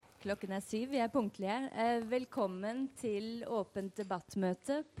Klokken 7, vi punktlige. Velkommen til åpent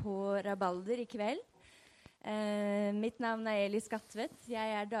debattmøte på Rabalder i kveld. Mitt navn Eli Skatvedt.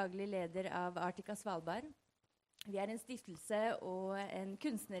 Jeg daglig leder av Arctica Svalbard. Vi en stiftelse og en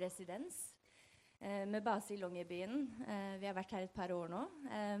kunstnerresidens med base i Longyearbyen. Vi har vært her et par år nå.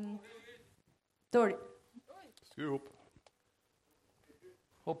 Dårlig. Skru opp.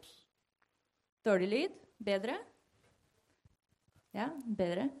 Hopps. Dårlig lyd? Bedre? Ja,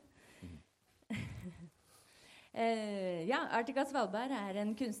 bedre. Arctica Svalbard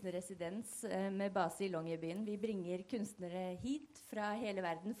en kunstnerresidens med base i Longyearbyen. Vi bringer kunstnere hit fra hele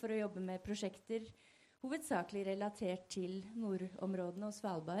verden for å jobbe med prosjekter hovedsakelig relatert til nordområdene og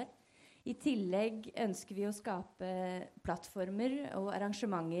Svalbard. I tillegg ønsker vi å skape plattformer og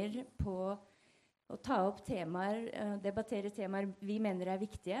arrangementer på å ta opp temaer, debattere temaer vi mener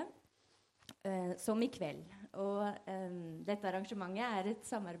viktige, som i kveld. Og dette arrangementet et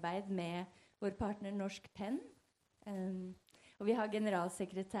samarbeid med vår partner Norsk Penn. Og vi har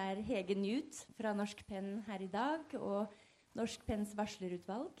generalsekretær Hege Njut fra Norsk Penn her i dag, og Norsk Penns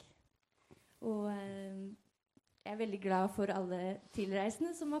varslerutvalg. Og jeg veldig glad for alle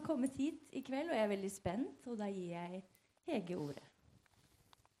tilreisende som har kommet hit i kveld, og jeg veldig spent, og da gir jeg Hege ordet.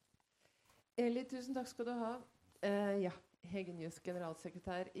 Eli, tusen takk skal du ha. Hege Njus,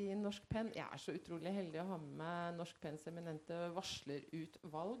 generalsekretær i Norsk Penn. Jeg så utrolig heldig å ha med meg Norsk Penns eminente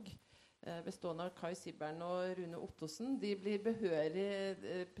varslerutvalg, bestående av Kai Sibern og Rune Ottosen. De blir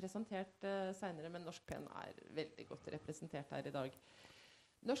behørig presentert senere, men Norsk Penn veldig godt representert her i dag.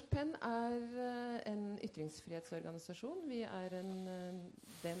 Norsk Penn en ytringsfrihetsorganisasjon. Vi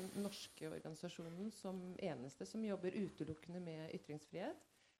den norske organisasjonen som eneste som jobber utelukkende med ytringsfrihet.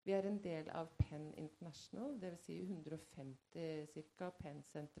 Vi en del av Penn International, det vil si 150 cirka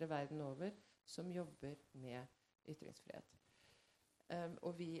Penn-sentre verden over, som jobber med ytringsfrihet.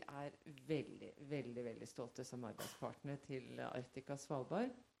 Og vi veldig, veldig, veldig stolte samarbeidspartnere til Arctica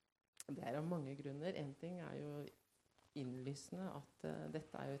Svalbard. Det av mange grunner. En ting jo innlysende at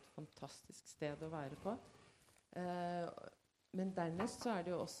dette jo et fantastisk sted å være på. Men dernest så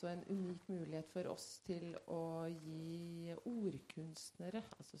det jo også en unik mulighet for oss til å gi ordkunstnere,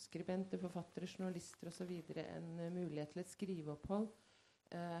 altså skribenter, forfattere, journalister og så videre, en mulighet til et skriveopphold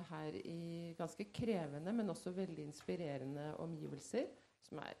her i ganske krevende, men også veldig inspirerende omgivelser,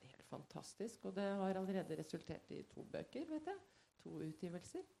 som helt fantastisk. Og det har allerede resultert i 2 bøker, vet jeg. 2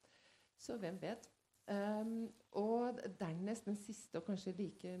 utgivelser. Så hvem vet? Og dernest den siste og kanskje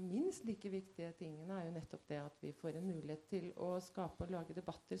minst like viktige tingene jo nettopp det at vi får en mulighet til å skape og lage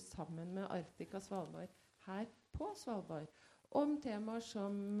debatter sammen med Arctica Svalbard her på Svalbard om temaer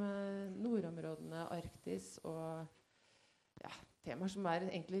som nordområdene, Arktis og temaer som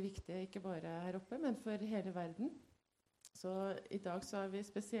egentlig viktige ikke bare her oppe, men for hele verden. Så i dag så vi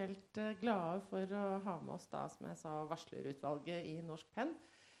spesielt glade for å ha med oss da, som jeg sa, varslerutvalget i Norsk Penn.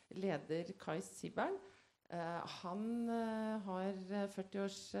 Leder Kai Sibern. Han har 40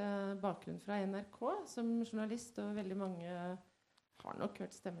 års bakgrunn fra NRK som journalist, og veldig mange har nok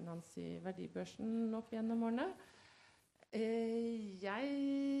hørt stemmen hans i verdibørsen opp gjennom årene.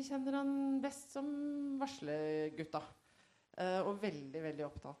 Jeg kjenner han best som varslegutta, og veldig, veldig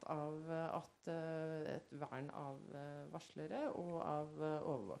opptatt av at et vern av varslere og av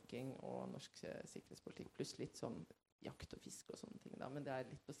overvåking og norsk sikkerhetspolitikk, pluss litt sånn jakt og fisk og sånne ting da, men det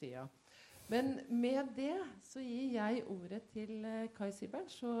litt på siden. Men med det så gir jeg ordet til Kai Sibern,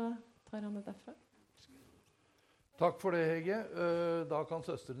 så tar han det derfra. Takk for det, Hege. Da kan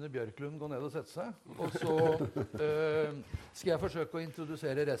søstrene Bjørklund gå ned og sette seg. Og så skal jeg forsøke å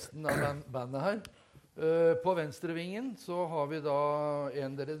introdusere resten av bandet her. På venstrevingen så har vi da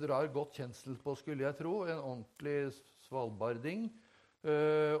en dere drar godt kjensel på, skulle jeg tro, en ordentlig svalbarding,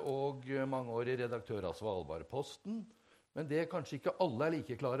 og mangeårig redaktør av Svalbardposten. Men det kanskje ikke alle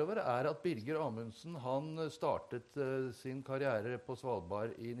like klar over at Birger Amundsen, han startet sin karriere på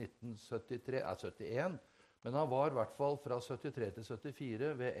Svalbard i 1971, men han var I hvert fall fra 73 til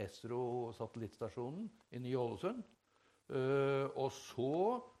 74 ved Esro-satellittstasjonen I Ny-Ålesund. Og så,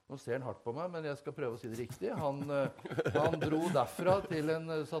 nå ser han hardt på meg, men jeg skal prøve å si det riktig, han dro derfra til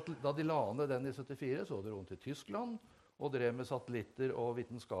da de la ned den I 74, så dro han til Tyskland, og drev med satellitter og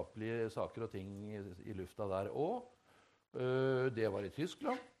vitenskapelige saker og ting I lufta der også. Det var I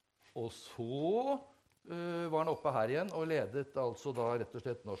Tyskland. Og så var han oppe her igjen og ledet altså da rett og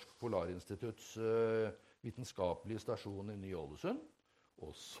slett Norsk Polarinstitutts vitenskapelige stasjon I Ny-Ålesund.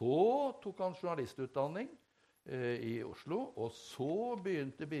 Og så tok han journalistutdanning I Oslo, og så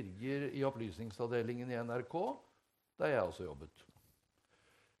begynte Birger I opplysningsavdelingen I NRK, der jeg også jobbet.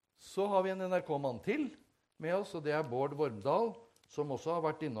 Så har vi en NRK-mann til med oss, og det Bård Vormdal, som også har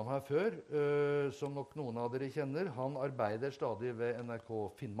vært innom her før, som nok noen av dere kjenner. Han arbeider stadig ved NRK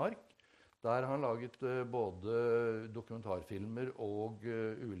Finnmark. Der har han laget både dokumentarfilmer og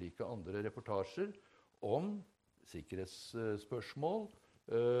ulike andre reportasjer om sikkerhetsspørsmål,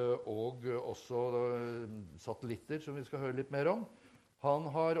 og også satellitter, som vi skal høre litt mer om. Han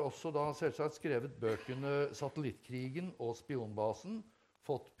har også da selvsagt skrevet bøkene «Satellittkrigen» og «Spionbasen»,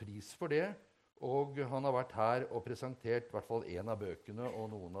 fått pris for det, og han har vært her og presentert i hvert fall en av bøkene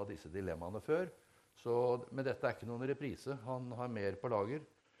og noen av disse dilemmaene før. Men dette er ikke noen reprise, han har mer på lager.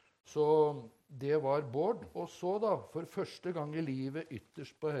 Så det var Bård. Og så da, for første gang i livet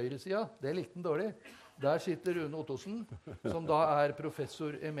ytterst på høyresida, det likte han dårlig, der sitter Rune Ottosen, som da er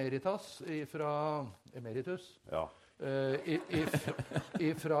professor emeritus, Ja.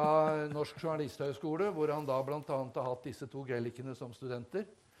 Fra Norsk Journalisthøgskole, hvor han da blant annet har hatt disse 2 gellikene som studenter.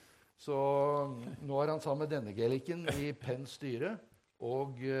 Så nå er han sammen med denne gelliken i Penns styre,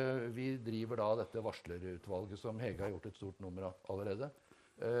 og vi driver da dette varslerutvalget som Hege har gjort et stort nummer av allerede.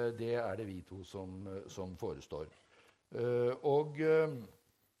 Det er det vi 2 som forestår. Og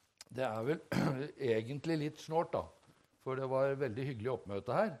det er vel egentlig litt snålt da, for det var veldig hyggelig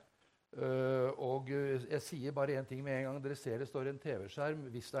oppmøte her. Og jeg sier bare en ting med en gang. Dere ser det står en TV-skjerm.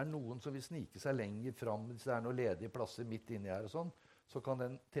 Hvis det er noen som vil snike seg lenger fram, hvis det er noen ledige plasser midt inni her og sånn, så kan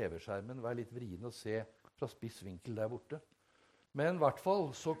den TV-skjermen være litt vrien å se fra spiss vinkel der borte. Men i hvert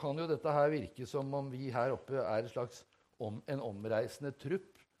fall så kan jo dette her virke som om vi her oppe er en omreisende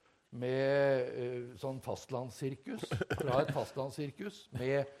trupp med sånn fastlandssirkus, fra et fastlandssirkus,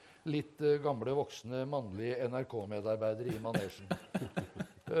 med litt gamle, voksne, mannlige NRK-medarbeidere i manesjen.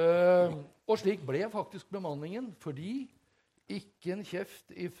 Og slik ble faktisk bemanningen, fordi ikke en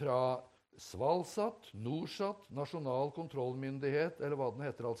kjeft ifra Svalsat, Norsat, Nasjonal kontrollmyndighet, eller hva den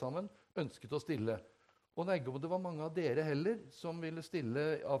heter alt sammen, ønsket å stille. Og det var mange av dere heller som ville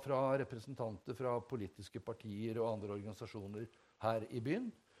stille fra representanter fra politiske partier og andre organisasjoner her i byen.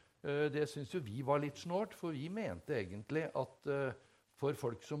 Det synes jo vi var litt snålt, for vi mente egentlig at for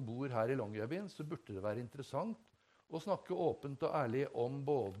folk som bor her i Longyearbyen, så burde det være interessant å snakke åpent og ærlig om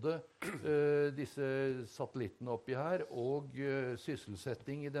både disse satellittene oppi her og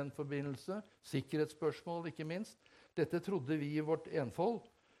sysselsetting i den forbindelse, sikkerhetsspørsmål ikke minst. Dette trodde vi i vårt enfold,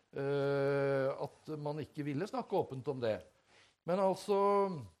 at man ikke ville snakke åpent om det. Men altså,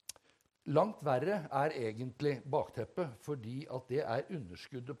 langt verre er egentlig bakteppet, fordi at det er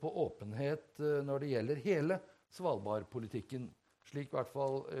underskuddet på åpenhet når det gjelder hele Svalbard-politikken, slik i hvert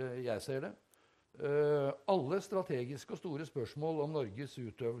fall jeg ser det. Alle strategiske og store spørsmål om Norges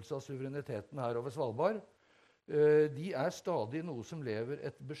utøvelse av suvereniteten her over Svalbard, de er stadig noe som lever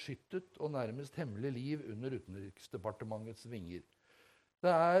et beskyttet og nærmest hemmelig liv under Utenriksdepartementets vinger. Det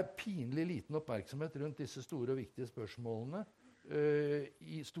er pinlig liten oppmerksomhet rundt disse store og viktige spørsmålene,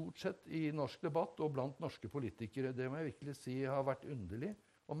 stort sett i norsk debatt og blant norske politikere. Det må jeg virkelig si har vært underlig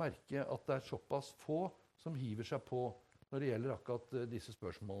å merke at det er såpass få som hiver seg på når det gjelder akkurat disse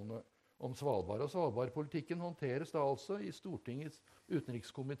spørsmålene om Svalbard. Og Svalbardpolitikken håndteres da altså i Stortingets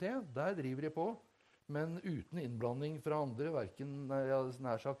utenrikskomité. Der driver de på, men uten innblanding fra andre, hverken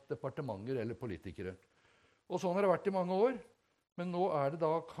nær sagt departementer eller politikere. Og sånn har det vært i mange år. Men nå er det da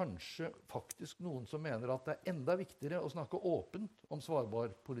kanskje faktisk noen som mener at det er enda viktigere å snakke åpent om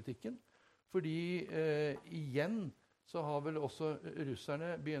Svalbard-politikken. Fordi igjen så har vel også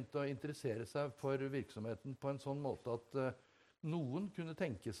russerne begynt å interessere seg for virksomheten på en sånn måte at noen kunne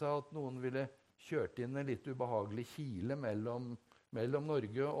tenke seg at noen ville kjørt inn en litt ubehagelig kile mellom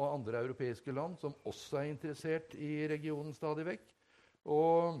Norge og andre europeiske land, som også er interessert i regionen stadig vekk.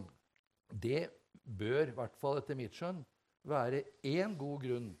 Og det bør, i hvert fall etter mitt skjønn, være en god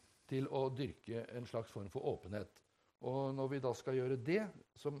grunn til å dyrke en slags form for åpenhet. Og når vi da skal gjøre det,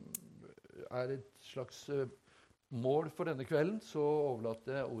 som er et slags mål for denne kvelden, så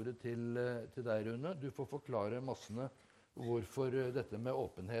overlater jeg ordet til deg, Rune. Du får forklare massene hvorfor dette med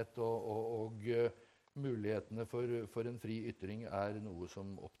åpenhet og mulighetene for en fri ytring er noe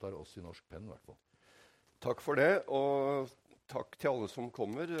som opptar oss i Norsk Penn, i hvert fall. Takk for det, og takk til alle som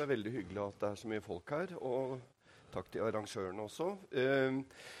kommer. Det er veldig hyggelig at det er så mye folk her, og takk til arrangørene også.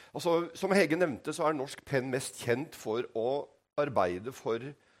 Som Hege nevnte, så er Norsk Penn mest kjent for å arbeide for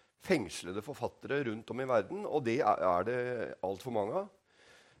fengslede forfattere rundt om i verden, og det er det alt for mange av.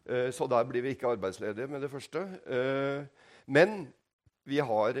 Så der blir vi ikke arbeidsledige med det første. Men vi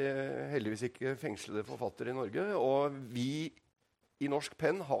har heldigvis ikke fengslede forfattere i Norge, og vi i Norsk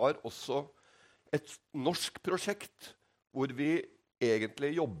Penn har også et norsk prosjekt hvor vi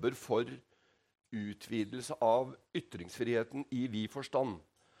egentlig jobber for utvidelse av ytringsfriheten i vid forstand.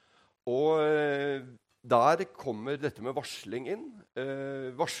 Og der kommer dette med varsling inn.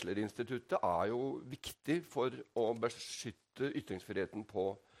 Varslerinstituttet er jo viktig for å beskytte ytringsfriheten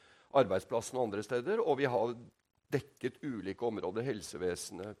på arbeidsplassen og andre steder, og vi har dekket ulike områder,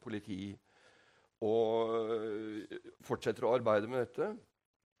 helsevesenet, politi, og fortsetter å arbeide med dette.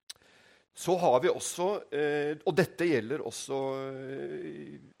 Så har vi også, og dette gjelder også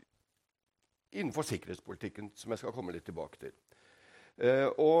innenfor sikkerhetspolitikken, som jeg skal komme litt tilbake til.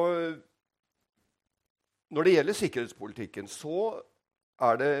 Og når det gjelder sikkerhetspolitikken, så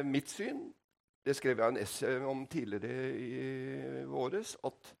er det mitt syn, det skrev jeg en essay om tidligere i våres,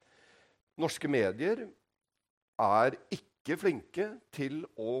 at norske medier er ikke flinke til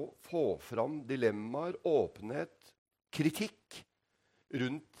å få fram dilemmaer, åpenhet, kritikk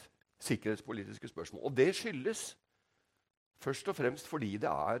rundt sikkerhetspolitiske spørsmål. Og det skyldes først og fremst fordi det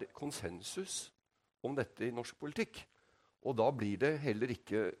er konsensus om dette i norsk politikk. Og da blir det heller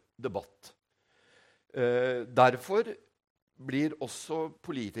ikke debatt. Derfor blir også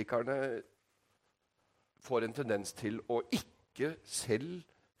politikerne får en tendens til å ikke selv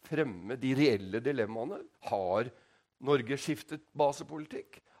fremme de reelle dilemmaene. Har Norge skiftet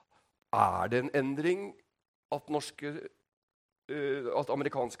basepolitikk? Er det en endring at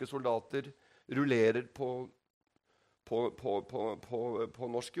amerikanske soldater rullerer på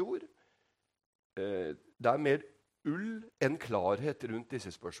norsk jord? Det er mer ull enn klarhet rundt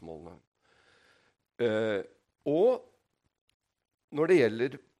disse spørsmålene. Og når det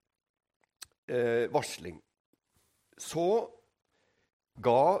gjelder varsling, så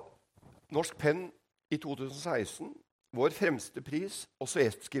ga Norsk Penn i 2016 vår fremste pris, også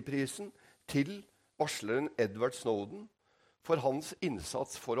Estky-prisen, til varsleren Edward Snowden for hans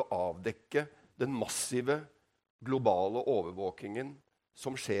innsats for å avdekke den massive globale overvåkingen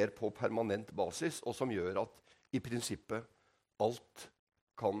som skjer på permanent basis, og som gjør at i prinsippet alt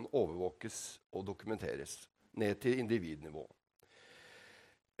kan overvåkes og dokumenteres ned til individnivå.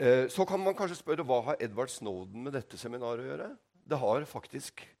 Så kan man kanskje spørre, hva har Edward Snowden med dette seminaret å gjøre? Det har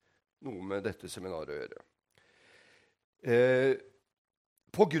faktisk noe med dette seminaret å gjøre.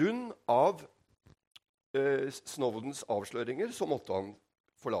 På grunn av Snowdens avsløringer så måtte han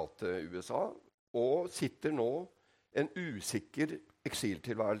forlate USA, og sitter nå en usikker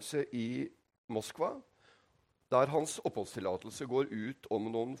eksiltilværelse i Moskva, der hans oppholdstillatelse går ut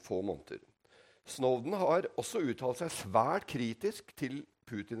om noen få måneder. Snowden har også uttalt seg svært kritisk til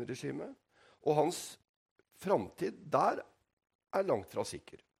Putin-regimet, og hans framtid der er langt fra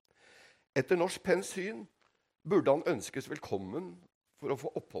sikker. Etter Norsk Penns syn burde han ønskes velkommen for å få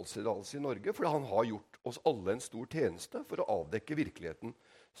oppholdstillatelse i Norge, fordi han har gjort oss alle en stor tjeneste for å avdekke virkeligheten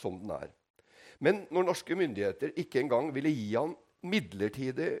som den er. Men når norske myndigheter ikke engang ville gi han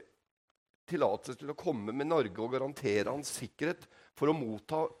midlertidig tillatelse til å komme med Norge og garantere hans sikkerhet for å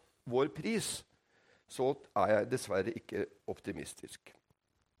motta vår pris, så er jeg dessverre ikke optimistisk.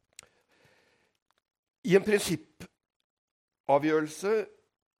 I en prinsippavgjørelse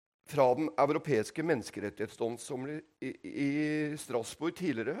fra den europeiske menneskerettighetsdomstolen i Strasbourg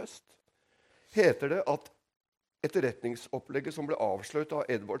tidligere høst, heter det at etterretningsopplegget som ble avslørt av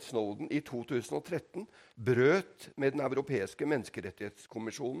Edward Snowden i 2013, brøt med den europeiske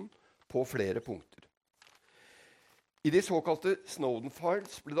menneskerettighetskommisjonen på flere punkter. I de såkalte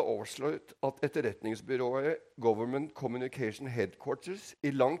Snowden-files ble det avslørt at etterretningsbyrået Government Communication Headquarters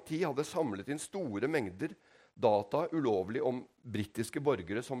i lang tid hadde samlet inn store mengder data ulovlig om britiske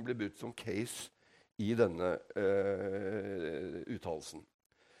borgere som ble brukt som case i denne uttalelsen.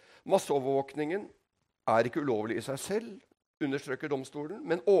 Masseovervåkningen er ikke ulovlig i seg selv, understreker domstolen,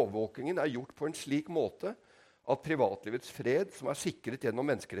 men overvåkningen er gjort på en slik måte at privatlivets fred, som er sikret gjennom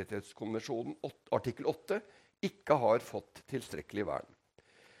menneskerettighetskonvensjonen artikkel 8, ikke har fått tilstrekkelig vern.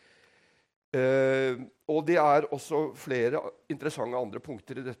 Og det er også flere interessante andre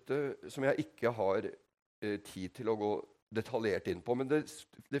punkter i dette som jeg ikke har tid til å gå detaljert inn på. Men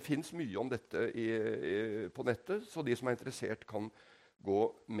det finnes mye om dette på nettet, så de som er interessert kan gå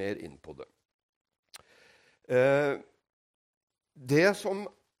mer inn på det. Det som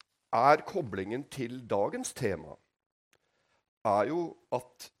er koblingen til dagens tema, er jo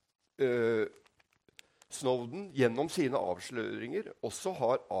at Snowden gjennom sine avsløringer også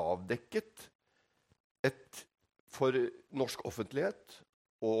har avdekket for norsk offentlighet,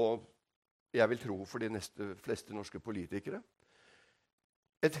 og jeg vil tro for de fleste norske politikere,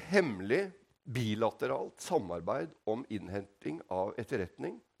 et hemmelig bilateralt samarbeid om innhenting av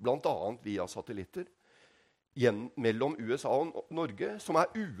etterretning, blant annet via satellitter, mellom USA og Norge, som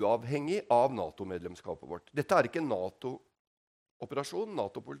er uavhengig av NATO-medlemskapet vårt. Dette er ikke en NATO-operasjon,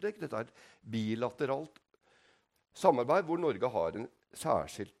 NATO-politikk. Dette er et bilateralt samarbeid hvor Norge har en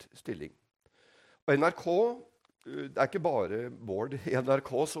særskilt stilling. Og Og NRK, det ikke bare Bård i NRK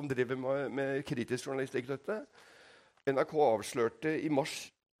som driver med kritisk journalistikk. Dette. NRK avslørte i mars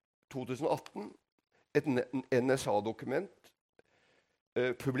 2018 et NSA-dokument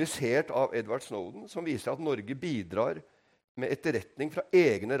publisert av Edward Snowden, som viser at Norge bidrar med etterretning fra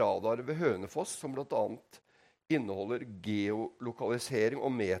egne radarer ved Hønefoss, som blant annet inneholder geolokalisering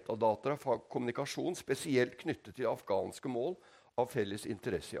og metadata fra kommunikasjon, spesielt knyttet til afghanske mål av felles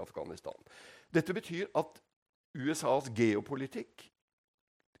interesse i Afghanistan. Dette betyr at USAs geopolitikk,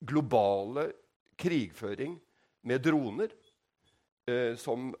 globale krigføring med droner,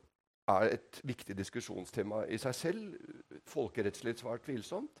 som et viktig diskusjonstema i seg selv, folkerettslig svært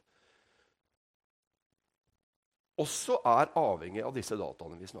tvilsomt, også avhengig av disse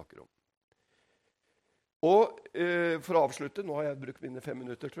dataene vi snakker om. Og for å avslutte, nå har jeg brukt mine 5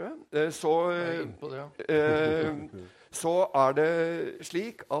 minutter, tror jeg, så det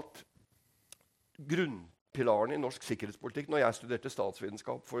slik at grunnpilaren i norsk sikkerhetspolitikk, når jeg studerte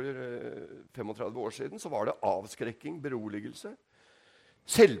statsvitenskap for 35 år siden, så var det avskrekking, beroligelse,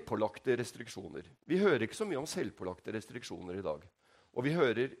 selvpålagte restriksjoner. Vi hører ikke så mye om selvpålagte restriksjoner i dag. Og vi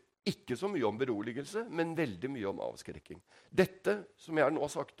hører ikke så mye om beroligelse, men veldig mye om avskrekking. Dette, som jeg nå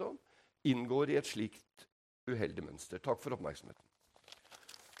har sagt om, inngår i et slikt uheldig mønster. Takk for oppmerksomheten.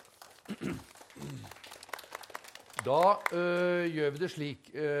 Da gjør vi det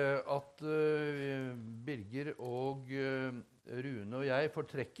slik at Birger og Rune og jeg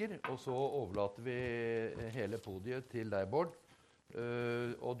fortrekker, og så overlater vi hele podiet til deg, Bård.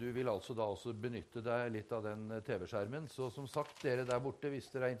 Og du vil altså da også benytte deg litt av den TV-skjermen. Så som sagt, dere der borte, hvis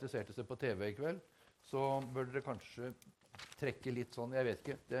dere interessert i å se på TV i kveld, så bør dere kanskje trekke litt sånn, jeg vet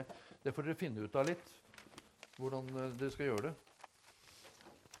ikke. Det får dere finne ut av litt, hvordan dere skal gjøre det.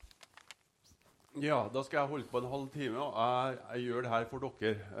 Ja, da skal jeg holde på en halv time, og jeg gjør det her for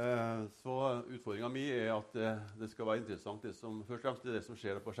dere. Så utfordringen min at det skal være interessant, først og fremst det som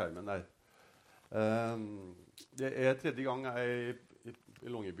skjer på skjermen der. Det 3. gang jeg i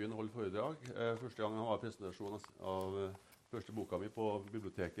Longyearbyen holder foredrag. Første gang var presentasjon av første boka mi på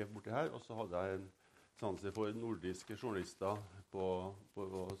biblioteket borte her, og så hadde jeg en sanse for nordiske journalister på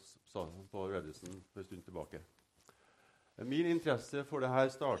Redison for en stund tilbake. Min interesse for det her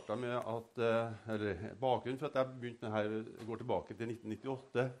startet med bakgrunnen for at jeg begynte med her går tilbake til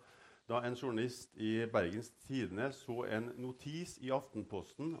 1998, da en journalist i Bergens Tidende så en notis i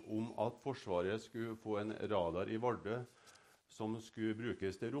Aftenposten om at Forsvaret skulle få en radar i Vardø som skulle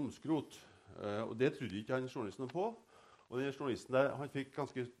brukes til romskrot. Og det trodde ikke han journalisten på. Og den journalisten der, han fikk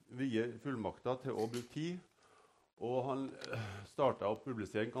ganske vide fullmakter til å bruke tid. Og han startet å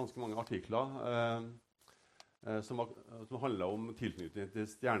publisere ganske mange artikler som handlet om tilknytning til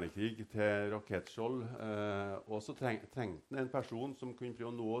stjernekrig, til rakettskjold. Og så trengte han en person som kunne prøve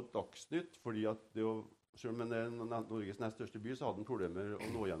å nå Dagsnytt, fordi at selv om det Norges nest største by, så hadde han problemer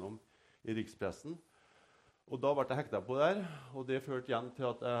å nå gjennom i rikspressen. Og da ble jeg hektet på der, og det førte igjen til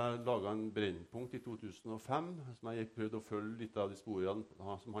at jeg laget en brennpunkt i 2005, som jeg prøvde å følge litt av de sporene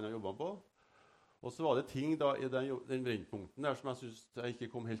som han har jobbet på. Og så var det ting da i den brennpunkten der som jeg synes jeg ikke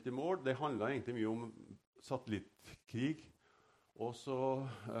kom helt i mål. Det handlet egentlig mye om satellittkrig, og så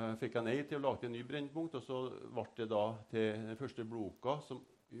fikk jeg nei til å lage en ny brennpunkt, og så ble det da til den første bloka, som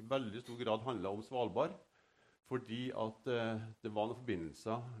i veldig stor grad handlet om Svalbard, fordi at det var noen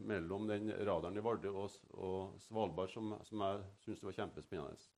forbindelser mellom den radaren i Vardø og Svalbard som jeg synes var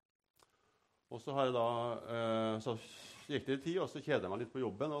kjempespennende. Og så så gikk det tid, og så kjede jeg meg litt på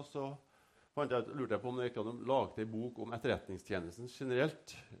jobben, og så lurte jeg på om jeg ikke hadde laget en bok om etterretningstjenesten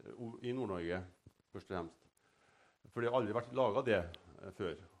generelt i Nord-Norge, først og fremst. For det har aldri vært laget det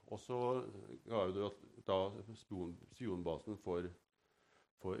før. Og så ga jeg da spionbasen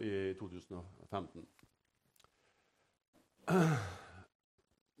i 2015.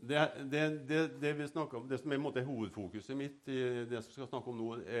 Det vi snakker om, det som er hovedfokuset mitt i det jeg skal snakke om nå,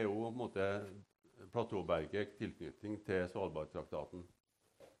 jo platåberget tilknytning til Svalbardtraktaten.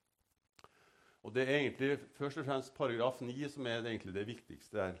 Og det egentlig først og fremst paragraf 9 som egentlig det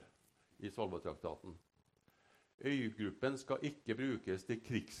viktigste der i Svalbardtraktaten. Øygruppen skal ikke brukes til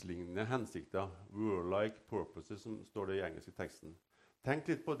krigslignende hensikter, warlike purposes, som står det i engelske teksten. Tenk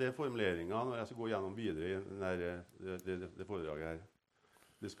litt på det formuleringen når jeg skal gå gjennom videre i det foredraget her.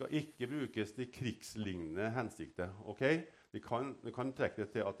 Det skal ikke brukes til krigslignende hensikter. Ok? Vi kan trekke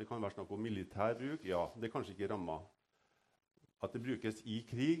det til at det kan være snakk om militær bruk. Ja, det er kanskje ikke rammet. At det brukes i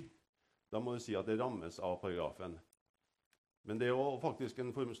krig, da må du si at det rammes av paragrafen. Men det er jo faktisk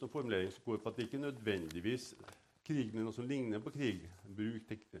en formulering som går på at det ikke nødvendigvis krig, men noe som ligner på krig, bruk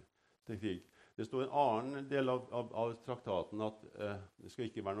til krig. Det står en annen del av traktaten at det skal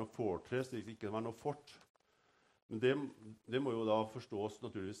ikke være noe fortress, det skal ikke være noe fort. Men det må jo da forstås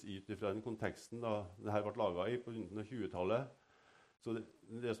naturligvis ut fra den konteksten da dette ble laget i på 20-tallet. Så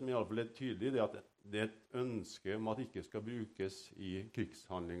det som i alle fall er tydelig, det er at det er et ønske om at det ikke skal brukes i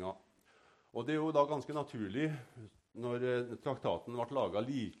krigshandlinger. Og det er jo da ganske naturlig når traktaten ble laget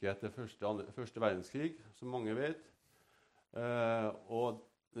like etter første verdenskrig, som mange vet. Og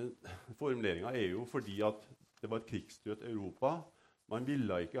formuleringen er jo fordi at det var et krigsstøt Europa. Man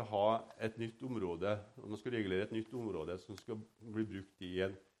ville ikke ha et nytt område, man skulle regulere et nytt område som skal bli brukt i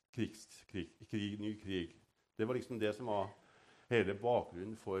en ny krig. Det var liksom det som var hele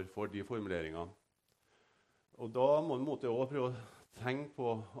bakgrunnen for de formuleringene. Og da må man også prøve å tenke på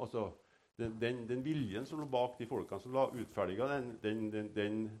altså, den viljen som lå bak de folkene som utferdiget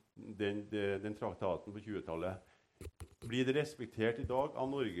den traktaten på 20-tallet. Blir det respektert i dag av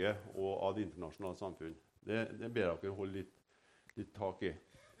Norge og av det internasjonale samfunn? Det ber dere holde litt tak i.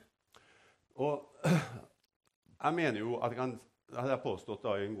 Og jeg mener jo at jeg har påstått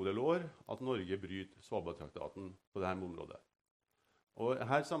da i en god del år at Norge bryter Svalbardtraktaten på dette området. Og i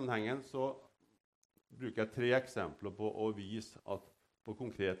denne sammenhengen så bruker jeg 3 eksempler på å vise på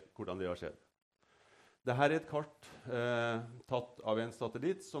konkret hvordan det har skjedd. Dette er et kart tatt av en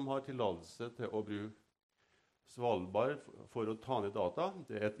satellitt som har tillatelse til å bruke Svalbard for å ta ned data.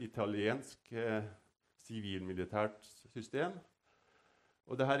 Det er et italiensk sivilmilitært system.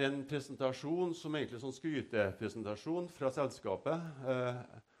 Og dette er en presentasjon som egentlig er en skrytepresentasjon fra selskapet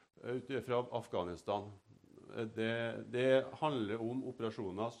fra Afghanistan. Det handler om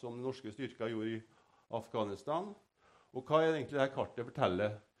operasjoner som norske styrker gjorde i Afghanistan. Og hva er egentlig dette kartet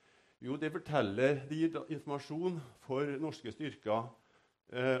forteller? Jo, det gir informasjon for norske styrker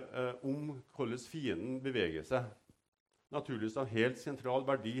om hvordan fienden beveger seg. Naturligvis en helt sentral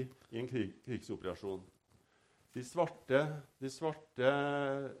verdi i en krigsoperasjon. De svarte hvis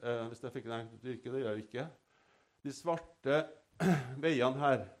jeg fikk den til å virke, det gjør jeg ikke. De svarte veiene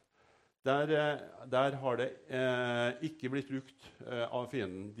her, der har det ikke blitt brukt av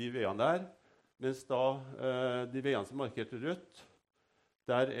fienden, de veiene der. Mens da de veiene som er markert rødt,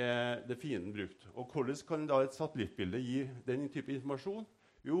 der er det fienden brukt. Og hvordan kan da et satellittbilde gi den type informasjon?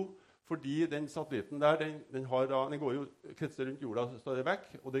 Jo, fordi den satellitten der, den går jo kretser rundt jorda stadig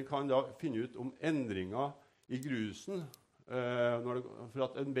vekk, og den kan da finne ut om endringer i grusen. For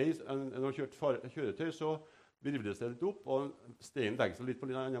at en vei, når man har kjørt kjøretøy, så virvles det litt opp, og steinen legger seg litt på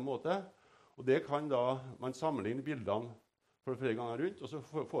en annen måte. Og det kan da man sammenligne bildene for flere ganger rundt, og så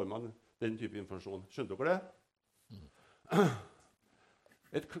får man den type informasjon. Skjønner dere det?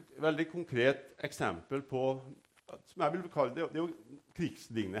 Et veldig konkret eksempel på, som jeg vil kalle det, det er jo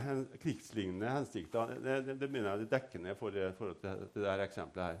krigslignende hensikter. Det mener jeg er dekkende for til dette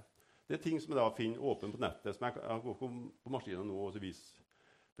eksempelet her. Det er ting som jeg da finner åpent på nettet, som jeg går på maskinen nå og viser.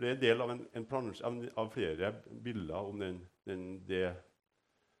 For det er en del av en plansje av flere bilder om det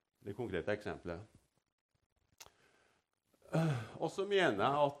konkrete eksempelet. Og så mener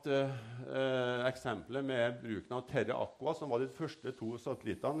jeg at eksempelet med bruken av Terra Aqua, som var de første 2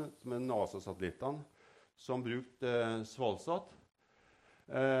 satellittene, som er NASA-satellittene, som brukte Svalsat,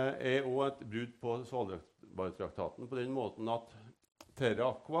 er også et brudd på Svalbardtraktaten på den måten at Terra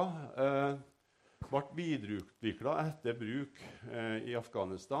Aqua ble videreutviklet etter bruk i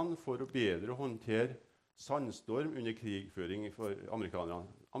Afghanistan for å bedre håndtere sandstorm under krigføring for amerikanerne.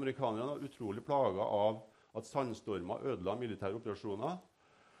 Amerikanerne var utrolig plaget av at sandstormer ødela militære operasjoner.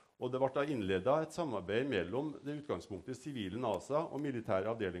 Og det ble da innledet et samarbeid mellom det utgangspunktet sivile NASA og militære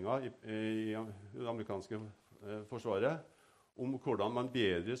avdelinger i det amerikanske forsvaret om hvordan man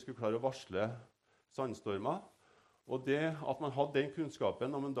bedre skulle klare å varsle sandstormer. Og det at man hadde den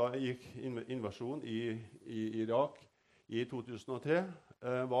kunnskapen når man da gikk invasjon i Irak i 2003,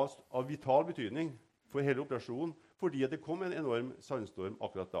 var av vital betydning for hele operasjonen, fordi det kom en enorm sandstorm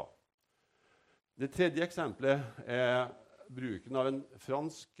akkurat da. Det tredje eksempelet er bruken av en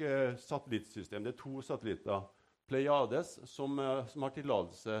fransk satellittsystem. Det er 2 satellitter, Pleiades, som har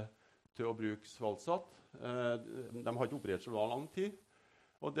tillatelse til å bruke Svalsat. De har ikke operert så lang tid.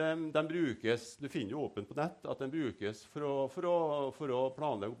 Og de brukes, du finner jo åpent på nett, at de brukes for å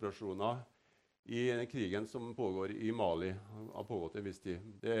planlegge operasjoner i krigen som pågår i Mali, har pågått en viss tid.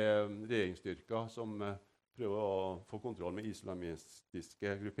 Det er regjeringsstyrker som prøver å få kontroll med islamistiske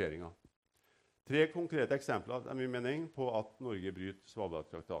grupperinger. 3 konkrete eksempler er min mening på at Norge bryter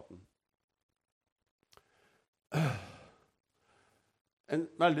Svalbardtraktaten. En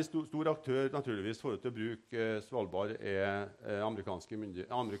veldig stor aktør naturligvis for å bruke Svalbard er amerikanske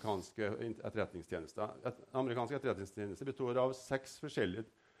etterretningstjenester. Amerikanske etterretningstjenester består av 6 forskjellige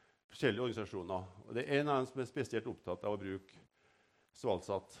forskjellige organisasjoner. Og det en av dem som spesielt opptatt av å bruke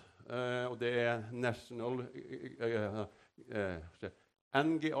Svalsat. Og det National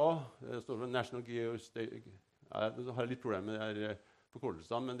NGA, det står for National Geostate. Jeg har litt problemer med de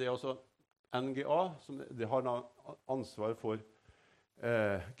forkortelsene, men det også NGA, som det har ansvar for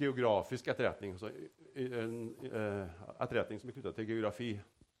geografisk etterretning, altså etterretning som knyttet til geografi.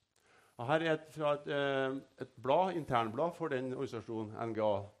 Og her fra et blad, internblad for den organisasjonen,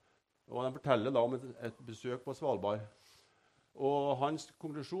 NGA. Og de forteller da om et besøk på Svalbard. Og hans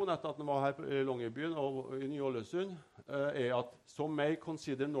konklusjon etter at han var her i Longyearbyen og i Ny-Ålesund, at some may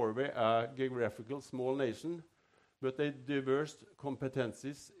consider Norway a geographical small nation, but they diverse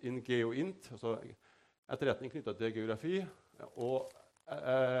competencies in geoint, altså etterretning knyttet til geografi, og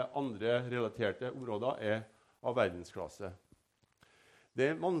andre relaterte områder av verdensklasse.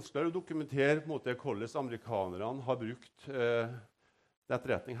 Det vanskeligere å dokumentere på en måte, hvordan amerikanerne har brukt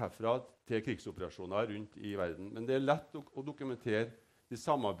etterretning herfra til krigsoperasjoner rundt i verden. Men det lett å dokumentere de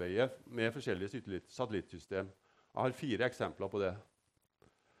samarbeidet med forskjellige satellittsystem. Jeg har 4 eksempler på det.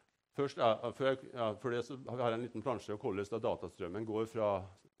 Først, for det så har jeg en liten plansje om hvordan datastrømmen går fra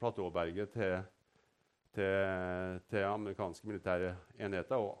Platåberget til amerikanske militære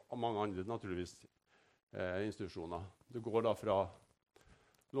enheter og mange andre naturligvis institusjoner. Det går da fra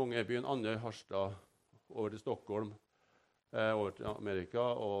Longyearbyen, Andøy, Harstad, over til Stockholm, over til Amerika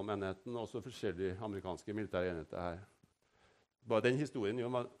og Manhattan, og også forskjellige amerikanske militære enheter her. Bare den historien er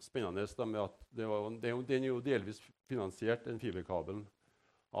jo spennende da, med at den er jo delvis finansiert, den fiberkabelen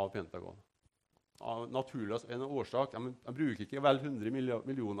av Pentagon. Naturlig en årsak, de bruker ikke vel 100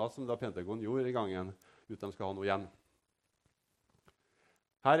 millioner som da Pentagon gjorde i gangen, uten de skal ha noe igjen.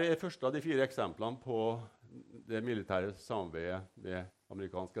 Her første av de 4 eksemplene på det militære samarbeidet med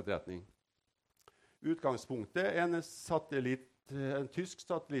amerikansk etterretning. Utgangspunktet en tysk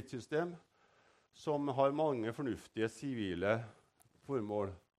satellittsystem som har mange fornuftige sivile formål.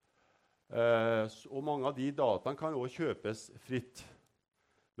 Og mange av de dataene kan også kjøpes fritt.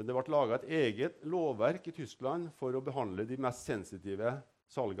 Men det ble laget et eget lovverk i Tyskland for å behandle de mest sensitive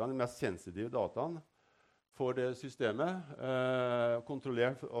salgene, de mest sensitive dataene for det systemet. Kontroll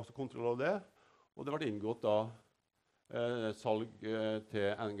av det. Og det ble inngått da salg til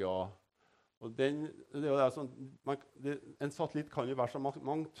NGA. Og en satellitt kan jo være så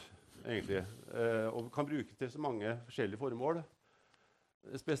mangt, egentlig, og kan brukes til så mange forskjellige formål.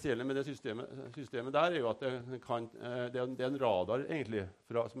 Det spesielle med det systemet der er jo at det er en radar egentlig,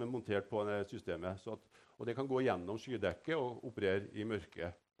 som montert på det systemet, og det kan gå gjennom skydekket og operere i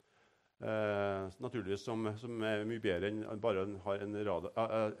mørket. Naturligvis som er mye bedre enn bare ha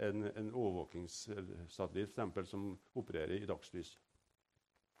en overvåkingssatellitt for eksempel, som opererer i dagslys.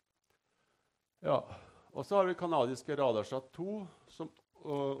 Ja, og så har vi kanadiske Radarsat 2 som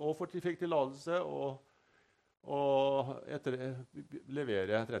fikk tillatelse og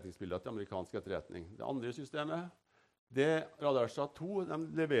levere etterretningsbilder til amerikansk etterretning. Det andre systemet, Radarsat 2, de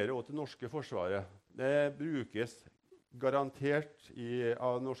leverer også til norske forsvaret. Det brukes garantert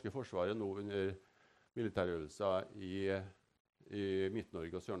av norske forsvaret nå under militærøvelser i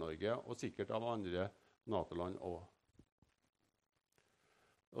Midt-Norge og Sør-Norge, og sikkert av andre NATO-land også.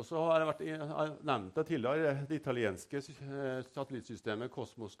 Og så har jeg nevnt det tidligere, det italienske satellittsystemet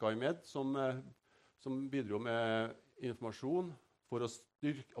Cosmos SkyMed, som bidro med informasjon for å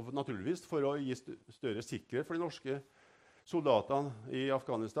styrke, naturligvis for å gi større sikkerhet for de norske soldatene i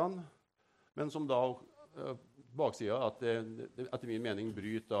Afghanistan, men som da baksida at det etter min mening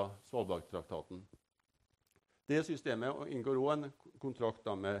bryter Svalbardtraktaten. Det systemet inngår også en kontrakt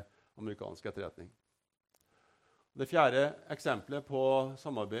da med amerikansk etterretning. Det fjerde eksempelet på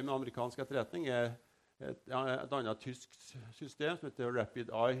samarbeid med amerikansk etterretning et annet tysk system som heter Rapid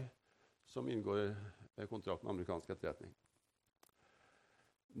Eye, som inngår kontrakt med amerikansk etterretning.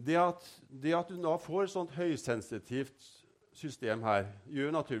 Det at du da får et sånt høysensitivt system her,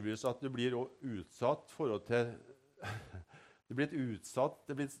 gjør naturligvis at du blir utsatt forhold til det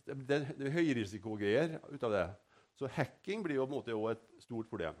er høyrisikogreier ut av det. Så hacking blir jo på en måte også et stort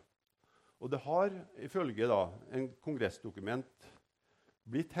problem. Og det har, ifølge da, en kongressdokument,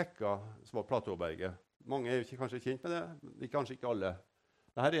 blitt hacket Platåberget. Mange er kanskje kjent med det, kanskje ikke alle.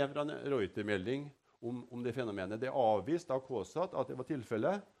 Dette er fra en Reuters-melding om det fenomenet. Det er avvist av KSAT at det var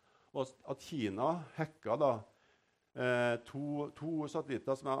tilfellet, og at Kina hacket da, to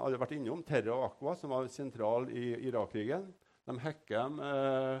satellitter som jeg hadde vært innom, Terra og Aqua, som var sentral i Irak-krigen. De hacket dem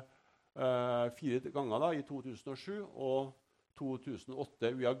 4 ganger da, i 2007 og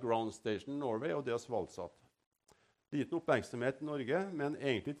 2008 via Ground Station Norway og det Svalsat. Liten oppmerksomhet i Norge, men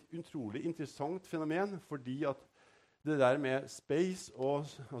egentlig et utrolig interessant fenomen, fordi at det der med space og,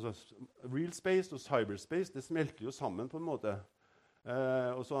 altså real space og cyberspace, det smelter jo sammen på en måte.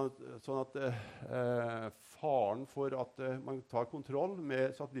 Og sånn at faren for at man tar kontroll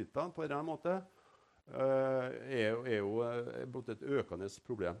med satellittene på en eller annen måte, er jo et økende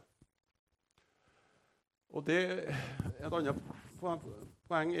problem. Og et annet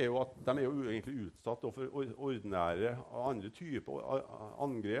poeng er jo at de er jo egentlig utsatt for ordinære og andre typer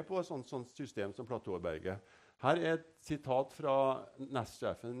angrep på et sånt system som platåberget. Her er et sitat fra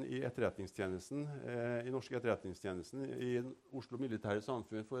nestsjefen i etterretningstjenesten, i norske etterretningstjenesten i Oslo Militære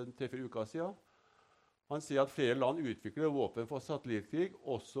Samfunn for 3-4 uker siden. Han sier at flere land utvikler våpen for satellittkrig,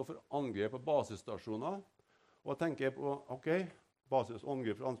 også for angrep på basestasjoner. Og jeg tenker på,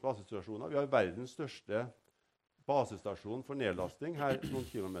 angrep på basestasjoner. Vi har verdens største basestasjon for nedlasting her noen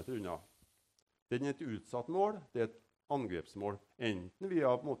kilometer unna. Den er et utsatt mål, det er et angrepsmål. Enten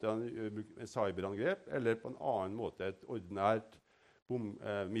via på en måte en cyberangrep, eller på en annen måte et ordinært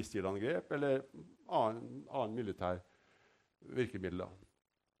missilangrep, eller annen militær virkemidler.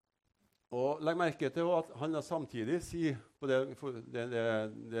 Og legg merke til at han samtidig sier på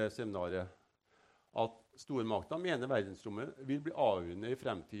det seminaret at stormaktene mener verdensrommet vil bli avgjørende i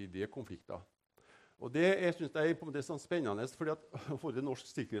fremtidige konflikter. Og det synes jeg på en måte sånn spennende for det norsk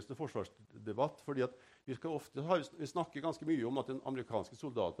sikkerhets- og forsvarsdebatt, fordi at vi snakker ganske mye om at den amerikanske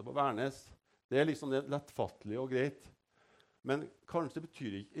soldater på Værnes, det er liksom det lettfattelig og greit. Men kanskje det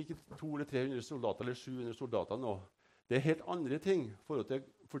betyr ikke 200 eller 300 soldater eller 700 soldater nå. Det er helt andre ting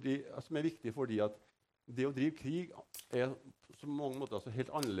som er viktig fordi at det å drive krig er på mange måter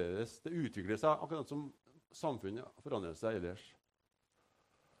helt annerledes. Det utvikler seg akkurat som samfunnet forandrer seg ellers.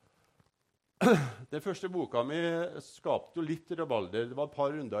 Den første boka mi skapte jo litt rabalder. Det var et par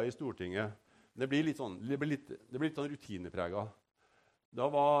runder i Stortinget. Det blir litt sånn rutinepreget. Da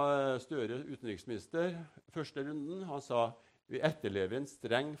var Støre utenriksminister. Første runden, han sa vi etterlever en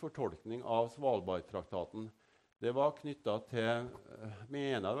streng fortolkning av Svalbardtraktaten. Det var knyttet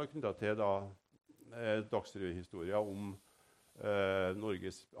til Dagsrevy-historia om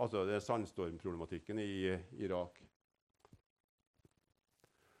sandstormproblematikken i Irak.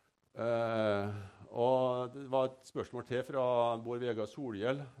 Og det var et spørsmål til fra Bård Vegar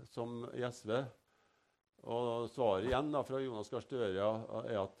Solhjell som i SV. Og svaret igjen fra Jonas Gahr Støre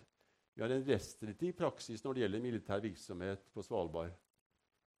er at vi har en restriktiv praksis når det gjelder militær virksomhet på Svalbard.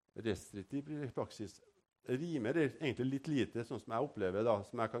 Restriktiv praksis rimer egentlig litt lite, sånn som jeg opplever da,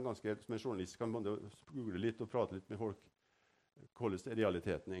 som en journalist kan google litt og prate litt med folk hvordan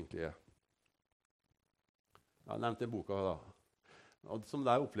realiteten egentlig er. Jeg nevnte boka da. Og som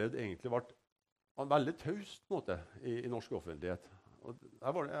jeg opplevde egentlig var veldig taust på en måte i norsk offentlighet.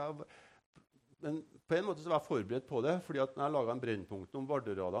 Men på en måte så var jeg forberedt på det, fordi at når jeg laget en brennpunkt om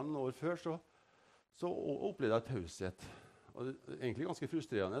Vardøradaren noen år før, så opplevde jeg taushet. Og det er egentlig ganske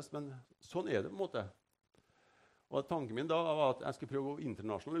frustrerende, men sånn er det på en måte. Og tanken min da var at jeg skulle prøve å gå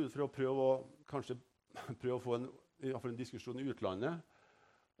internasjonalt ut for å prøve å få en diskusjon i utlandet.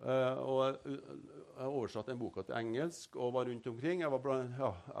 Og jeg oversatte en boka til engelsk og var rundt omkring. Jeg var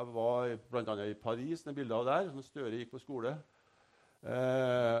blant annet i Paris, det bildet av der, når Støre gikk på skole.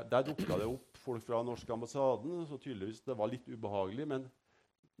 Der dukket det opp folk fra norske ambassaden, så tydeligvis det var litt ubehagelig,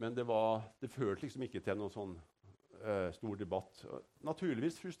 men det førte liksom ikke til noen sånn stor debatt.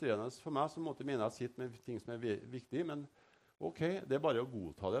 Naturligvis frustrerende for meg, så måtte jeg mene at jeg sitter med ting som er viktig, men ok, det er bare å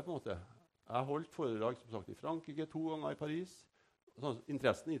godta det på en måte. Jeg holdt foredrag som sagt i Frankrike 2 ganger i Paris.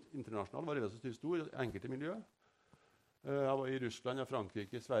 Interessen internasjonalt var relativt stor, enkelte miljø. Jeg var i Russland,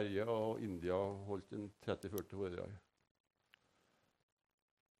 Frankrike, Sverige og India og holdt en 30-40 foredrag.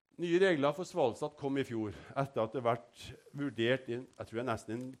 Nye regler for Svalsat kom i fjor, etter at det har vært vurdert i, jeg tror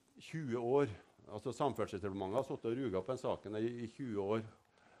nesten 20 år. Altså Samferdselsdepartementet har sittet og ruget på den saken i 20 år.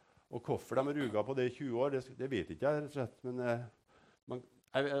 Og hvorfor de har ruget på det i 20 år, det vet ikke jeg rett og slett. Men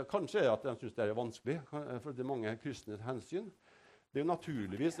kanskje er det at de synes det er vanskelig, for det er mange kryssende hensyn. Det er jo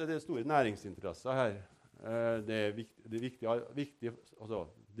naturligvis det store næringsinteresser her. Det er viktig,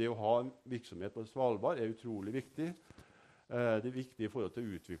 det å ha virksomhet på Svalbard er utrolig viktig. Det er viktig i forhold til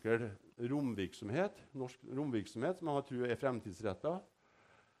å utvikle romvirksomhet, norsk romvirksomhet, som jeg tror er fremtidsrettet.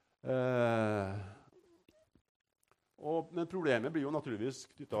 Men problemet blir jo naturligvis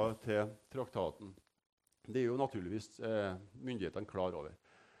knyttet til traktaten. Det er jo naturligvis myndighetene klar over.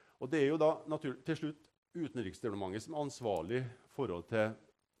 Og det er jo da til slutt Utenriksdepartementet som er ansvarlig i forhold til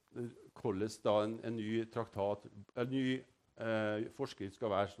hvordan da en ny traktat, en ny forskrift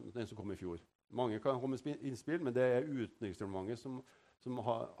skal være, den som kom i fjor. Mange kan komme med innspill, men det er Utenriksdepartementet som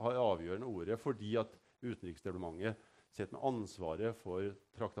har avgjørende ordet, fordi at Utenriksdepartementet sitter med ansvaret for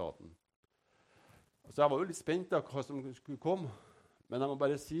traktaten. Så jeg var jo litt spent da, hva som skulle komme. Men jeg må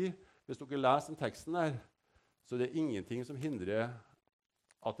bare si, hvis dere leser den teksten der, så det er ingenting som hindrer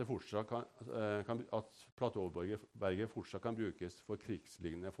at, det fortsatt at Platåberget fortsatt kan brukes for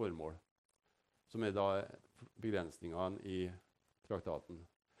krigslignende formål, som er da begrensningene i traktaten.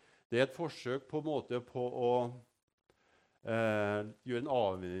 Det er et forsøk på en måte på å gjøre en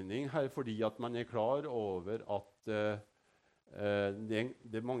avveining her, fordi at man er klar over at det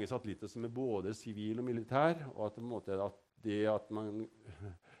er mange satellitter som er både sivil og militær, og at, på en måte, at man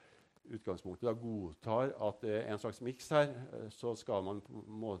utgangspunktet da godtar at det er en slags miks her, så skal man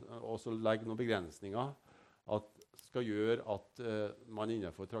også legge noen begrensninger at skal gjøre at man er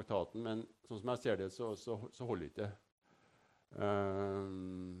innenfor traktaten, men sånn som jeg ser det, så holder ikke det.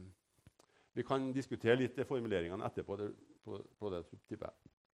 Vi kan diskutere litt formuleringene etterpå på det tipper jeg.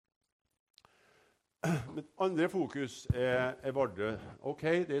 Mitt andre fokus er Vardø. Ok,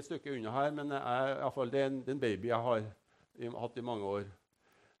 det er et stykke unna her, men det er en baby jeg har hatt i mange år.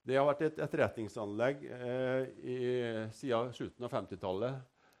 Det har vært et etterretningsanlegg siden slutten av 50-tallet.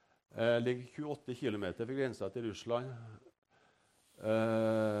 Ligger 28 km fra grensa til Russland.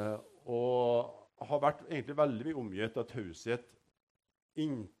 Og har vært egentlig veldig mye omgitt av taushet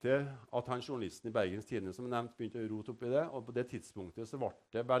inntil at han journalisten i Bergens Tidende som nevnt begynte å rote opp i det. Og på det tidspunktet så ble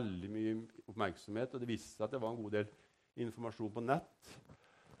det veldig mye oppmerksomhet, og det viste seg at det var en god del informasjon på nett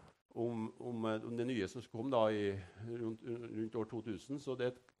om det nye som kom da rundt år 2000. Så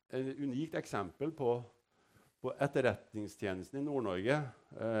det er et unikt eksempel på etterretningstjenesten i Nord-Norge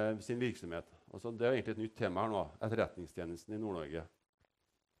sin virksomhet. Altså, det er egentlig et nytt tema her nå, etterretningstjenesten i Nord-Norge.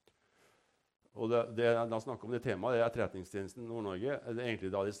 Og det jeg snakker om det temaet, det er etterretningstjenesten i Nord-Norge. Det er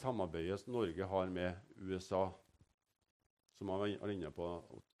egentlig da det samarbeidet som Norge har med USA, som han var inne på,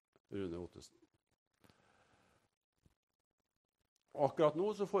 Rune Ottesen. Akkurat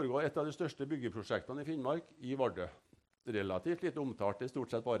nå så foregår et av de største byggeprosjektene i Finnmark i Vardø. Relativt litt omtalt, det er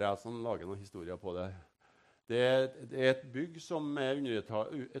stort sett bare jeg som lager noen historier på det. Det er et bygg som er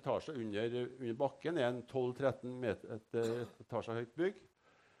etasjer under bakken, det er en 12-13 etasjer høyt bygg.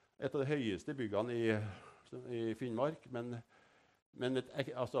 Et av de høyeste byggene i Finnmark, men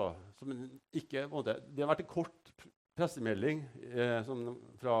altså, det har vært en kort pressemelding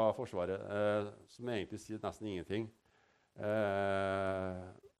fra Forsvaret som egentlig sier nesten ingenting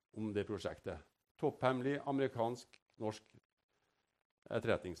om det prosjektet. Topphemmelig amerikansk-norsk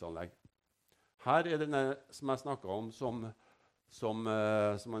etterretningsanlegg. Her er det som jeg snakket om, som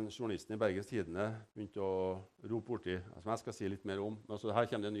journalisten i Bergens Tidende begynte å rope borti, som jeg skal si litt mer om. Altså, her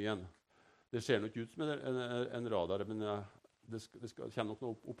kommer det en ny en. Det ser nok ut som en radar, men det kommer nok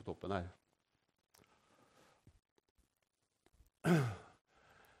noe opp på toppen her.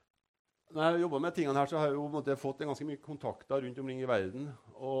 Når jeg jobber med tingene her, så har jeg jo fått ganske mye kontakter rundt omkring i verden.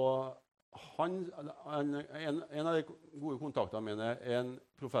 Og en av de gode kontaktene mine er en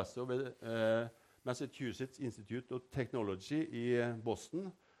professor ved Massachusetts Institute of Technology i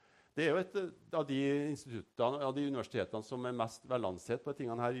Boston. Det er jo et av de universitetene som er mest velansett på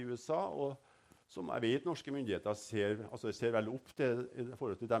tingene her i USA, og som jeg vet norske myndigheter ser veldig opp til i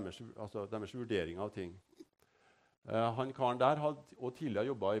forhold til deres vurderinger av ting. Han karen der hadde også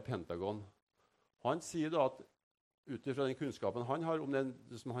tidligere jobbet i Pentagon. Han sier da at ut fra den kunnskapen han har om den,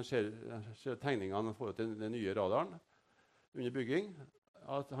 som han ser tegningene i forhold til den nye radaren under bygging,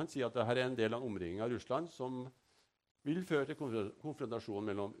 at han sier at dette er en del av omringingen av Russland som vil føre til konfrontasjon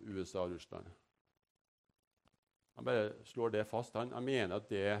mellom USA og Russland. Han bare slår det fast. Han mener at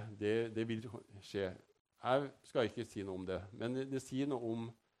det vil skje. Jeg skal ikke si noe om det, men det sier noe om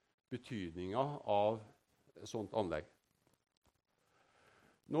betydningen av et sånt anlegg.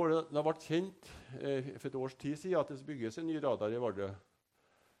 Når det har vært kjent for et års tid siden at det bygges en ny radar i Vardø,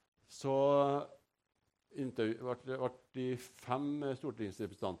 så ble de 5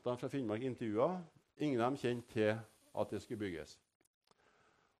 stortingsrepresentanter fra Finnmark intervjuet. Ingen av dem kjente til at det skulle bygges.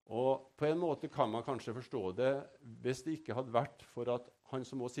 Og på en måte kan man kanskje forstå det hvis det ikke hadde vært for at han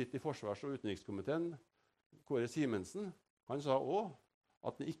som også sitter i forsvars- og utenrikskomiteen, Kåre Simensen, han sa også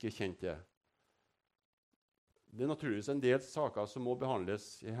at han ikke kjente det. Det er naturligvis en del saker som må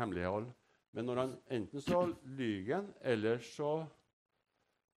behandles i hemmelighold, men når han enten så lyger han, eller så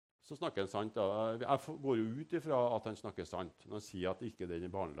snakker han sant. Jeg går jo ut ifra at han snakker sant når han sier at ikke den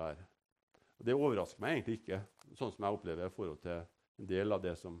er behandlet her. Og det overrasker meg egentlig ikke, sånn som jeg opplever i forhold til en del av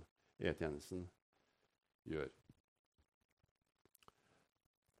det som E-tjenesten gjør.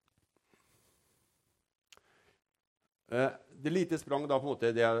 Det er lite sprang da på en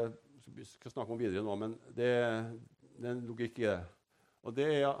måte det jeg skal snakke om videre nå, men det er en logikk i det. Og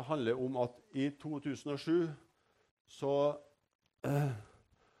det handler om at i 2007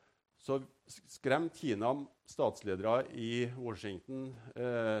 så skremte Kina statsledere i Washington,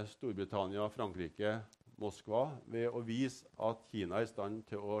 Storbritannia, Frankrike, Moskva ved å vise at Kina er i stand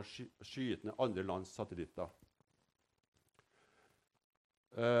til å skyte ned andre lands satellitter.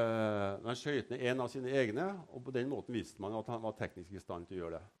 Man skjøt ned en av sine egne, og på den måten viste man at han var teknisk i stand til å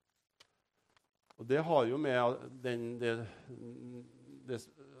gjøre det. Og det har jo med den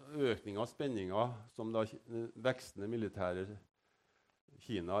økningen av spenninger som da vekstende militære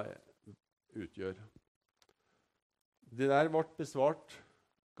Kina utgjør. Det der ble besvart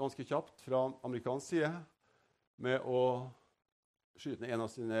ganske kjapt fra amerikansk side med å skyte ned en av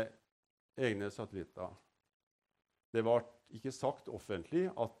sine egne satellitter. Det ble ikke sagt offentlig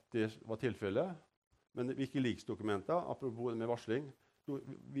at det var tilfellet, men WikiLeaks-dokumenter, apropos med varsling,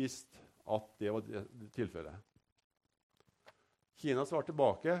 viste at det var tilfellet. Kina svarte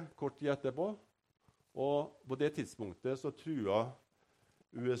tilbake kort tid etterpå, og på det tidspunktet så trua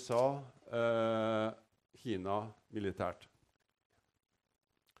USA Kina militært.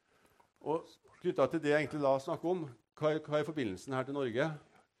 Og knyttet til det jeg egentlig da snakker om, hva er forbindelsen her til Norge?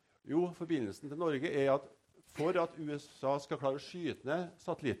 Jo, forbindelsen til Norge er at for at USA skal klare å skyte ned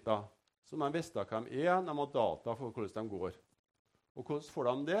satellitter, så må de vite hvem de har data for hvordan de går. Og hvordan får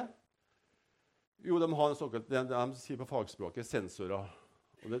de det? Jo, de har en såkalt, det de sier på fagspråket, sensorer.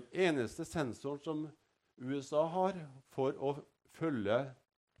 Og den eneste sensoren som USA har for å følge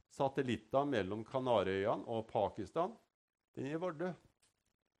satellitter mellom Kanariøyene og Pakistan, den er Vardø.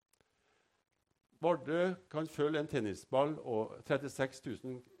 Vardø kan følge en tennisball og 36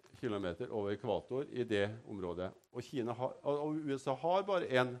 000 kilometer over ekvator i det området. Og USA har bare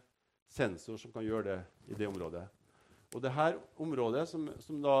en sensor som kan gjøre det i det området. Og dette området,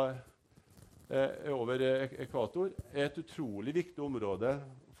 som da er over ekvator, er et utrolig viktig område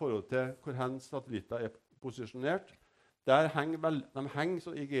i forhold til hvor hen satellitter er posisjonert. De henger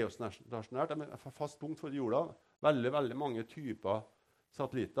så i geostasjonært, de er fast punkt for jorda, veldig mange typer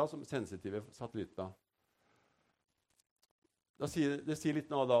satellitter, som sensitive satellitter. Det sier litt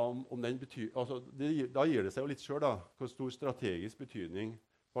nå da om den da gir det seg jo litt selv da, hvor stor strategisk betydning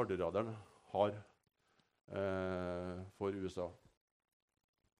Vardø-radaren har for USA.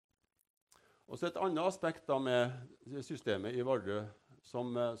 Og så et annet aspekt da med systemet i Vardø som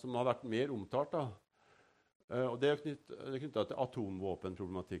har vært mer omtalt da, og det er knyttet til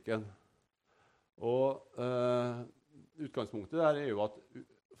atomvåpenproblematikken. Og utgangspunktet der er jo at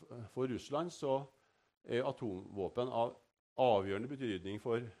for Russland så er atomvåpen av avgjørende betydning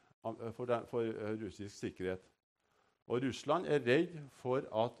for russisk sikkerhet. Og Russland er redd for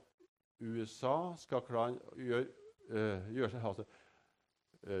at USA skal klare å gjøre seg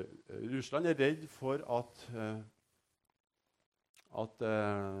Russland er redd for at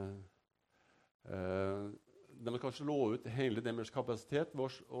de kan slå ut hele deres kapasitet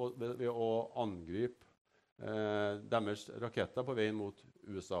ved å angripe deres raketter på vei mot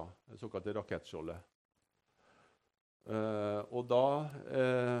USA, det såkalte rakettskjoldet. Og da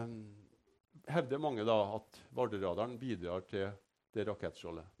hevder mange da at Vardø-radaren bidrar til det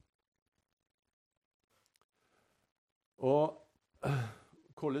rakettskjoldet. Og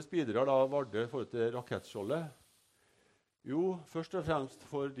hvordan bidrar da Vardø i forhold til rakettskjoldet? Jo, først og fremst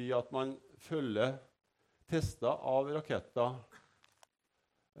fordi at man følger tester av raketter,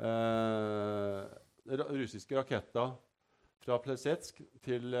 russiske raketter fra Plesetsk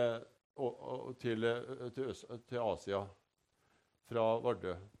til Asia fra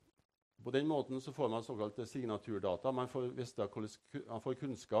Vardø. På den måten så får man såkalte signaturdata. Man får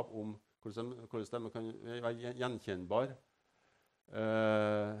kunnskap om hvordan de kan være gjenkjennbar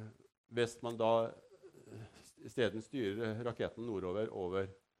hvis man da i stedet styrer raketten nordover over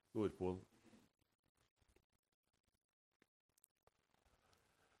Nordpolen.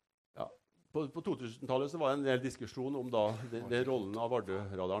 På 2000-tallet så var det en del diskusjon om da den rollen av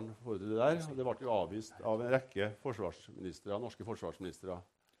Vardø-radaren for det der, og det ble jo avvist av en rekke norske forsvarsministre.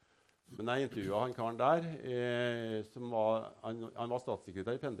 Men jeg intervjuet han karen der, han var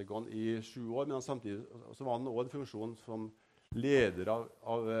statssekretær i Pentagon i 7 år, men samtidig så var han også en funksjon som leder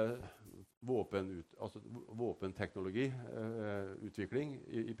av våpenteknologiutvikling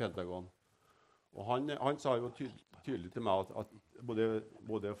i Pentagon. Og han sa jo tydelig til meg at både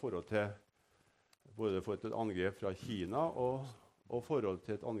forhold til et angrep fra Kina og forhold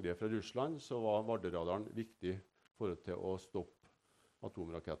til et angrep fra Russland, så var Vardø-radaren viktig forhold til å stoppe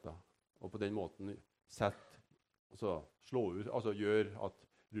atomraketter. Og på den måten gjør at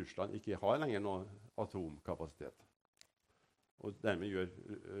Russland ikke har lenger noen atomkapasitet. Og dermed gjør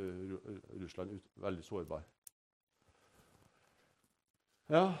Russland veldig sårbar.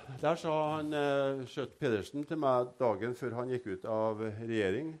 Ja, der sa han Skjøtt Pedersen til meg dagen før han gikk ut av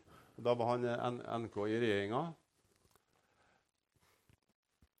regjering, Da var han NK i regjeringen.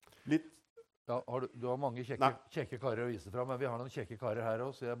 Litt. Ja, du har mange kjekke karer å vise fra, men vi har noen kjekke karer her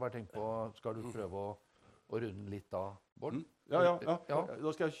også, så jeg bare tenker på, skal du prøve å runde litt av, Bård? Ja.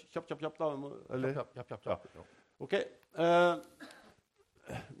 Da skal jeg kjapt da. Eller? Kjapp. Ja. Ok.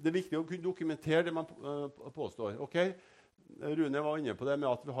 Det er viktig å kunne dokumentere det man påstår. Ok? Rune var inne på det med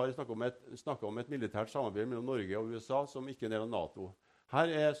at vi har snakket om et militært samarbeid mellom Norge og USA som ikke er del av NATO. Her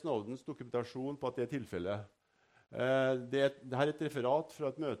er Snowdens dokumentasjon på at det er tilfellet. Dette er et referat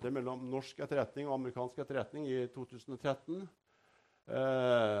fra et møte mellom norsk etterretning og amerikansk etterretning i 2013.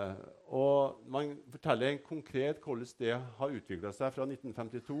 Og man forteller konkret hvordan det har utviklet seg fra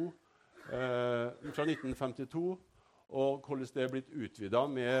 1952, og hvordan det er blitt utvidet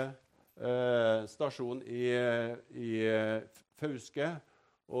med stasjon i Fauske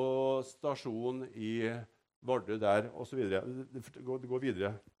og stasjon i Vardø der, og så videre. Det går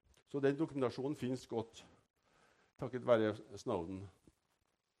videre. Så den dokumentasjonen finnes godt, takket være Snowden.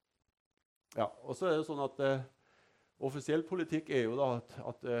 Ja, og så er det sånn at offisiell politikk er jo da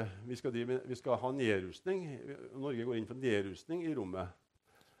at vi skal ha nedrustning. Norge går inn for nedrustning i rommet.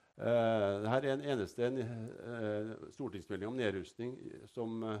 Dette er en eneste stortingsmelding om nedrustning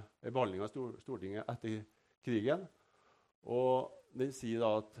som er behandling av Stortinget etter krigen. Og den sier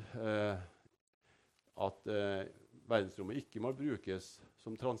da at verdensrommet ikke må brukes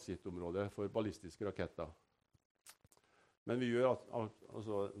som transittområde for ballistiske raketter. Men vi gjør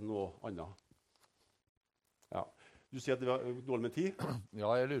altså noe annet. Ja. Du sier at det var dårlig med tid?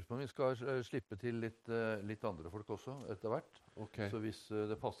 Ja, jeg lurer på om vi skal slippe til litt andre folk også, etter hvert. Okay. Så hvis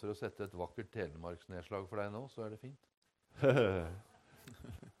det passer å sette et vakkert telemarksnedslag for deg nå, så er det fint.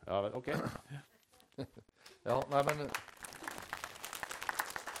 Ja, vel, ok. Ja, nei, men...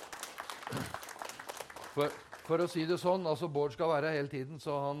 For å si det sånn, altså Bård skal være hele tiden,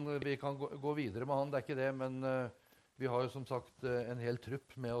 så vi kan gå videre med han, det er ikke det, men vi har jo som sagt en hel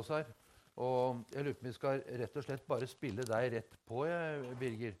trupp med oss her. Og jeg lurer på om vi skal rett og slett bare spille deg rett på,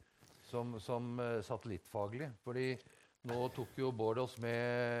 Birger, som satellittfaglig. Fordi nå tok jo Bård oss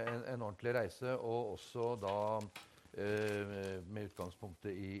med en ordentlig reise, og også da med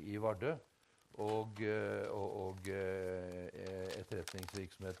utgangspunktet i Vardø. Og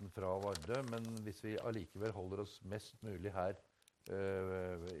etterretningsvirksomheten fra Vardø. Men hvis vi allikevel holder oss mest mulig her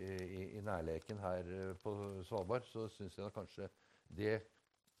i nærleken her på Svalbard, så synes jeg da kanskje det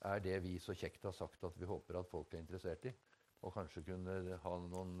er det vi så kjekt har sagt at vi håper at folk er interessert i, og kanskje kunne ha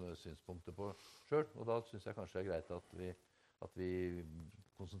noen synspunkter på selv. Og da synes jeg kanskje det er greit at vi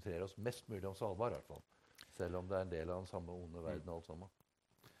konsentrerer oss mest mulig om Svalbard, i hvert fall. Selv om det er en del av den samme onde verden alt sammen.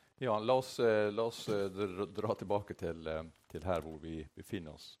 Ja, la oss dra tilbake til her hvor vi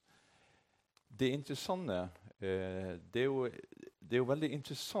befinner oss. Det interessante, det er jo veldig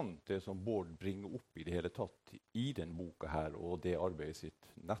interessant det som Bård bringer opp i det hele tatt i den boka her, og det arbeidet sitt,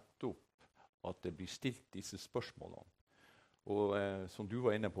 nettopp at det blir stilt disse spørsmålene. Og som du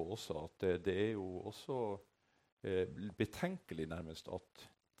var inne på også, at det er jo også betenkelig nærmest at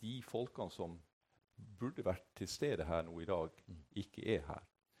de folkene som burde vært til stede her nå i dag, ikke er her.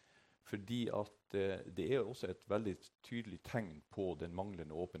 Fordi at det er også et veldig tydelig tegn på den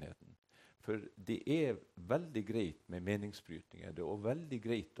manglende åpenheten. For det er veldig greit med meningsbrytninger. Det er veldig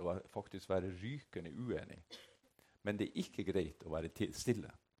greit å faktisk være rykende uenig. Men det er ikke greit å være stille.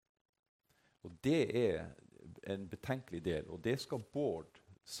 Og det er en betenkelig del. Og det skal Bård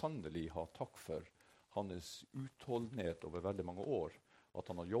sannelig ha takk for. Hans utholdenhet over veldig mange år. At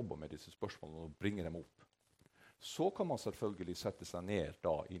han har jobbet med disse spørsmålene og bringer dem opp. Så kan man selvfølgelig sette seg ned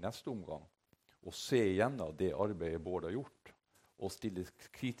da i neste omgang og se igjennom det arbeidet Bård har gjort, og stille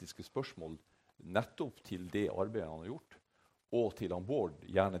kritiske spørsmål nettopp til det arbeidet han har gjort, og til han Bård,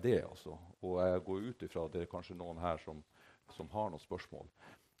 gjerne det altså. Og jeg går ut ifra at det er kanskje noen her som har noen spørsmål.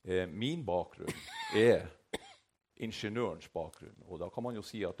 Min bakgrunn er ingeniørens bakgrunn, og da kan man jo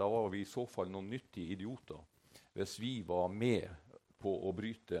si at da var vi i så fall noen nyttige idioter hvis vi var med på å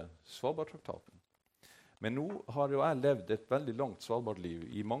bryte Svalbardtraktaten. Men nå har jo jeg levd et veldig langt Svalbardliv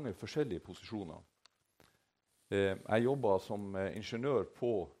i mange forskjellige posisjoner. Jeg jobbet som ingeniør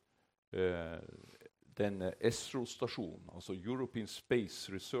på den ESRO-stasjonen, altså European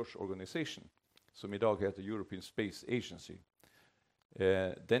Space Research Organization, som i dag heter European Space Agency.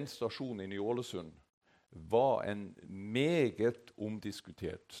 Den stasjonen i Ny-Ålesund var en meget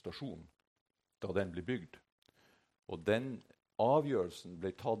omdiskutert stasjon da den ble bygd. Og den avgjørelsen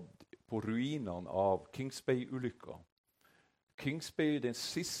ble tatt på ruinene av Kings Bay-ulykka. Den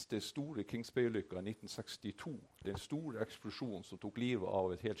siste store Kings Bay-ulykka i 1962. Den store eksplosjonen som tok livet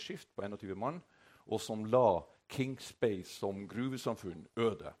av et helt skift på 21 mann, og som la Kings Bay som gruvesamfunn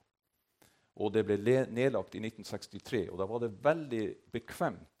øde. Og det ble nedlagt i 1963, og da var det veldig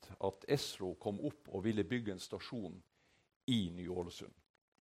bekvemt at Esro kom opp og ville bygge en stasjon i Ny-Ålesund.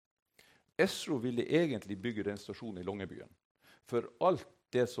 Esro ville egentlig bygge den stasjonen i Longyearbyen. For alt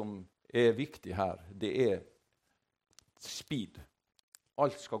det som er viktig her, det er speed.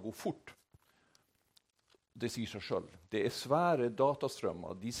 Alt skal gå fort. Det sier seg selv. Det er svære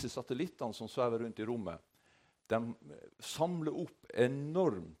datastrømmer. Disse satellittene som svever rundt i rommet, de samler opp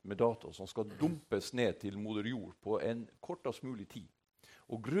enormt med data som skal dumpes ned til moder jord på en kortest mulig tid.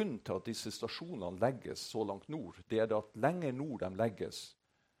 Og grunnen til at disse stasjonene legges så langt nord, det er at lenger nord de legges,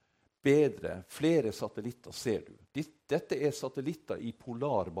 bedre, flere satellitter ser du. Dette er satellitter i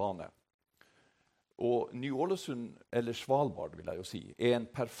polar bane. Og Ny-Ålesund, eller Svalbard vil jeg jo si, er en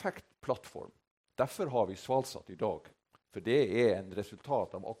perfekt plattform. Derfor har vi Svalsat i dag, for det er en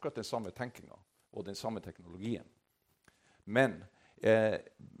resultat av akkurat den samme tenkningen og den samme teknologien. Men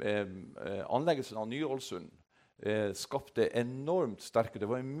anleggelsen av Ny-Ålesund skapte enormt sterke, det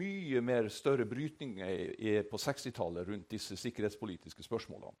var en mye mer større brytning på 60-tallet rundt disse sikkerhetspolitiske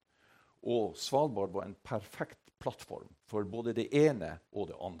spørsmålene. Og Svalbard var en perfekt plattform for både det ene og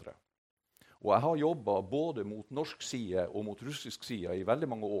det andre. Og jeg har jobbet både mot norsk side og mot russisk side i veldig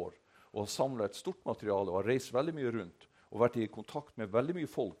mange år, og har samlet et stort materiale og har reist veldig mye rundt, og vært i kontakt med veldig mye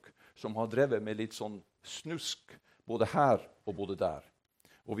folk som har drevet med litt sånn snusk, både her og både der.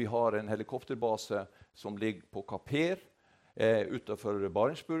 Og vi har en helikopterbase som ligger på Kaper, utenfor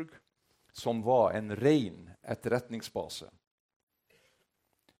Barentsburg, som var en ren etterretningsbase.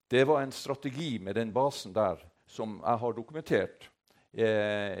 Det var en strategi med den basen der som jeg har dokumentert,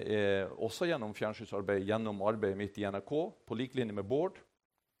 også gjennom fjernsynsarbeid, gjennom arbeidet mitt i NRK, på lik linje med Bård,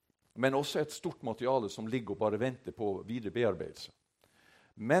 men også et stort materiale som ligger og bare venter på videre bearbeidelse.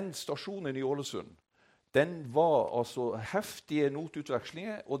 Men stasjonen i Ålesund, den var altså heftige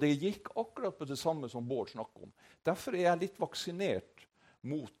notutvekslinger, og det gikk akkurat på det samme som Bård snakket om. Derfor er jeg litt vaksinert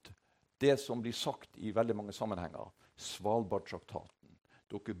mot det som blir sagt i veldig mange sammenhenger. Svalbardtraktaten.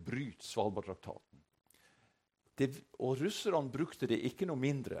 Dere bryter Svalbardtraktaten. Og russerne brukte det ikke noe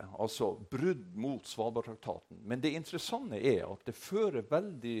mindre, altså brudd mot Svalbardtraktaten. Men det interessante er at det fører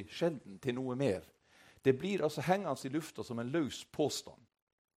veldig sjelden til noe mer. Det blir altså hengende i lufta som en løs påstand.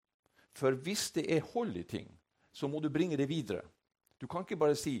 For hvis det er hold i ting, så må du bringe det videre. Du kan ikke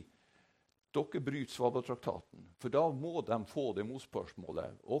bare si, dere bryter Svalbardtraktaten, for da må de få det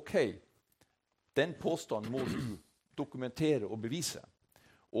motspørsmålet. Ok, den påstanden må du dokumentere og bevise.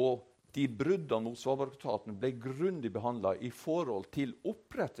 Og de bruddene mot Svalbardtraktaten ble grundig behandlet i forhold til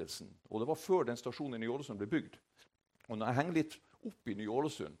opprettelsen, og det var før den stasjonen i Ny-Ålesund ble bygd. Og når jeg henger litt opp i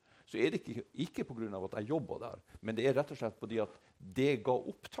Ny-Ålesund, så er det ikke på grunn av at jeg jobber der, men det er rett og slett fordi at det ga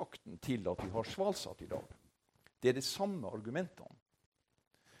opptakten til at vi har Svalsat i dag. Det er de samme argumentene.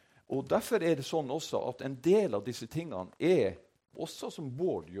 Og derfor er det sånn også at en del av disse tingene er, også som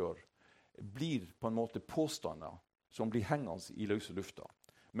Bård gjør, blir på en måte påstander som blir hengende i løse lufta.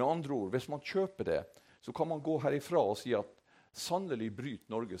 Med andre ord, hvis man kjøper det, så kan man gå herifra og si at sannelig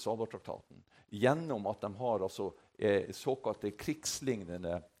bryter Norge Svalbardtraktaten gjennom at de har altså, såkalte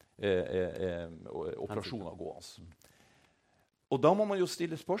krigslignende operasjoner gående. Og da må man jo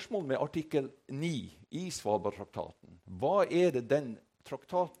stille spørsmål med artikkel 9 i Svalbardtraktaten. Hva er det den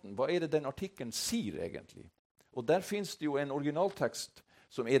traktaten, hva er det den artikkelen sier egentlig? Og der finnes det jo en originaltekst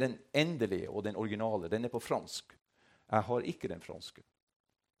som er den endelige og den originale. Den er på fransk. Jeg har ikke den franske.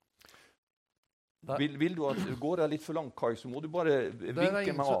 Vil du at går jeg litt for langt, Kai, så må du bare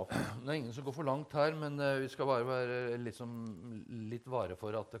vinke meg av. Det er ingen som går for langt her, men vi skal bare være litt vare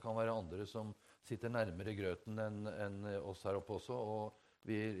for at det kan være andre som sitter nærmere grøten enn oss her oppe også, og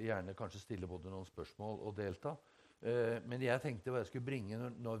vi gjerne kanskje stiller både noen spørsmål og delta. Men jeg tenkte hva jeg skulle bringe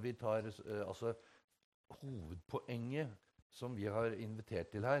når vi tar altså, hovedpoenget som vi har invitert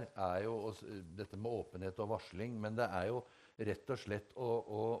til her, er jo dette med åpenhet og varsling, men det er jo rett og slett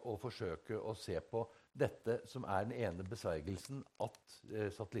å forsøke å se på dette som er den ene besvergelsen at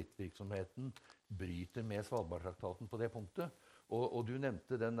satellittvirksomheten bryter med Svalbardtraktaten på det punktet. Og du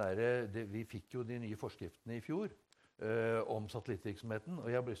nevnte vi fikk jo de nye forskriftene i fjor om satellittvirksomheten, og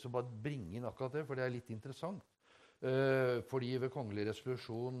jeg har lyst til å bare bringe inn akkurat det, for det er litt interessant. Fordi ved kongelig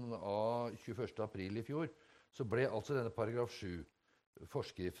resolusjon av 21. april i fjor, så ble altså denne paragraf 7,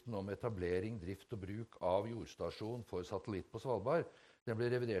 forskriften om etablering, drift og bruk av jordstasjon for satellitt på Svalbard, den ble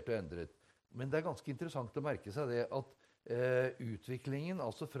revidert og endret. Men det er ganske interessant å merke seg det at utviklingen,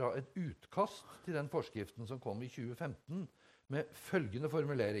 altså fra et utkast til den forskriften som kom i 2015, med følgende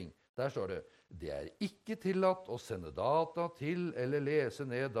formulering, der står det, det er ikke tillatt å sende data til eller lese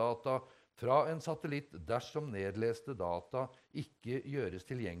ned data fra en satellitt dersom nedleste data ikke gjøres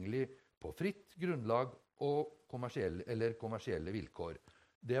tilgjengelig på fritt grunnlag og kommersielle vilkår.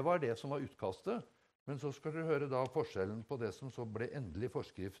 Det var det som var utkastet. Men så skal dere høre da forskjellen på det som så ble endelig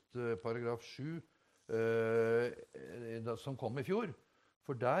forskrift paragraf 7, som kom i fjor.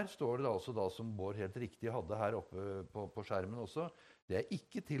 For der står det da også, da, som Bård helt riktig hadde her oppe på skjermen også, det er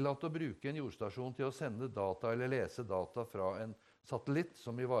ikke tillatt å bruke en jordstasjon til å sende data eller lese data fra en satellitt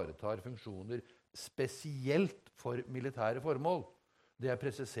som ivaretar funksjoner spesielt for militære formål. Det er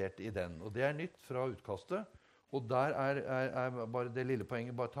presisert i den, og det er nytt fra utkastet. Og der er bare det lille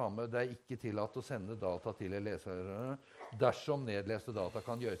poenget, bare ta med, det er ikke tillatt å sende data til leserne dersom nedleste data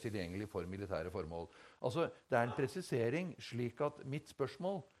kan gjøres tilgjengelig for militære formål. Altså, det er en presisering slik at mitt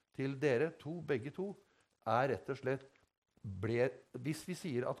spørsmål til dere begge to, er rett og slett, hvis vi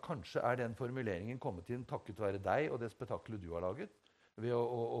sier at kanskje er den formuleringen kommet inn takket være deg og det spetakkelet du har laget, ved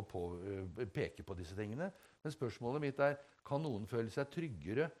å peke på disse tingene. Men spørsmålet mitt er, kan noen føle seg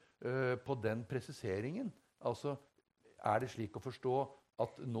tryggere på den presiseringen? Altså, er det slik å forstå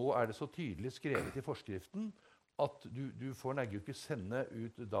at nå er det så tydelig skrevet i forskriften at du får ikke sende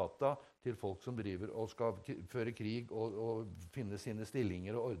ut data til folk som driver og skal føre krig og finne sine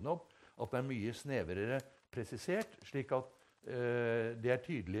stillinger og ordne opp, at det er mye snevrere presisert, slik at det er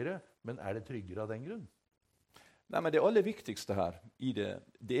tydeligere, men er det tryggere av den grunn? Nei, men det aller viktigste her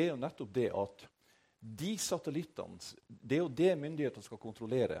det er jo nettopp det at de satellittene, det er jo det myndighetene skal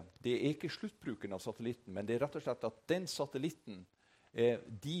kontrollere. Det er ikke sluttbruken av satellitten, men det er rett og slett at den satellitten,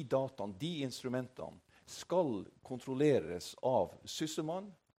 de dataene, de instrumentene, skal kontrolleres av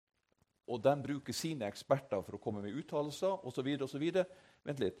Sysselmann, og de bruker sine eksperter for å komme med uttalelser, og så videre, og så videre.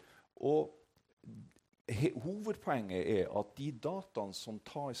 Vent litt. Og hovedpoenget er at de dataene som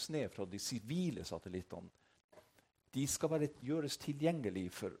tas ned fra de sivile satellittene, de skal gjøres tilgjengelig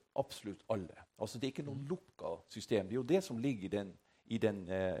for absolutt alle. Altså, det er ikke noe lukket system. Det er jo det som ligger i den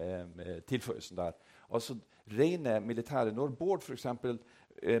tilføyelsen der. Altså, rene militære. Når Bård for eksempel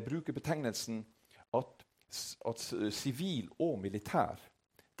bruker betegnelsen at sivil og militær,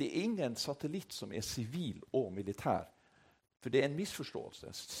 det er ingen satellitt som er sivil og militær. For det er en misforståelse.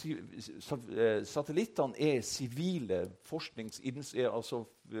 Satellittene er sivile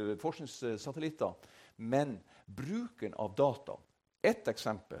forskningssatellitter, men bruken av data, et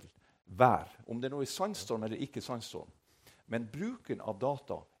eksempel, om det nå er sandstorm eller ikke sandstorm, men bruken av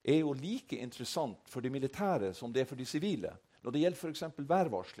data er jo like interessant for de militære som det er for de sivile. Når det gjelder for eksempel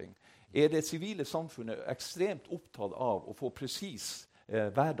værvarsling, er det sivile samfunnet ekstremt opptatt av å få presis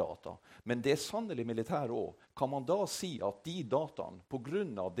værdata. Men det er sannelig militære også. Kan man da si at de dataene, på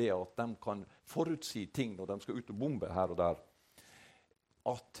grunn av det at de kan forutsi ting når de skal ut og bombe her og der,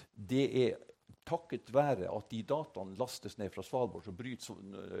 at det er takket være at de dataene lastes ned fra Svalbard, så bryter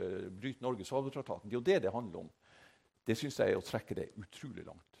Norge Svalbardtraktaten. Det er jo det handler om. Det synes jeg er å trekke det utrolig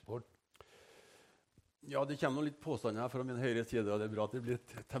langt. Bård? Ja, det kommer noen litt påstander fra min høyre side, og det er bra at det blir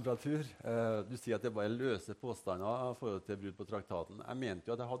temperatur. Du sier at det bare er løse påstander for til brudd på traktaten. Jeg mente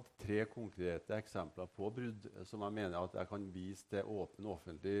jo at jeg hadde 3 konkrete eksempler på brudd som jeg mener at jeg kan vise til åpen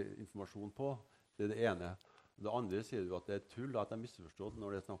offentlig informasjon på. Det er det ene. Det andre sier du at det er tull, at jeg har misforstått når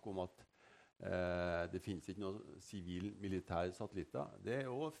det er snakk om at det finnes ikke noen sivil-militære satellitter. Det er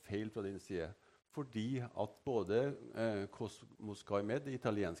jo feil fra din side. Fordi at både Cosmoskymed, det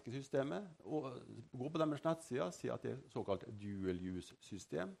italienske systemet, og går på deres nettsider, sier at det er såkalt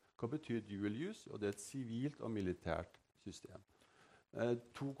dual-use-system. Hva betyr dual-use? Og det er et sivilt og militært system.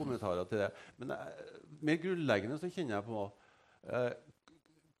 2 kommentarer til det. Men mer grunnleggende så kjenner jeg på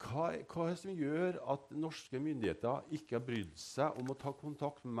hva er det som gjør at norske myndigheter ikke har brydd seg om å ta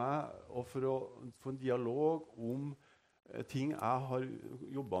kontakt med meg og for å få en dialog om ting jeg har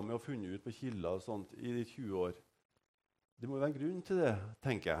jobbet med og funnet ut på kilder og sånt i 20 år. Det må være en grunn til det,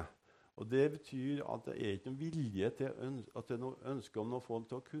 tenker jeg. Og det betyr at det er ikke noen vilje til at det er noe ønske om å få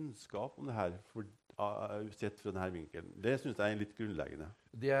til kunnskap om det her, sett fra denne vinkelen. Det synes jeg er litt grunnleggende.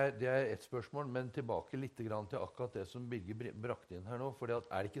 Det er et spørsmål, men tilbake litt grann til akkurat det som Birger brakte inn her nå. For er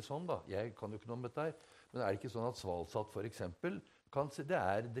det ikke sånn da, jeg kan jo ikke noe om dette her, men er det ikke sånn at Svalsat for eksempel,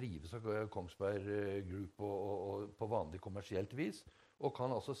 drives av Kongsberg Group og på vanlig kommersielt vis, og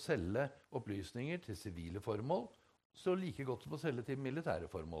kan altså selge opplysninger til sivile formål, så like godt som å selge til militære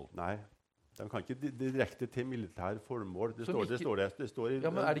formål. Nei, de kan ikke direkte til militære formål. Det står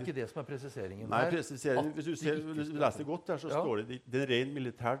ja, men er det ikke det som er presiseringen? Nei, presiseringen, hvis du leser godt der, så står det det er en ren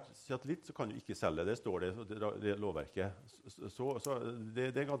militær satellitt, så kan du ikke selge. Det står det lovverket. Så det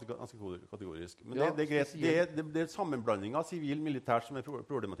er ganske kategorisk. Men det er greit. Det er sammenblanding av sivil-militært som er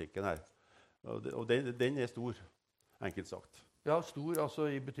problematikken her. Og den er stor, enkelt sagt. Ja, stor, altså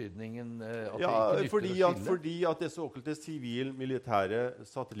i betydningen at Ja, det ikke fordi nytter å at, skille. fordi at det såkalte sivil-militære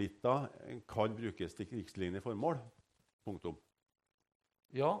satellitter kan brukes til krigslignende formål. Punktum.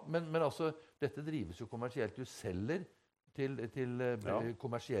 Ja, men altså, dette drives jo kommersielt. Du selger til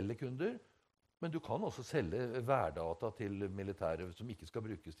kommersielle kunder, men du kan også selge værdata til militære som ikke skal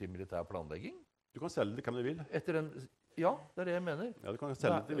brukes til militær planlegging. Du kan selge det hvem du vil. Ja, det er det jeg mener. Ja, du kan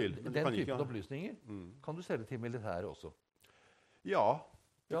selge det du vil. Men du Den kan typen ikke, opplysninger kan du selge til militære også. Ja,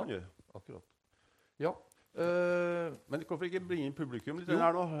 det Ja. kan du gjøre. Akkurat. Ja. Men hvorfor ikke bringe inn publikum litt Jo,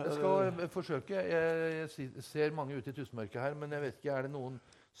 her nå? jeg skal forsøke. Jeg ser mange ute i tusenmørket her, men jeg vet ikke, er det noen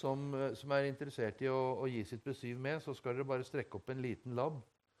som er interessert i å gi sitt besyv med, så skal dere bare strekke opp en liten labb,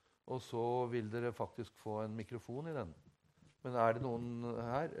 og så vil dere faktisk få en mikrofon i den. Men er det noen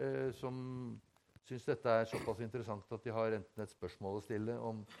her som syns dette er såpass interessant at de har enten et spørsmål å stille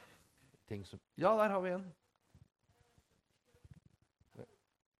om ting som... Ja, der har vi en.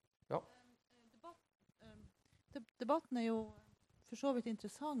 Ja. Debatten er jo for så vidt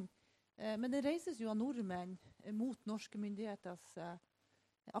interessant, men det reises jo av nordmenn mot norske myndigheters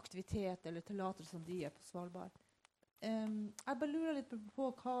aktivitet eller tillatelse som de er på Svalbard. Jeg bare lurer litt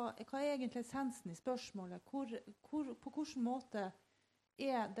på hva er egentlig essensen i spørsmålet? På hvilken måte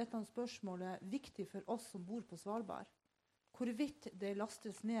er dette spørsmålet viktig for oss som bor på Svalbard? Hvorvidt det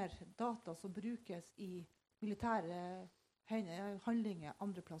lastes ned data som brukes i militære handlinger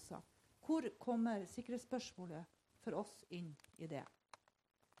andre plasser? Hvor kommer sikkerhetsspørsmålet for oss inn i det?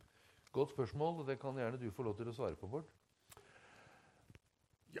 Godt spørsmål, og det kan gjerne du få lov til å svare på, Bård.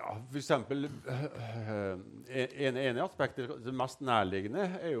 Ja, for eksempel ene aspektet, det mest nærliggende,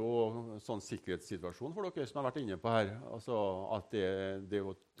 er jo sånn sikkerhetssituasjon for dere som har vært inne på her. Altså at det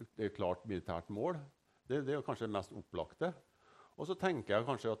er klart militært mål. Det er jo kanskje det mest opplagte. Og så tenker jeg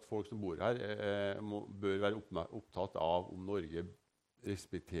kanskje at folk som bor her bør være opptatt av om Norge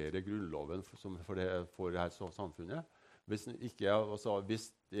respekterer grunnloven for det her samfunnet. Hvis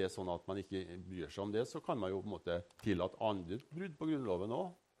det er sånn at man ikke bryr seg om det, så kan man jo på en måte tillate andre brudd på grunnloven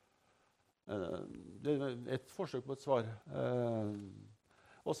også. Det er et forsøk på et svar.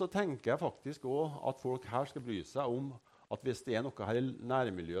 Og så tenker jeg faktisk også at folk her skal bry seg om at hvis det er noe her i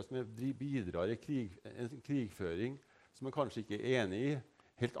nærmiljøet som bidrar i krigføring som man kanskje ikke er enig i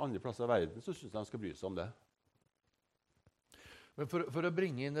helt andre plasser i verden, så synes jeg de skal bry seg om det. Men for å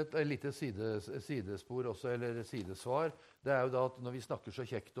bringe inn et lite sidespor også, eller sidesvar, det er jo da at når vi snakker så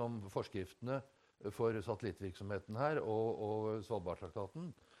kjekt om forskriftene for satellittvirksomheten her og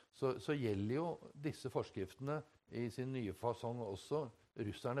Svalbardtraktaten, så gjelder jo disse forskriftene i sin nye fasong også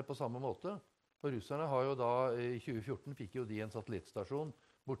russerne på samme måte. For russerne har jo da, i 2014 fikk jo de en satellittstasjon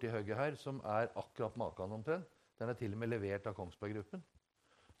borti høgget her, som er akkurat maken omtrent. Den er til og med levert av Kongsberg-gruppen.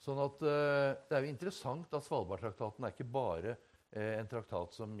 Sånn at det er jo interessant at Svalbardtraktaten er ikke bare en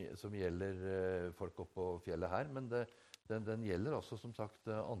traktat som gjelder folk oppe på fjellet her, men den gjelder også, som sagt,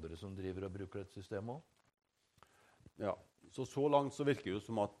 andre som driver og bruker et system også. Ja, så langt så virker det jo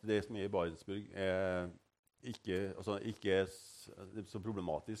som at det som er i Barentsburg ikke er så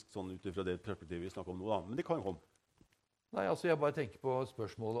problematisk sånn utifra det perspektivet vi snakker om nå, da. Men det kan komme. Nei, altså jeg bare tenker på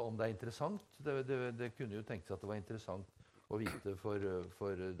spørsmålet om det er interessant. Det kunne jo tenkt seg at det var interessant å vite for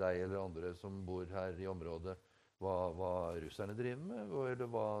deg eller andre som bor her i området, hva russerne driver med, eller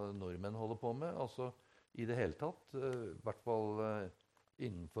hva nordmenn holder på med. Altså i det hele tatt, i hvert fall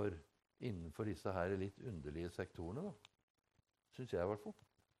innenfor disse her litt underlige sektorene, da. Synes jeg i hvert fall.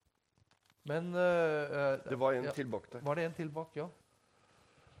 Men Det var en til bak der. Var det en til bak, ja?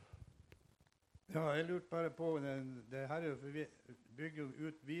 Ja, jeg lurte bare på, det her bygger jo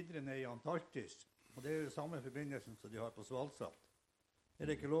ut videre ned i Antarktis, og det er jo samme forbindelsen som de har på Svalsat. Er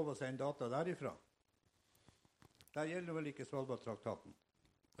det ikke lov å sende data derifra? Der gjelder vel ikke Svalbardtraktaten?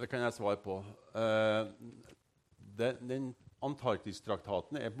 Det kan jeg svare på. Den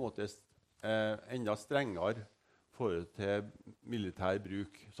Antarktistraktaten er på en måte enda strengere forhold til militær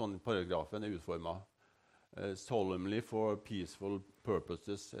bruk. Sånn paragrafen er utformet. Solemnly for peaceful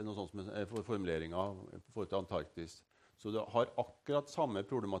purposes er noe sånt som er formuleringen for til Antarktis. Så det har akkurat samme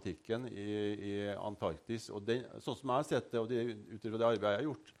problematikken i Antarktis. Og sånn som jeg har sett det, og ut fra det arbeidet jeg har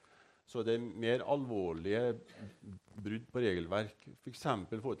gjort, så er det mer alvorlige brudd på regelverk. For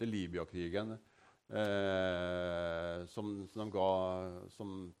eksempel i forhold til Libya-krigen, som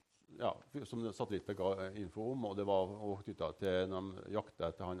satellitter ga info om, og det var knyttet til når de jaktet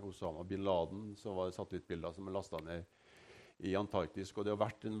etter han Osama bin Laden, så var det satellittbilder som er lastet ned i Antarktis, og det har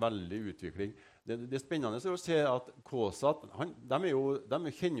vært en veldig utvikling. Det spennende er å se at KSAT,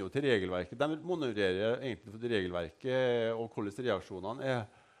 de kjenner jo til regelverket, de monitorerer egentlig for regelverket og hvordan reaksjonene er.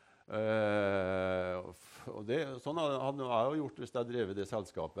 Og sånn hadde jeg jo gjort hvis jeg drev det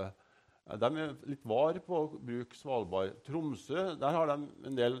selskapet. De litt var på å bruke Svalbard. Tromsø, der har de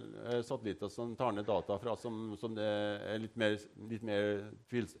en del satellitter som tar ned data fra, som det litt mer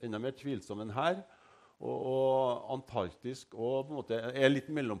enda mer tvilsom enn her. Og Antarktis og på en måte litt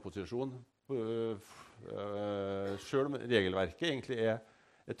mellomposisjon. Selv om regelverket egentlig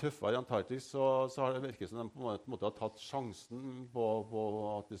tøffere i Antarktis, så har det virket som de på en måte har tatt sjansen på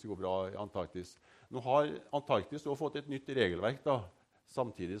at det skal gå bra i Antarktis. Nå har Antarktis også fått et nytt regelverk da,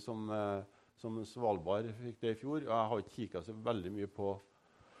 samtidig som Svalbard fikk det i fjor. Jeg har ikke kikket så veldig mye på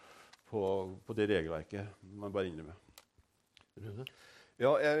det regelverket, man bare innrømmer.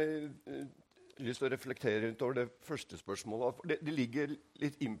 Ja, jeg har lyst til å reflektere rundt over det første spørsmålet. Det ligger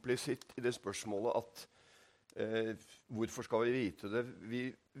litt implisitt i det spørsmålet at hvorfor skal vi vite det?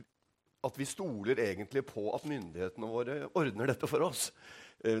 At vi stoler egentlig på at myndighetene våre ordner dette for oss.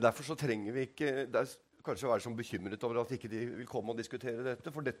 Derfor så trenger vi ikke kanskje være så bekymret over at ikke de vil komme og diskutere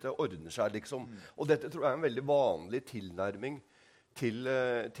dette, for dette ordner seg liksom. Og dette tror jeg en veldig vanlig tilnærming til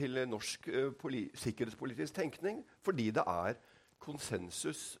norsk sikkerhetspolitisk tenkning, fordi det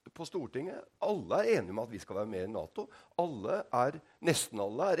konsensus på Stortinget. Alle enige om at vi skal være med i NATO. Nesten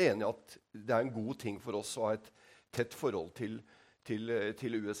alle enige at det en god ting for oss å ha et tett forhold til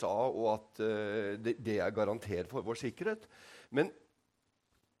USA, og at det garantert for vår sikkerhet. Men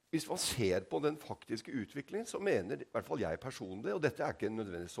hvis man ser på den faktiske utviklingen, så mener i hvert fall jeg personlig, og dette ikke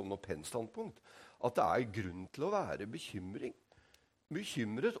nødvendigvis som noe pennstandpunkt, at det grunn til å være bekymret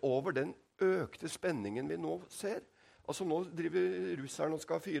over den økte spenningen vi nå ser. Altså nå driver russerne og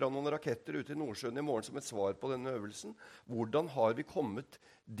skal fyre av noen raketter ute i Nordsjøen i morgen som et svar på denne øvelsen. Hvordan har vi kommet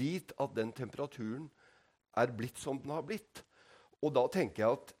dit at den temperaturen blitt som den har blitt? Og da tenker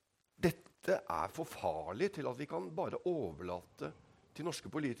jeg at dette for farlig til at vi kan bare overlate til norske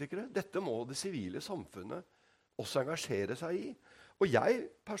politikere. Dette må det sivile samfunnet også engasjere seg i. Og jeg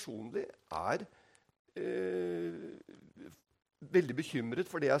personlig veldig bekymret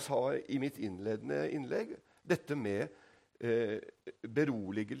for det jeg sa i mitt innledende innlegg. Dette med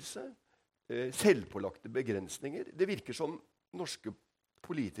beroligelse, selvpålagte begrensninger. Det virker som norske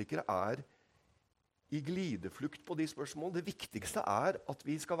politikere i glideflukt på de spørsmålene. Det viktigste at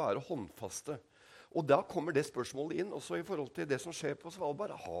vi skal være håndfaste. Og da kommer det spørsmålet inn, også i forhold til det som skjer på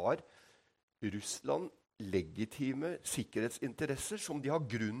Svalbard. Har Russland legitime sikkerhetsinteresser som de har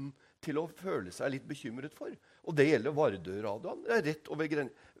grunn til å føle seg litt bekymret for? Og det gjelder Vardø-radioen. Det rett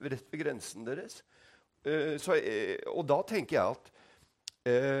ved grensen deres. Og da tenker jeg at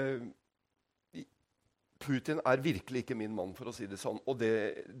Putin virkelig ikke min mann, for å si det sånn. Og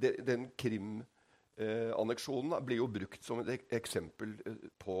den Krim-anneksjonen blir jo brukt som et eksempel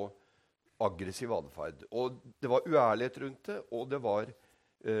på aggressiv adferd. Og det var uærlighet rundt det, og det var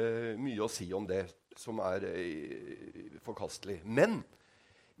mye å si om det som forkastelig. Men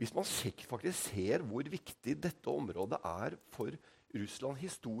hvis man faktisk ser hvor viktig dette området for Russland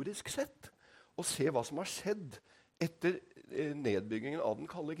historisk sett, og se hva som har skjedd etter nedbyggingen av den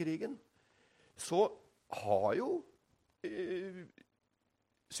kalde krigen, så har jo,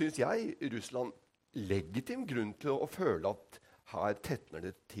 synes jeg, Russland legitim grunn til å føle at her tetner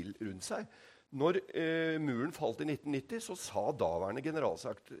det til rundt seg. Når muren falt i 1990, så sa daværende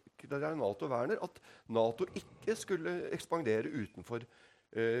generalsekretær NATO Werner at NATO ikke skulle ekspandere utenfor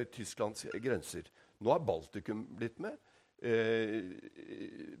Tysklands grenser. Nå Baltikum blitt med.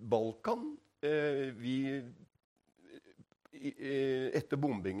 Balkan etter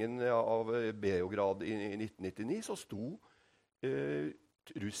bombingen av Beograd i 1999 så sto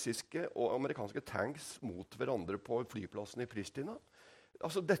russiske og amerikanske tanks mot hverandre på flyplassen i Pristina.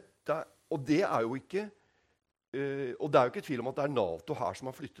 Altså og det jo ikke og det jo ikke tvil om at det NATO her som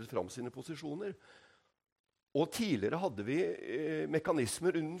har flyttet fram sine posisjoner. Og tidligere hadde vi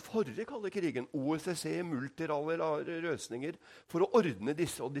mekanismer under den forrige kalde krigen, OSSE, multilaterale løsninger, for å ordne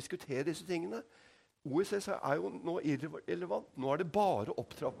disse og diskutere disse tingene. OSSE jo nå irrelevant. Nå det bare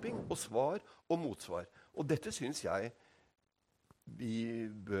opptrapping og svar og motsvar. Og dette synes jeg vi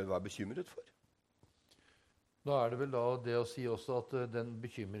bør være bekymret for. Da det vel da det å si også at den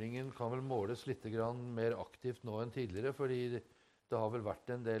bekymringen kan vel måles litt grann mer aktivt nå enn tidligere, fordi det har vel vært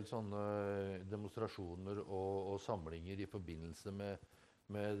en del sånne demonstrasjoner og samlinger i forbindelse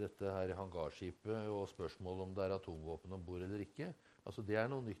med dette her hangarskipet og spørsmål om det atomvåpen ombord eller ikke. Altså det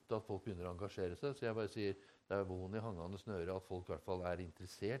noe nytt at folk begynner å engasjere seg, så jeg bare sier det vond i hangende snøre at folk i hvert fall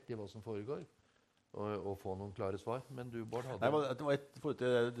interessert i hva som foregår, og få noen klare svar. Men du, Bård, hadde... Nei, det var et forhold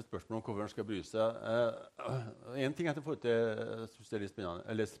til det spørsmålet om hvorfor man skal bry seg. En ting til forhold til, jeg synes det litt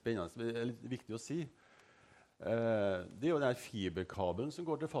spennende, eller litt viktig å si. Det er jo den fiberkabelen som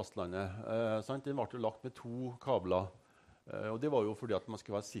går til fastlandet. Sant? Den ble jo lagt med 2 kabler. Og det var jo fordi at man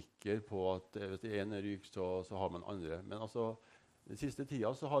skal være sikker på at hvis det ene ryker, så har man andre. Men altså, den siste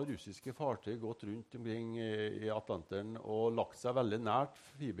tida så har russiske fartøy gått rundt omkring i Atlanteren og lagt seg veldig nært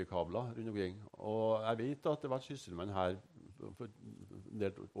fiberkabler rundt omkring. Og jeg vet at det var sysselmenn her for en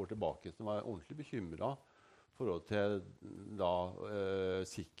del år tilbake som var ordentlig bekymret i forhold til da,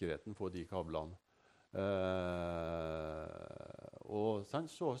 sikkerheten for de kablene. Og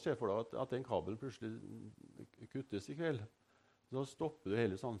så ser for deg at den kabelen plutselig kuttes i kveld. Så stopper du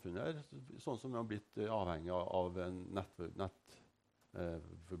hele samfunnet her, sånn som vi har blitt avhengig av en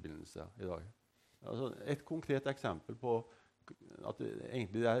nettforbindelse i dag. Altså, et konkret eksempel på at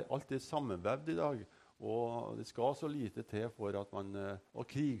egentlig alt er sammenvevd i dag, og det skal så lite til for at man... Og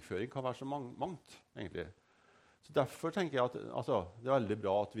krigføring kan være så mangt, egentlig. Så derfor tenker jeg at altså, det er veldig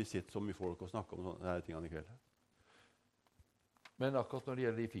bra at vi sitter så mye folk og snakker om disse tingene i kveld. Men akkurat når det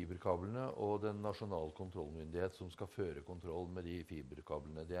gjelder de fiberkablene og den nasjonale kontrollmyndighet som skal føre kontroll med de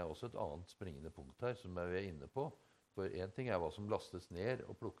fiberkablene, det er også et annet springende punkt her som vi er inne på. For en ting er hva som lastes ned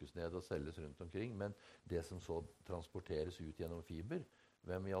og plukkes ned og selges rundt omkring, men det som så transporteres ut gjennom fiber,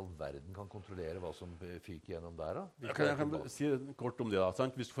 hvem i all verden kan kontrollere hva som fyker gjennom der da? Jeg kan si kort om det da,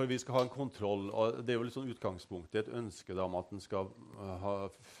 sant? For vi skal ha en kontroll, og det er jo litt sånn utgangspunktet, et ønske da, om at,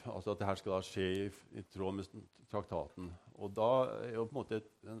 altså at dette skal da skje i tråd med traktaten. Og da er jo på en måte,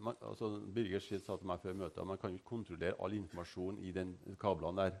 altså Birger sa til meg før møtet, man kan jo ikke kontrollere all informasjon i den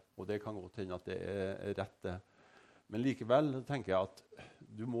kablene der, og det kan godt hende at det er rett det. Men likevel tenker jeg at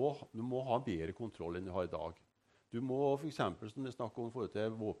du må ha bedre kontroll enn du har i dag. Du må for eksempel, som det snakker om i forhold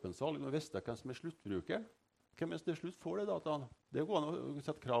til våpensalg, og vite hvem som er sluttbruker. Hvem er det slutt får det dataen? Det går an å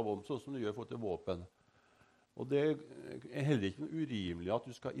sette krav om, sånn som du gjør i forhold til våpen. Og det er heller ikke noe urimelig at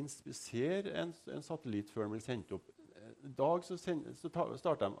du skal inspisere en satellitt før den blir sendt opp. I dag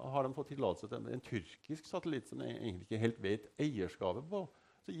har de fått tillatelse til en tyrkisk satellitt som de egentlig ikke helt vet eierskapet på.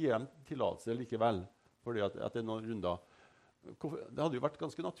 Så gir de tillatelse likevel, fordi at det er noen runder. Det hadde jo vært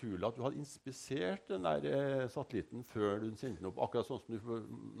ganske naturlig at du hadde inspisert den der satellitten før du sendte den opp, akkurat sånn som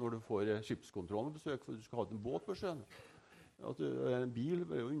når du får skipskontrollen og besøk, for du skal ha en båt på sjøen. At en bil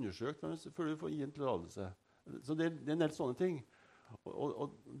blir jo undersøkt før du får gi en tillatelse. Så det er en del sånne ting.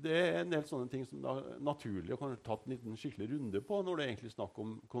 Og det er en del sånne ting som er naturlig å kunne tatt en liten skikkelig runde på når det er egentlig snakk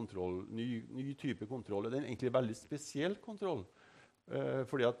om kontroll, ny type kontroll. Det er egentlig veldig spesiell kontroll,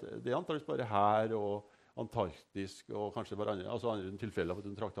 fordi at det er antageligvis bare her og Antarktisk og kanskje andre tilfeller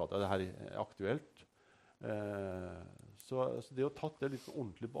for traktater det her er aktuelt. Så det å tatt det litt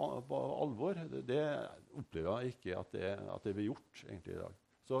ordentlig på alvor, det opplever jeg ikke at det blir gjort egentlig i dag.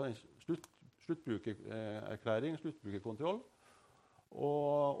 Så sluttbrukererklæring, sluttbrukerkontroll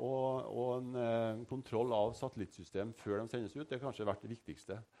og en kontroll av satellittsystem før de sendes ut, det har kanskje vært det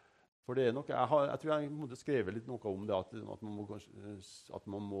viktigste. For det er nok, jeg tror jeg måtte skrive litt noe om det, at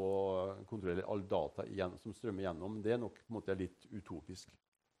man må kontrollere all data som strømmer gjennom. Det er nok på en måte litt utopisk.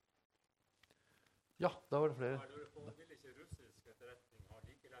 Ja, da var det flere. Vil ikke russisk etterretning ha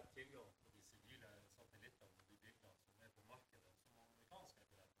like lett tilgang på de sivile satellittene og de bildene som er på markedet som amerikansk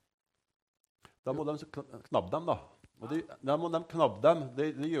etterretning? Da må de knabbe dem, da. Da må de knabbe dem.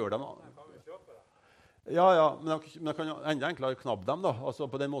 Det gjør de. Ja, men de kan jo enda enklere knabbe dem, da. Altså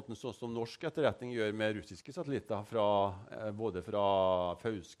på den måten sånn som norsk etterretning gjør med russiske satellitter, både fra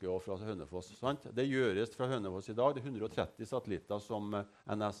Fauske og fra Hønefoss. Sant? Det gjøres fra Hønefoss i dag. Det er 130 satellitter som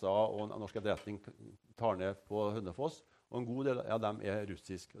NSA og norsk etterretning tar ned på Hønefoss, og en god del av dem er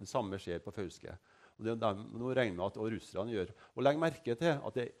russisk. Det samme skjer på Fauske. Og det er dem, nå regner vi at også russerne gjør. Og legg merke til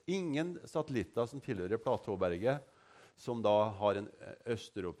at det er ingen satellitter som tilhører Platåberget, som da har en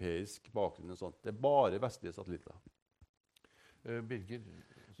østeuropeisk bakgrunn og sånt. Det er bare vestlige satellitter. Birger?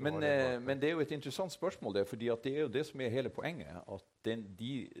 Men det er jo et interessant spørsmål, fordi at det er jo det som er hele poenget, at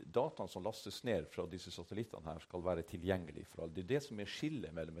de dataene som lastes ned fra disse satellittene her skal være tilgjengelige for alle. Det er det som er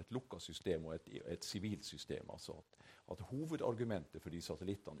skillet mellom et lukket system og et sivilt system. Altså at hovedargumentet for de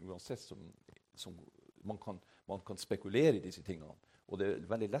satellittene, uansett som man kan spekulere i disse tingene, og det er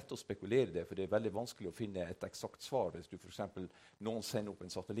veldig lett å spekulere i det, for det er veldig vanskelig å finne et eksakt svar. Hvis du for eksempel, noen sender opp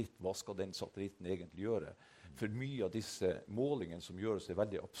en satellitt, hva skal den satellitten egentlig gjøre? For mye av disse målingene som gjøres er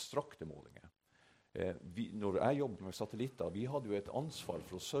veldig abstrakte målinger. Når jeg jobbet med satellitter, vi hadde jo et ansvar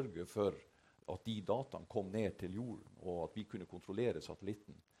for å sørge for at de dataene kom ned til jorden, og at vi kunne kontrollere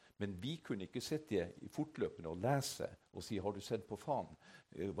satellitten. Men vi kunne ikke sitte fortløpende og lese og si, har du sett på faen?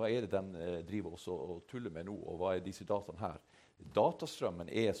 Hva er det de driver også og tuller med nå, og hva er disse dataene her? datastrømmen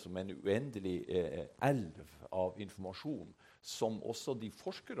som en uendelig elv av informasjon, som også de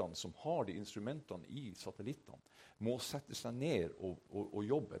forskerne som har de instrumentene i satellittene, må sette seg ned og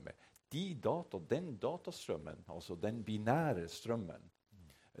jobbe med. Den datastrømmen, altså den binære strømmen,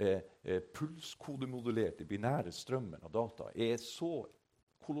 pulskodemodulerte binære strømmen av data, så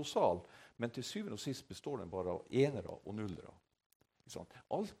kolossal, men til syvende og sist består den bare av enere og nullere.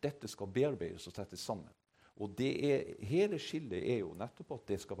 Alt dette skal bearbeides og settes sammen. Og hele skillet jo nettopp at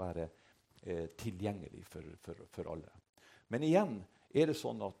det skal være tilgjengelig for alle. Men igjen det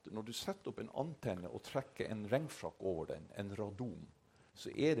sånn at når du setter opp en antenne og trekker en regnfrakk over den, en radom, så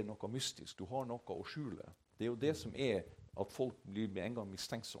det noe mystisk. Du har noe å skjule. Det jo det som at folk blir med en gang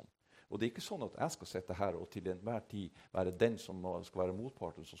mistenksom. Og det ikke sånn at jeg skal sitte her og til enhver tid være den som skal være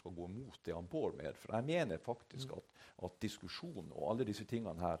motparten som skal gå imot det han bor med. For jeg mener faktisk at diskusjon og alle disse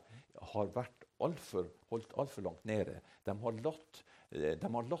tingene her har vært holdt alt for langt nede. De har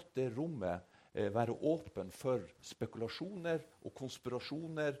latt det rommet være åpen for spekulasjoner og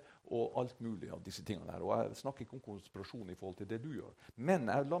konspirasjoner og alt mulig av disse tingene her. Og jeg snakker ikke om konspirasjon i forhold til det du gjør. Men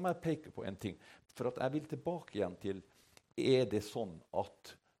la meg peke på en ting. For at jeg vil tilbake igjen til, det sånn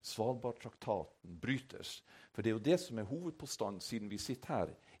at Svalbardtraktaten brytes? For det jo det som hovedpåstand siden vi sitter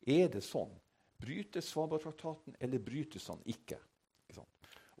her. Det sånn? Brytes Svalbardtraktaten, eller brytes han ikke?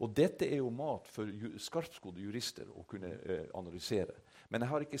 Og dette jo mat for skarpskodde jurister å kunne analysere. Men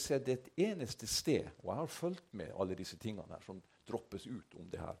jeg har ikke sett et eneste sted, og jeg har fulgt med alle disse tingene her som droppes ut om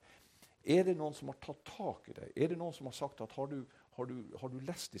det her. Det noen som har tatt tak i det? Det noen som har sagt at har du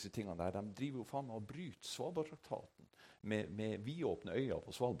lest disse tingene der? De driver jo faen med å bryte Svalbardtraktaten med vidåpne øyne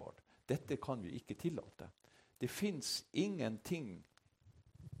på Svalbard. Dette kan vi ikke tillate. Det finnes ingenting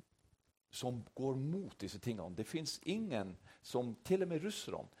som går mot disse tingene. Det finnes ingen som, til og med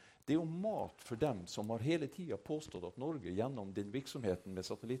russerne, det jo mat for dem som har hele tiden påstått at Norge gjennom den virksomheten med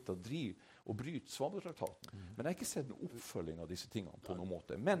satellitter driver og bryter Svalbardtraktaten. Men jeg har ikke sett en oppfølging av disse tingene på noen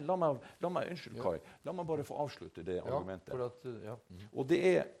måte. Men la meg unnskyld Kai, la meg bare få avslutte det argumentet. Og det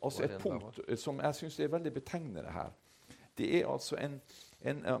altså et punkt som jeg synes veldig betegnende her. Det altså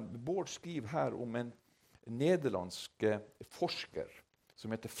Bård skriver her om en nederlandsk forsker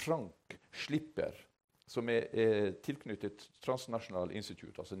som heter Frank Slipper, som tilknyttet Transnational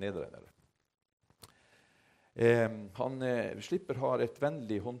Institute, altså nederlendere. Slipper har et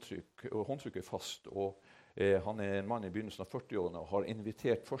vennlig håndtrykk, og håndtrykket fast, og han en mann i begynnelsen av 40-årene og har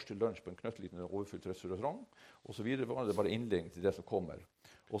invitert først til lunsj på en knøttliten overfylt restaurant, og så videre var det bare innledning til det som kommer.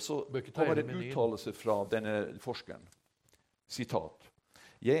 Og så kommer en uttalelse fra denne forskeren. Sitat.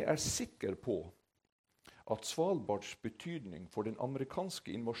 Jeg sikker på at Svalbards betydning for den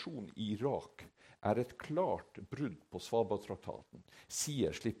amerikanske invasjonen i Irak et klart brudd på Svalbardtraktaten,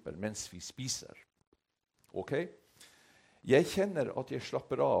 sier Slipper mens vi spiser. Ok? Jeg kjenner at jeg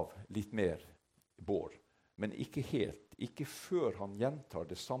slapper av litt mer, Bård, men ikke helt, ikke før han gjentar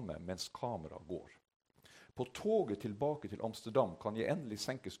det samme mens kameraet går. På toget tilbake til Amsterdam kan jeg endelig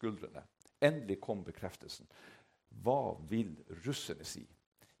senke skuldrene. Endelig kom bekreftelsen. Hva vil russerne si?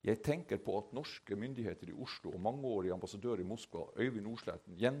 Jeg tenker på at norske myndigheter i Oslo og mangeårig ambassadør i Moskva, Øyvind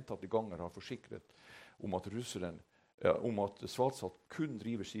Nordsletten, gjentatte ganger har forsikret om at Svalsat kun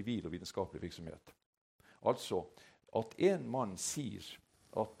driver sivil og vitenskapelig virksomhet. Altså, at en mann sier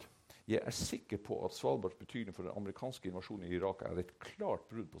at jeg sikker på at Svalbards betydning for den amerikanske invasjonen i Irak et klart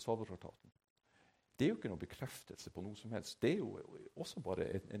brudd på Svalbardtraktaten. Det jo ikke noen bekreftelse på noe som helst. Det jo også bare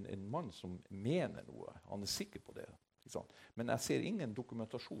en mann som mener noe. Han sikker på det. Men jeg ser ingen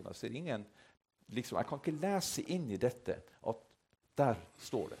dokumentasjon. Jeg ser ingen, jeg kan ikke lese inn i dette at der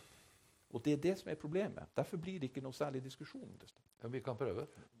står det. Og det det som problemet. Derfor blir det ikke noe særlig diskusjon om det. Ja, vi kan prøve.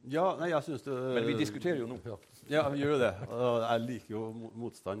 Ja, nei, jeg synes det... Men vi diskuterer jo nå. Ja, vi gjør det. Jeg liker jo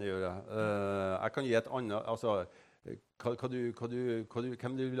motstand, jeg gjør det. Jeg kan gi et annet... Altså,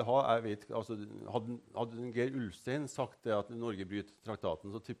 hvem du vil ha, jeg vet. Altså, hadde Geir Ulstein sagt det at Norge bryter traktaten,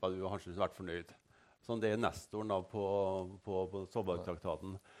 så tippet du kanskje vært fornøyd. Sånn, det nestoren da på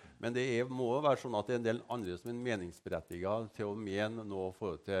Svalbardtraktaten. Men det må være sånn at det en del andre som meningsberettiget til å mene noe i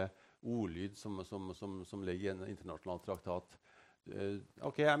forhold til ordlyd som ligger i en internasjonal traktat.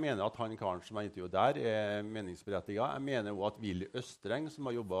 Ok, jeg mener at han karen som intervjuet der meningsberettiget. Jeg mener også at Willy Østreng, som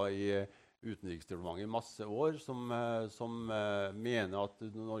har jobbet i Utenriksdepartementet i masse år, som mener at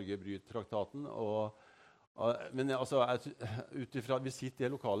Norge bryter traktaten, men altså, utifra at vi sitter i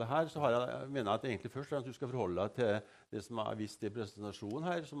det lokale her, så mener jeg at egentlig først at du skal forholde deg til det som vist i presentasjonen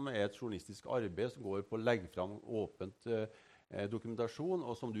her, som et journalistisk arbeid som går på å legge fram åpent dokumentasjon,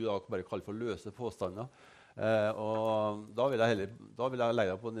 og som du da bare kaller for løse påstander. Og da vil jeg legge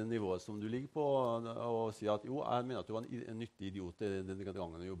deg på det nivået som du ligger på, og si at jo, jeg mener at du var en nyttig idiot den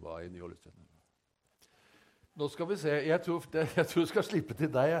gangen du jobbet i Ny Oljestrøm. Nå skal vi se. Jeg tror jeg skal slippe til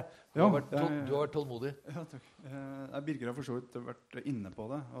deg. Du har vært tålmodig. Ja, takk. Birger har for så vidt vært inne på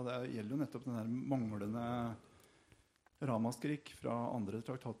det, og det gjelder jo nettopp den der manglende ramaskrik fra andre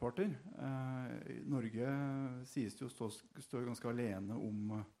traktatparter. Norge sies jo står ganske alene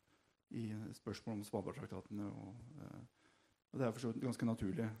i spørsmål om Svalbardtraktatene, og det er for så vidt ganske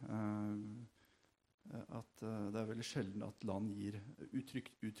naturlig at det er veldig sjelden at land gir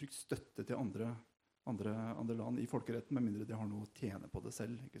uttrykt støtte til andre land i folkeretten, med mindre de har noe å tjene på det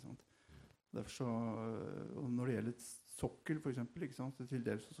selv. Ikke sant? Derfor så, og når det gjelder sokkel, for eksempel, ikke sant? Til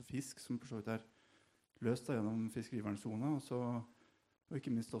dels også fisk, som for så vidt er løst gjennom fiskerivernzona, og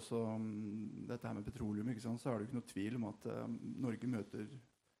ikke minst også dette her med petroleum, ikke sant? Så er det jo ikke noe tvil om at Norge møter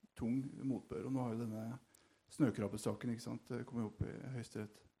tung motbør. Og nå har jo denne snøkrabbesaken, ikke sant, kommet opp i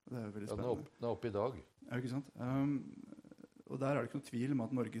Høyesterett. Det er veldig spennende. Den er oppe i dag. Ja, ikke sant? Og der er det ikke noe tvil om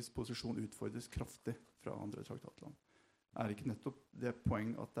at Norges posisjon utfordres kraftig fra andre traktatland. Er ikke nettopp det poeng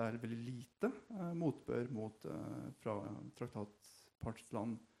at det er veldig lite motbør fra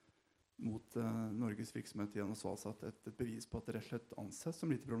traktatpartsland mot Norges virksomhet gjennom Svalbard et bevis på at det rett og slett anses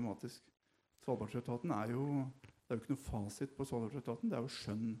som lite problematisk? Svalbardtraktaten det er jo ikke noe fasit på Svalbardtraktaten, det er jo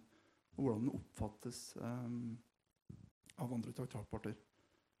skjønn og hvordan den oppfattes av andre traktatparter.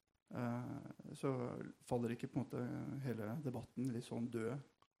 Så faller ikke på en måte hele debatten litt sånn død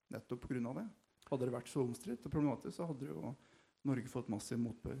nettopp på grunn av det. Hadde det vært så omstridt og problematisk, så hadde jo Norge fått massiv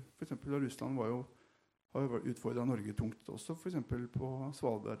motbør. For eksempel Russland har jo utfordret Norge tungt også, for eksempel på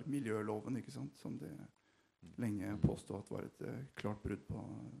Svalbard, miljøloven, ikke sant, som de lenge påstod at var et klart brudd på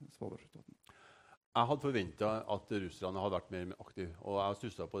Svalbardtraktaten. Jeg hadde forventet at russerne hadde vært mer aktive, og jeg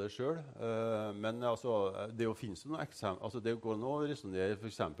stusset på det selv. Men altså, det finnes noen eksempler. Altså, det går nå å resonere for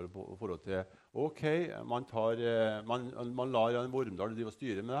eksempel på forhold til ok, man lar Jan Vormdal drive og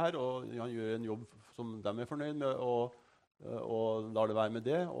styre med det her, og han gjør en jobb som de er fornøyd med, og lar det være med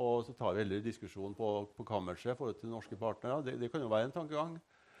det. Og så tar vi heller diskusjonen på kammerset i forhold til norske partnere. Det kan jo være en tankegang.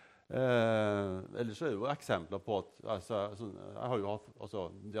 Ellers så er det jo eksempler på at jeg har jo hatt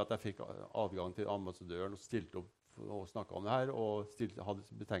det at jeg fikk adgang til ambassadøren og stilte opp og snakket om det her og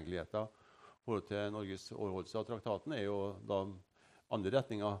hadde betenkeligheter i forhold til Norges overholdelse av traktaten er jo da andre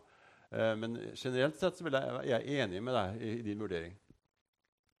retninger, men generelt sett så jeg er enig med deg i din vurdering.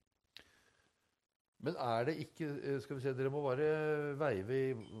 Men er det ikke, skal vi se, dere må bare veive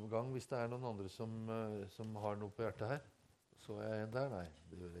i gang hvis det er noen andre som har noe på hjertet her. Så er jeg en der? Nei,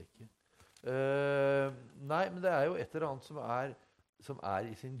 det gjør jeg ikke. Nei, men det er jo et eller annet som er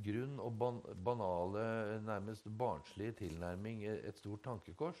i sin grunn og banale, nærmest barnslige tilnærming et stort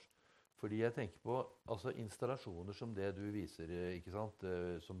tankekors. Fordi jeg tenker på installasjoner som det du viser, ikke sant,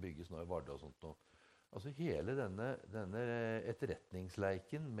 som bygges nå i Vardø og sånt nå. Altså hele denne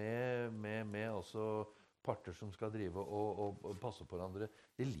etterretningsleiken med altså parter som skal drive og passe på hverandre.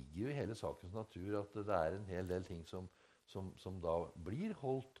 Det ligger jo i hele sakens natur at det er en hel del ting som da blir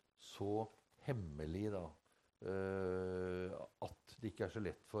holdt så hemmelig da, at det ikke er så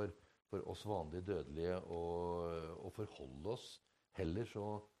lett for oss vanlige dødelige å forholde oss heller så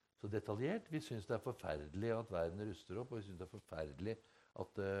detaljert. Vi synes det er forferdelig at verden ruster opp, og vi synes det er forferdelig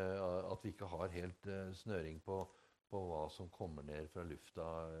at vi ikke har helt snøring på hva som kommer ned fra lufta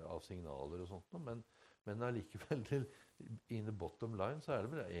av signaler og sånt. Men allikevel, in the bottom line, så er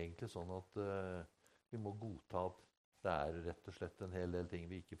det vel egentlig sånn at vi må godta at det er rett og slett en hel del ting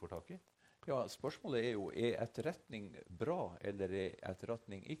vi ikke får tak i. Ja, spørsmålet er jo, er etterretning bra, eller er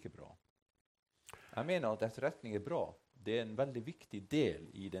etterretning ikke bra? Jeg mener at etterretning er bra. Det er en veldig viktig del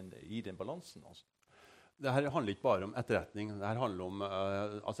i den balansen. Altså. Det her handler ikke bare om etterretning. Det her handler om,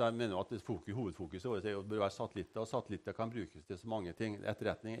 jeg mener at hovedfokuset bør være satellitter, og satellitter kan brukes til så mange ting.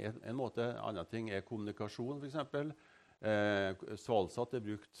 Etterretning er en måte, en annen ting er kommunikasjon, for eksempel. Svalsat er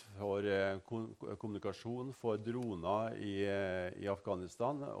brukt for kommunikasjon for droner i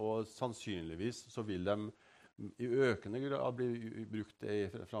Afghanistan, og sannsynligvis så vil de i økende grad bli brukt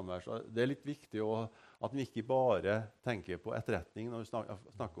fremover. Så det er litt viktig at vi ikke bare tenker på etterretning når vi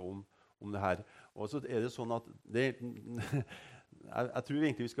snakker om det her. Og så er det sånn at jeg tror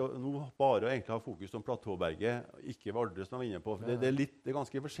egentlig vi skal nå bare egentlig ha fokus om Platåberget, ikke Vardø som jeg var inne på. For det er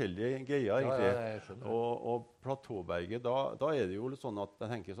ganske forskjellige greier egentlig. Ja, og Platåberget, da er det jo sånn at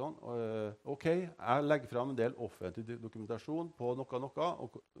jeg tenker sånn, ok, jeg legger frem en del offentlig dokumentasjon på noe, og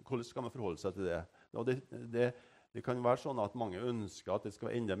hvordan skal man forholde seg til det? Og det kan være sånn at mange ønsker at det skal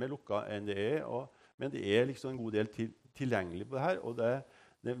være enda mer lukket enn det er, Men det er liksom en god del tilgjengelig på det her, og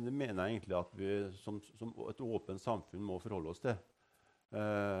det mener jeg egentlig at vi som et åpent samfunn må forholde oss til.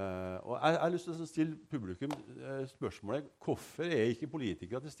 Og jeg har lyst til å stille publikum spørsmålet, hvorfor er ikke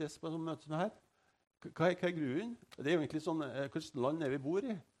politikere til stede på en møte som her? Hva er grunnen? Det er jo egentlig sånn, hvilket land er vi bor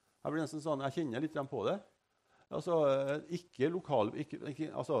i? Jeg blir nesten sånn, jeg kjenner litt på det. Altså,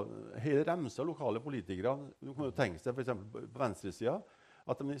 altså, hele remsa lokale politikere, du kan jo tenke seg for eksempel på venstresiden,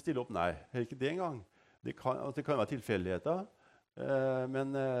 at de stiller opp, nei, det er ikke det engang. Det kan være tilfeldigheter, men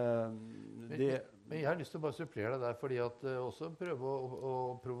jeg har lyst til å bare supplere det der, fordi at også prøve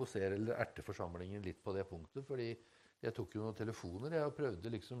å provosere eller erte forsamlingen litt på det punktet, fordi jeg tok jo noen telefoner, jeg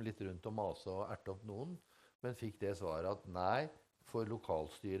prøvde liksom litt rundt og mase og erte opp noen, men fikk det svaret at nei, for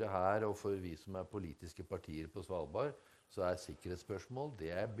lokalstyret her og for vi som er politiske partier på Svalbard, så er sikkerhetsspørsmål, det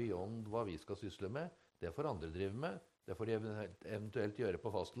er beyond hva vi skal sysle med. Det får andre drive med. Det får de eventuelt gjøre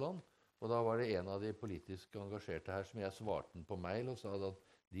på fastland. Og da var det en av de politisk engasjerte her som jeg svarte den på mail og sa at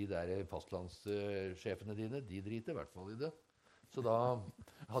de der fastlandssjefene dine, de driter i hvert fall i det. Så da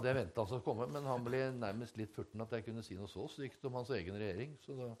hadde jeg ventet han skulle komme, men han ble nærmest litt furten at jeg kunne si noe så sykt om hans egen regjering.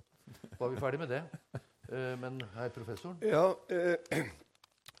 Så da var vi ferdig med det. Men hei, professoren. Ja,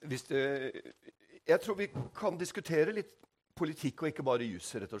 jeg tror vi kan diskutere litt politikk og ikke bare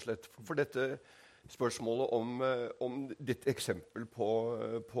jus, rett og slett. For dette spørsmålet om ditt eksempel på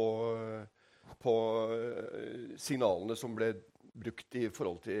signalene som ble brukt i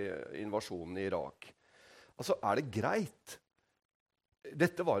forhold til invasjonen i Irak. Altså, er det greit?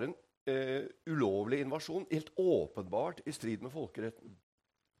 Dette var en ulovlig invasjon, helt åpenbart i strid med folkeretten.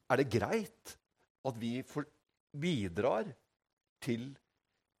 Er det greit at vi bidrar til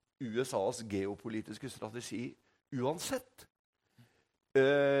USAs geopolitiske strategi uansett?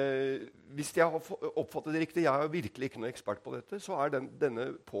 Hvis jeg har oppfattet det riktig, jeg er virkelig ikke noen ekspert på dette, så er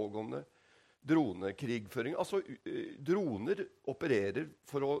denne pågående dronekrigføring, altså droner opererer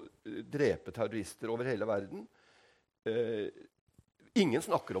for å drepe terrorister over hele verden. Ingen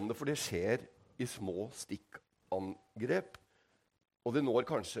snakker om det, for det skjer i små stikkangrep. Og det når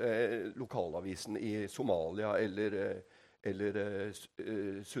kanskje lokalavisen i Somalia eller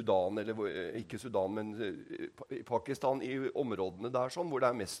Sudan, eller ikke Sudan, men Pakistan, i områdene der sånn, hvor det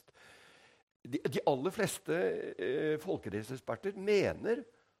er mest. De aller fleste folkerettseksperter mener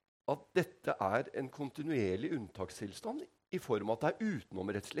at dette er en kontinuerlig unntakstilstand i form av at det er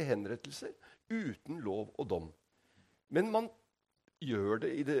utenomrettslige henrettelser uten lov og dom. Men man gjør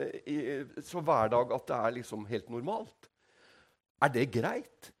det så hver dag at det er liksom helt normalt. Er det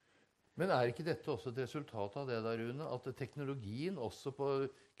greit? Men er ikke dette også et resultat av det der, Rune? At teknologien også på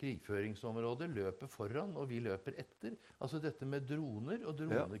krigføringsområdet løper foran, og vi løper etter? Altså dette med droner og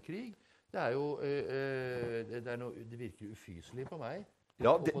dronekrig, det er jo det virker ufyselig på meg.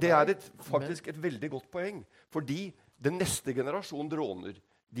 Ja, det er faktisk et veldig godt poeng. Fordi den neste generasjon droner,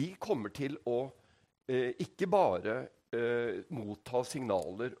 de kommer til å ikke bare motta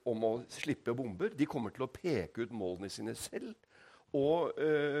signaler om å slippe bomber, de kommer til å peke ut målene sine selv, og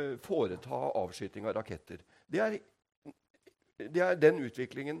foreta avskyting av raketter. Den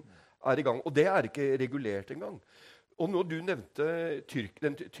utviklingen er i gang, og det er ikke regulert engang. Og når du nevnte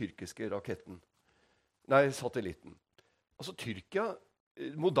den tyrkiske satellitten. Altså Tyrkia,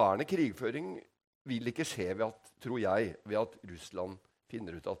 moderne krigføring vil ikke skje tror jeg, ved at Russland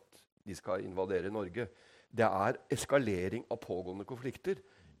finner ut at de skal invadere Norge. Det er eskalering av pågående konflikter.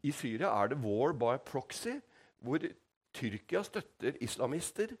 I Syria er det war by proxy, hvor Tyrkia støtter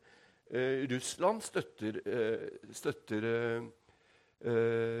islamister, Russland støtter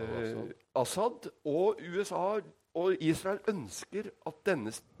Assad, og USA og Israel ønsker at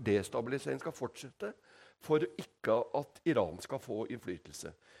denne destabiliseringen skal fortsette for ikke at Iran skal få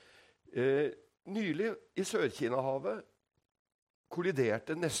innflytelse. Nylig i Sør-Kina-havet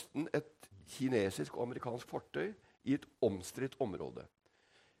kolliderte nesten et kinesisk og amerikansk fartøy i et omstridt område.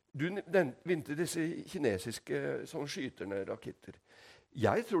 Du nevnte disse kinesiske skyterne raketter.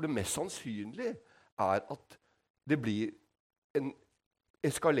 Jeg tror det mest sannsynlig er at det blir en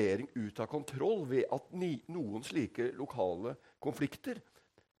eskalering ut av kontroll ved at noen slike lokale konflikter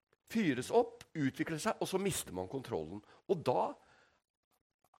fyres opp, utvikler seg, og så mister man kontrollen. Og da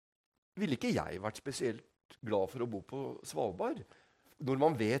ville ikke jeg vært spesielt glad for å bo på Svalbard, når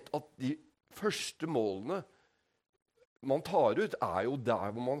man vet at de første målene man tar ut, er jo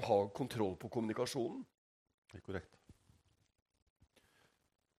der hvor man har kontroll på kommunikasjonen. Det er korrekt.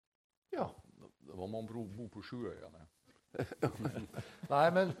 Ja, da må man bo på Sjuøyene. Nei,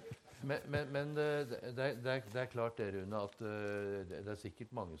 men det er klart, Rune, at det er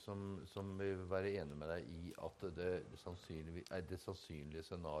sikkert mange som vil være enig med deg i at det sannsynlige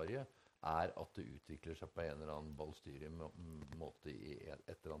scenariet at det utvikler seg på en eller annen ballstyrig måte i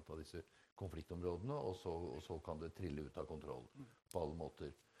et eller annet av disse konfliktområdene, og så kan det trille ut av kontroll på alle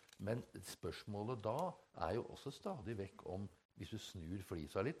måter. Men spørsmålet da jo også stadig vekk om, hvis du snur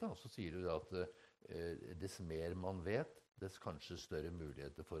flisa litt, da, så sier du at dess mer man vet, dess kanskje større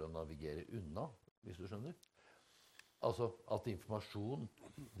muligheter for å navigere unna, hvis du skjønner. Altså at informasjon,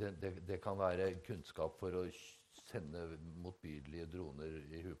 det kan være kunnskap for å sende motbydelige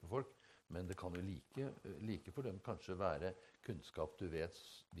droner i huet på folk, men det kan jo like for dem kanskje være kunnskap du vet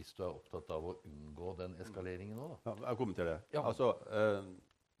hvis du opptatt av å unngå den eskaleringen også. Da. Ja, jeg kommenterer det. Ja. Altså,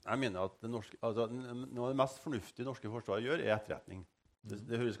 jeg mener at noe av det mest fornuftige norske forsvaret gjør, etterretning.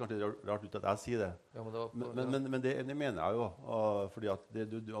 Det høres kanskje rart ut at jeg sier det. Ja, men det mener jeg jo, fordi at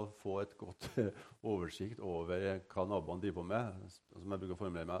du får et godt oversikt over hva naboene driver på med. Som jeg bruker å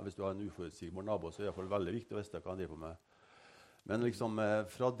formulere meg. Hvis du har en uforutsigbar nabo, så er det i hvert fall veldig viktig å vite hva han driver på med. Men liksom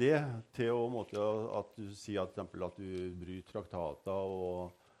fra det til at du sier at du bryter traktater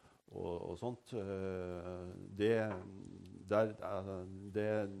og sånt, det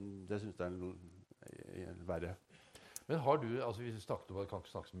synes jeg er verre. Men har du, altså vi snakket om, kan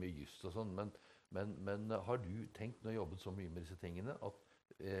ikke snakke så mye just og sånn, men har du tenkt, når du har jobbet så mye med disse tingene, at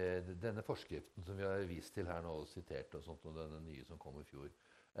denne forskriften som vi har vist til her nå, og sitert og sånt, og denne nye som kom i fjor,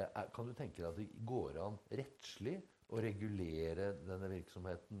 kan du tenke deg at det går an rettslig å regulere denne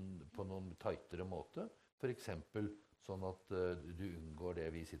virksomheten på noen tightere måte? For eksempel sånn at du unngår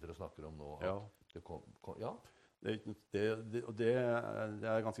det vi sitter og snakker om nå. Ja. Ja? Det er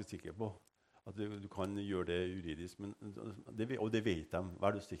jeg ganske sikker på. At du kan gjøre det juridisk, og det vet de. Vær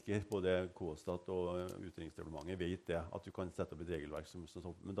du sikker, både K-stat og Utenriksdepartementet vet det, at du kan sette opp et regelverk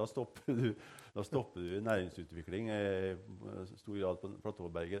men da stopper du næringsutvikling i stor grad på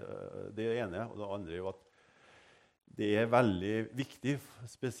Platåberget. Det ene, og det andre er jo at det er veldig viktig,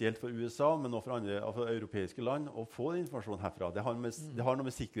 spesielt for USA, men også for europeiske land, å få informasjon herfra. Det har noe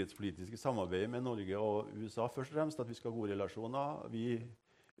med sikkerhetspolitiske samarbeid med Norge og USA først og fremst, at vi skal ha gode relasjoner.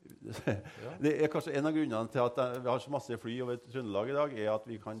 Det er kanskje en av grunnene til at vi har så masse fly over Trøndelag i dag, er at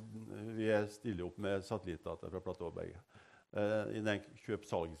vi stiller opp med satellittdata fra Platåberget i den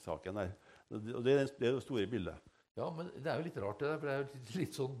kjøp-salg-saken der. Og det er det store bildet. Ja, men det er jo litt rart det der, for det er jo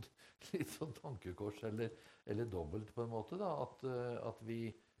litt sånn tankekors eller dobbelt på en måte da, at vi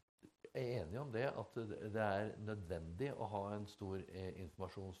er enige om det, at det er nødvendig å ha en stor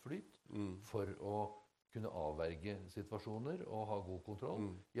informasjonsflyt for å kunne avverge situasjoner og ha god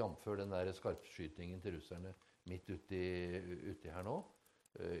kontroll, jamfør den der skarpskytingen til russerne midt uti her nå,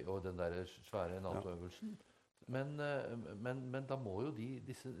 og den der svære NATO-øvelsen. Men da må jo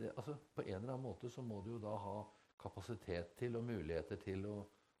altså på en eller annen måte så må du jo da ha kapasitet til og muligheter til å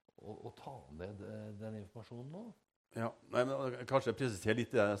ta ned den informasjonen nå. Ja, men kanskje presisere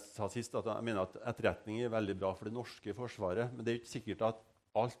litt det jeg sa sist, at jeg mener at etterretning er veldig bra for det norske forsvaret, men det er jo ikke sikkert at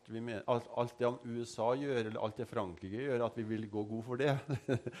alt det USA gjør, eller alt det Frankrike gjør, at vi vil gå god for det.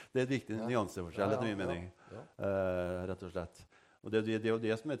 Det er et viktig nyanseforskjell, etter min mening, rett og slett. Og det er jo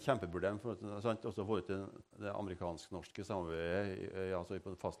det som er et kjempeproblem, også forhold til det amerikansk-norske samarbeidet altså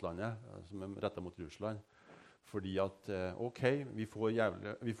på fastlandet, som er rettet mot Russland. Fordi at, vi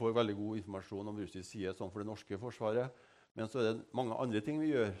får veldig god informasjon om russisk side, sånn for det norske forsvaret, men så er det mange andre ting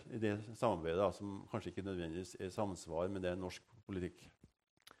vi gjør i det samarbeidet, da, som kanskje ikke nødvendigvis er samsvar med det norsk politikk.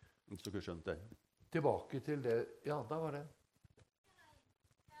 Hvis dere skjønte det. Tilbake til det. Ja, da var det.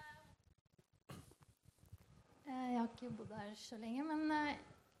 Jeg har ikke bodd her så lenge,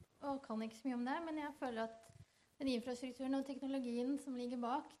 og kan ikke så mye om det, men jeg føler at den infrastrukturen og teknologien som ligger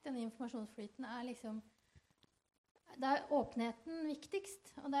bak denne informasjonsflyten det er åpenheten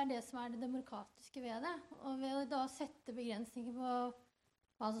viktigst, og det er det som er det demokratiske ved det. Og ved å da sette begrensninger på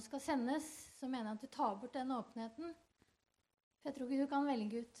hva som skal sendes, så mener jeg at du tar bort den åpenheten. For jeg tror ikke du kan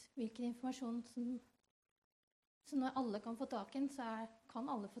velge ut hvilken informasjon så når alle kan få tak i den, så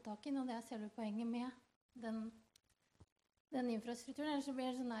kan alle få tak i den, og det er selve poenget med den infrastrukturen. Ellers så blir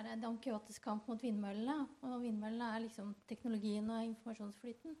det sånn der Don Quixotes kamp mot vindmøllene, og vindmøllene er liksom teknologien og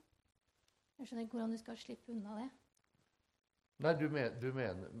informasjonsflyten. Jeg skjønner ikke hvordan du skal slippe unna det. Nei, du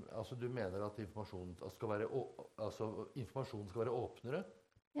mener at informasjonen skal være åpnere?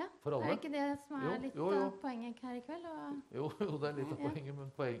 Ja, for alle? Er ikke det som er litt av poenget her i kveld? Jo, det er litt av poenget, men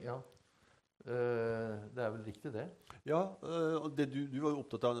ja. Det er vel riktig det? Ja, og du var jo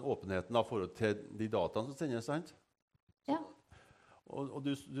opptatt av åpenheten i forhold til de dataene som sendes, sant? Ja. Og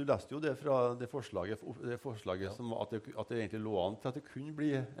du leste jo det fra det forslaget som at det egentlig lå an til at det kunne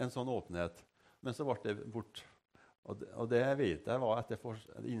bli en sånn åpenhet, men så ble det bort. Og det vet jeg var etter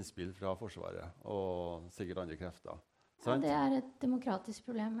innspill fra Forsvaret og sikkert andre krefter. Ja, det er et demokratisk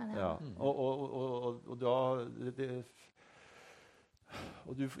problem, mener jeg. Ja.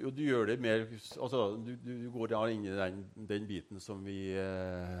 Og du gjør det mer altså, du går da inn i den biten som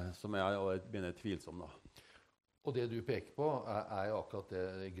som jeg mener tvilsom, da. Og det du peker på, er jo akkurat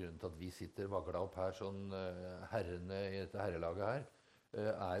det grunnen til at vi sitter vagla opp her, sånn herrene i dette herrelaget her,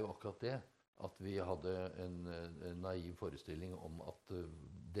 er jo akkurat det. At vi hadde en naiv forestilling om at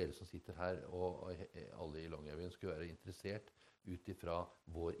dere som sitter her, og alle i Longyearbyen, skulle være interessert ut ifra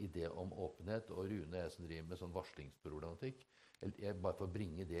vår idé om åpenhet. Og Rune og jeg som driver med sånn varslingsproblematikk. Jeg bare får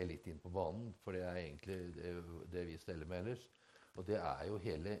bringe det litt inn på banen, for det er egentlig det vi steller med ellers. Og det er jo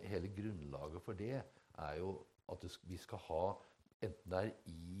hele grunnlaget for det, er jo at vi skal ha, enten det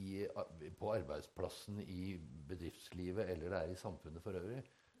er på arbeidsplassen, i bedriftslivet, eller det er i samfunnet for øvrig,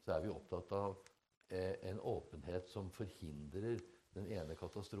 så er vi opptatt av en åpenhet som forhindrer den ene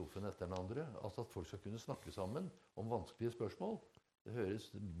katastrofen etter den andre. Altså at folk skal kunne snakke sammen om vanskelige spørsmål. Det høres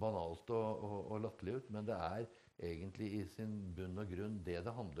banalt og latterlig ut, men det er egentlig i sin bunn og grunn det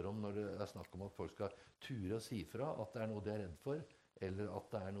handler om når det er snakk om at folk skal ture og si fra at det er noe de er redd for, eller at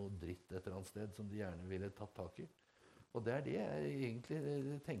det er noe dritt et eller annet sted som de gjerne ville tatt tak i. Og det er det jeg egentlig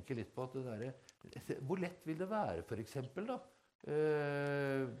tenker litt på. Hvor lett vil det være, for eksempel, da?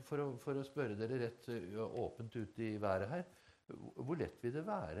 For å spørre dere rett åpent ut i været her, hvor lett vil det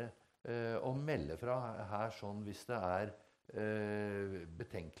være å melde fra her sånn hvis det er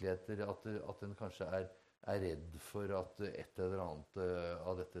betenkeligheter, at en kanskje er redd for at et eller annet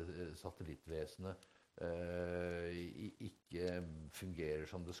av dette satellittvesenet ikke fungerer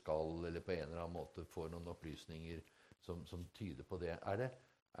som det skal, eller på en eller annen måte får noen opplysninger som tyder på det. Er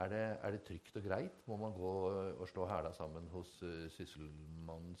det trygt og greit? Må man gå og slå hæla sammen hos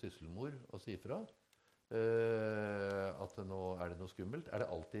sysselmannen, sysselmor og si fra? At nå er det noe skummelt? Er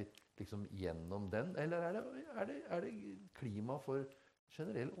det alltid liksom gjennom den? Eller er det klima for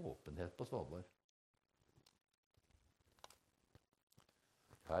generell åpenhet på Svalbard?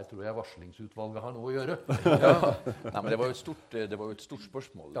 Her tror jeg varslingsutvalget har noe å gjøre. Ja. Nei, men det var jo et stort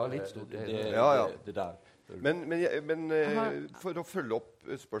spørsmål. Ja, litt stort. Det der. Men for å følge opp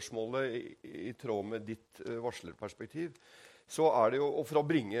spørsmålet i tråd med ditt varslerperspektiv, så er det jo, og for å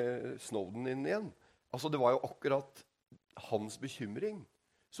bringe Snowden inn igjen, altså det var jo akkurat hans bekymring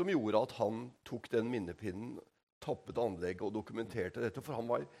som gjorde at han tok den minnepinnen, tappet anlegget og dokumenterte dette, for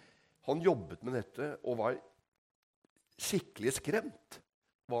han jobbet med dette og var skikkelig skremt.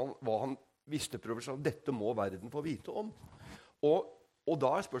 Hva han visste profesjonelt. Dette må verden få vite om. Og da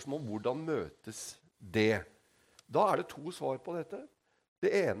er spørsmålet hvordan møtes det. Da er det to svar på dette. Det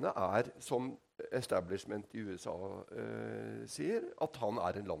ene er, som establishment i USA sier, at han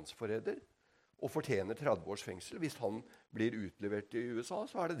er en landsforræder og fortjener 30 års fengsel. Hvis han blir utlevert i USA,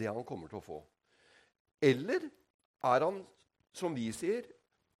 så er det det han kommer til å få. Eller er han, som vi sier,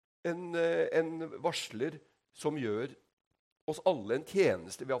 en varsler som gjør oss alle en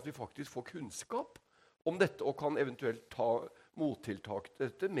tjeneste ved at vi faktisk får kunnskap om dette og kan eventuelt ta mottiltak til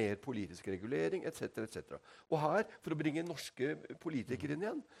dette, mer politisk regulering, etc., etc. Og her, for å bringe norske politikere inn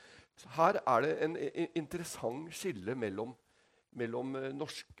igjen, her er det en interessant skille mellom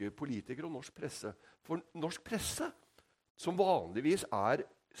norske politikere og norsk presse. For norsk presse, som vanligvis er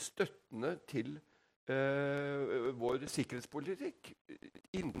støttende til vår sikkerhetspolitikk,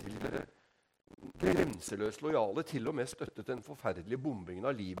 inntil grenseløst lojale, til og med støttet den forferdelige bombingen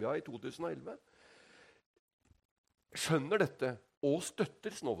av Libya i 2011, skjønner dette og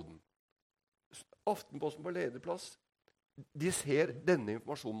støtter Snowden. Aftenposten på lederplass, de ser denne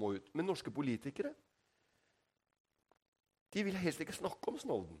informasjonen må ut. Men norske politikere, de vil helst ikke snakke om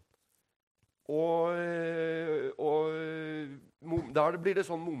Snowden. Der blir det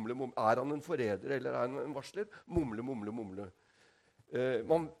sånn mumle. Er han en forræder eller er han en varsler? Mumle.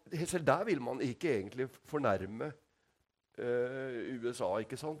 Selv der vil man ikke egentlig fornærme USA,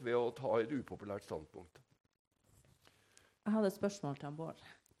 ikke sant, ved å ta et upopulært standpunkt. Jeg hadde et spørsmål til Bård.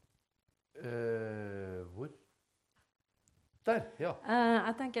 Hvor? Der, ja.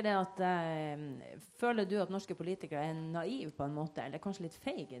 Jeg tenker det at føler du at norske politikere er naive på en måte, eller kanskje litt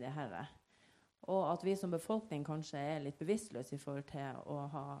feige i det her? Og at vi som befolkning kanskje er litt bevisstløse i forhold til å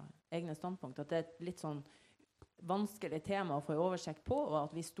ha egne standpunkt? At det er et litt sånn vanskelig tema å få oversikt på, og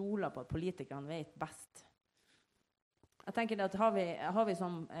at vi stoler på at politikerne vet best. Jeg tenker det at har vi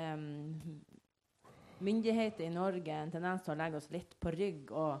som myndigheter i Norge en tendens til å legge oss litt på rygg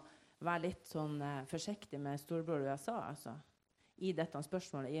og være litt sånn forsiktig med storbror USA, altså, i dette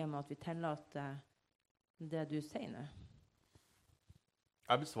spørsmålet, i og med at vi tillater det du sier nå?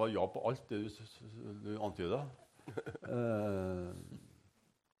 Jeg vil svare ja på alt det du antyder.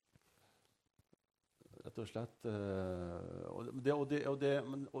 rett og slett.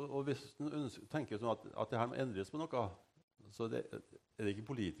 Og hvis man tenker sånn at det her må endres på noe, så er det ikke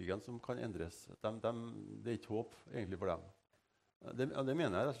politikerne som kan endres. Det er ikke håp egentlig for dem. Det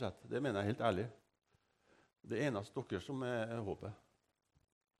mener jeg rett og slett. Det mener jeg helt ærlig. Det eneste dere som er håpet.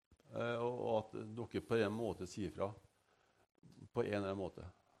 Og at dere på en måte sier fra. På en eller annen måte.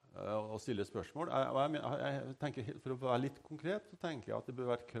 Og stille spørsmål. Jeg tenker, for å være litt konkret, så tenker jeg at det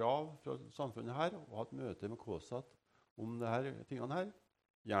bør være et krav fra samfunnet her å ha et møte med KSAT om de her tingene her.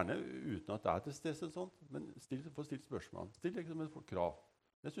 Gjerne uten at det er til stede sånt, men få stilt spørsmål. Still det som et krav.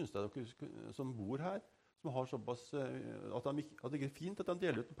 Det synes jeg dere som bor her, som har såpass at det er fint at de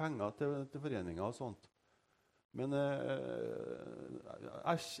deler ut penger til foreninger og sånt. Men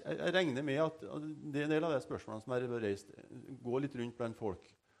jeg regner med at det en del av de spørsmålene som er reist, går litt rundt blant folk.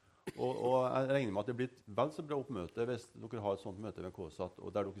 Og jeg regner med at det blir et vel så bra oppmøte hvis dere har et sånt møte med KSAT, og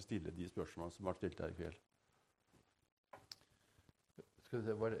der dere stiller de spørsmålene som har stilt her i kveld. Skal vi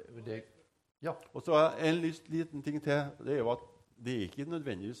se, var det... Ja. Og så en liten ting til, det er jo at det er ikke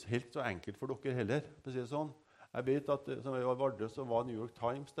nødvendigvis helt så enkelt for dere heller, for å si det sånn. Jeg vet at som jeg var i Vardø, så var New York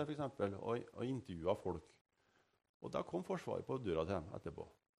Times der for eksempel, og intervjuet folk. Og da kom forsvaret på døra til dem etterpå.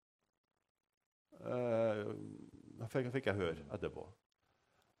 Fikk jeg høre etterpå.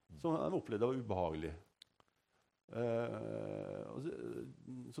 Så de opplevde det var ubehagelig.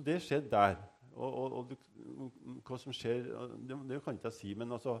 Så det skjedde der. Og hva som skjer, det kan ikke jeg si,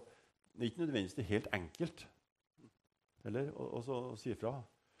 men altså, det er ikke nødvendigvis helt enkelt. Eller? Og så si fra.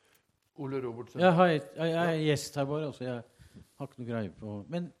 Ole Robertsen. Jeg er gjest her bare, altså jeg har ikke noe greie på...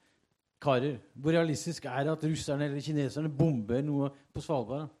 Men karer, hvor realistisk er det at russerne eller kineserne bomber noe på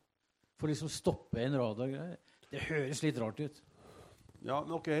Svalbard? For liksom stoppe en radargreie? Det høres litt rart ut. Ja,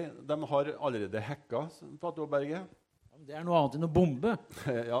 men ok, de har allerede hacka Flatåberget. Det er noe annet enn å bombe.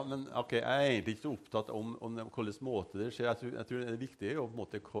 Ja, men ok, jeg er egentlig ikke så opptatt om hvilken måte det skjer. Jeg tror det er viktig på en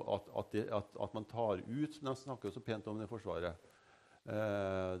måte at man tar ut, som de snakker så pent om det forsvaret.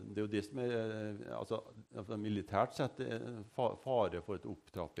 Det er jo det som er altså, militært sett fare for et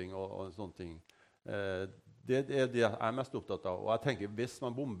opptrapping og sånne ting. Det er det jeg er mest opptatt av. Og jeg tenker, hvis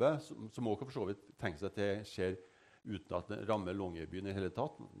man bomber, så må dere for så vidt tenke seg at det skjer uten at det rammer Longyearbyen i hele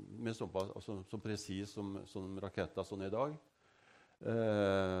tatt, men så presis som raketter sånn i dag.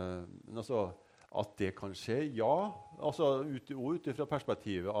 Men altså, at det kan skje, ja. Altså, ut fra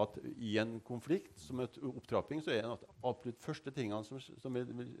perspektivet at i en konflikt, som et opptrapping, så er det absolutt første tingene som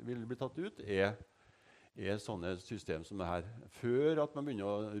vil bli tatt ut, er sånne system som det her, før at man begynner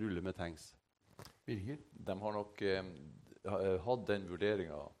å rulle med tanks. Birger? De har nok hatt den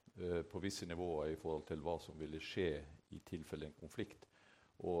vurderingen på visse nivåer i forhold til hva som ville skje i tilfelle en konflikt.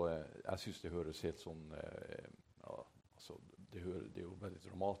 Og jeg synes det høres helt sånn altså, det er jo veldig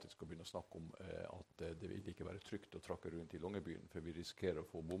dramatisk å begynne å snakke om at det vil ikke være trygt å trakke rundt i Longyearbyen, for vi risikerer å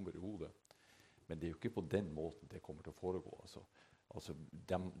få bomber i hodet. Men det er jo ikke på den måten det kommer til å foregå. Altså,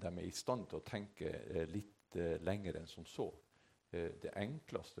 de er i stand til å tenke litt lenger enn som så. Det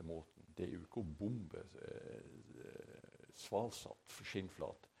enkleste måten, det er jo ikke å bombe Svalsat for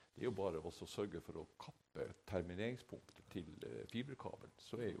skinnflat. Det er jo bare å sørge for å kappe termineringspunktet til fiberkabel,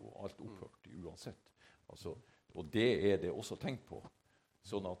 så er jo alt opphørt uansett. Altså, og det er det også tenkt på.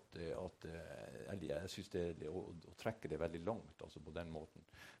 Sånn at jeg synes det å trekke det veldig langt, altså på den måten.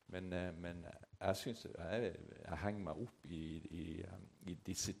 Men jeg synes jeg henger meg opp i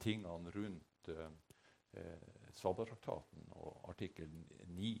disse tingene rundt Svalbardtraktaten og artikkel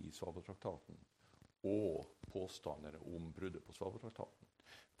 9 i Svalbardtraktaten og påstander om bruddet på Svalbardtraktaten.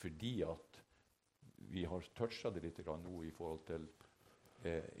 Fordi at vi har touchet det litt nå i forhold til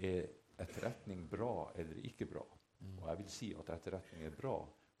er etterretning bra eller ikke bra. Og jeg vil si at etterretning er bra,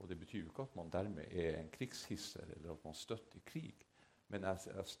 og det betyr jo ikke at man dermed er en krigshisser eller at man støtter krig. Men jeg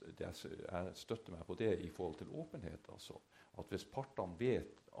støtter meg på det i forhold til åpenhet. Altså. At hvis partene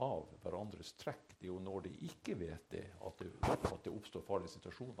vet av hverandres trekk, det er jo når de ikke vet det, at det oppstår farlige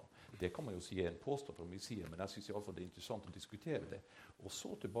situasjoner. Det kan man jo si er en påstand fra min side, men jeg synes i alle fall det er interessant å diskutere det. Og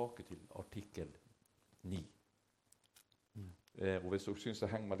så tilbake til artikkel 9. Og hvis dere synes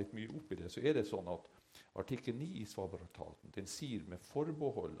jeg henger meg litt mye opp i det, så er det sånn at artikkel 9 i Svalbardtraktaten, den sier med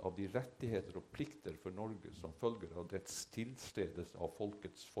forbehold av de rettigheter og plikter for Norge som følger av dets tilstredelse av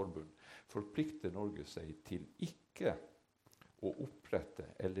Folkets Forbund, forplikter Norge seg til ikke å opprette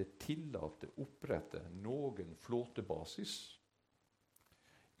eller tillate opprette noen flåtebasis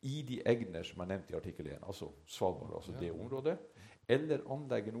i de egner som er nevnt i artikkel 1, altså Svalbard, altså det området, eller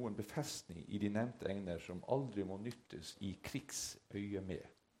anlegge noen befestning i de nevnte egner som aldri må nyttes i krigsøye med.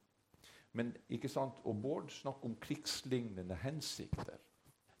 Men ikke sant, og Bård snakker om krigslignende hensikter.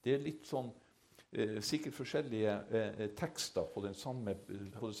 Det er litt sånn, sikkert forskjellige tekster på det samme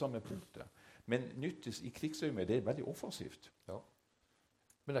punktet. Men nyttes i krigsøyemed, det veldig offensivt. Ja.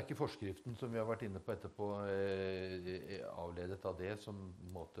 Men det ikke forskriften som vi har vært inne på etterpå avledet av det, som på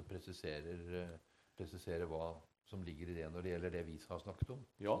en måte presiserer hva som ligger i det når det gjelder det vi har snakket om?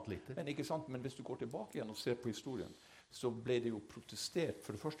 Ja, men ikke sant? Men hvis du går tilbake igjen og ser på historien, så ble det jo protestert,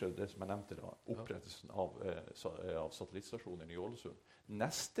 for det første det som jeg nevnte da, opprettelsen av satellittstasjonen i Ålesund.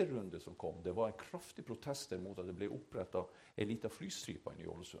 Neste runde som kom, det var en kraftig protester mot at det ble opprettet en liten flystripe i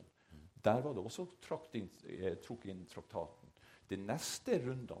Ålesund. Der var det også trukket inn traktaten. De neste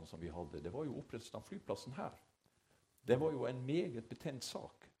rundene som vi hadde, det var jo opprettelsen av flyplassen her. Det var jo en meget betent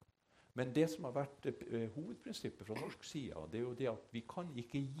sak. Men det som har vært hovedprinsippet fra norsk side, det er jo det at vi kan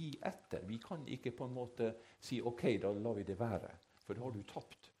ikke gi etter. Vi kan ikke på en måte si, ok, da lar vi det være, for da har du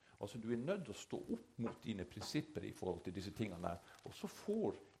tapt. Altså, du er nødt til å stå opp mot dine prinsipper i forhold til disse tingene her. Og så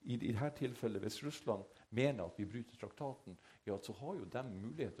får, i dette tilfellet, hvis Russland mener at vi bryter traktaten, ja, så har jo de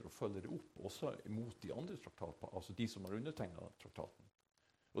muligheter å følge det opp, også mot de andre traktatene, altså de som har undertegnet traktaten.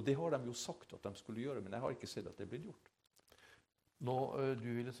 Og det har de jo sagt at de skulle gjøre, men jeg har ikke sett at det blir gjort. Nå, du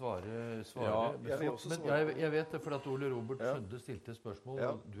ville svare ja, jeg vil også svare. Men jeg vet det, for at Ole Robert Sunde stilte spørsmål,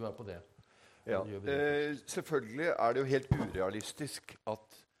 og du på det. Ja. Selvfølgelig er det jo helt urealistisk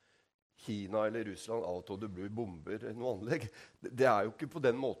at Kina eller Russland out of the blue bomber noe anlegg. Det er jo ikke på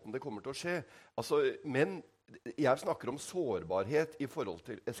den måten det kommer til å skje. Altså, men jeg snakker om sårbarhet i forhold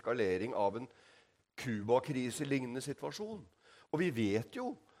til eskalering av en Cuba-krise-lignende situasjon. Og vi vet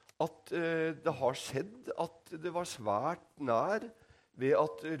jo at det har skjedd at det var svært nær ved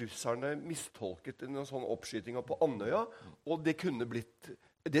at russerne mistolket en sånn oppskyting på Andøya, og det kunne blitt,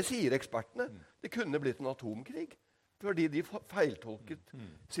 det sier ekspertene, det kunne blitt en atomkrig, fordi de feiltolket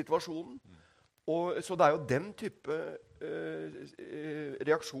situasjonen. Så det er jo den type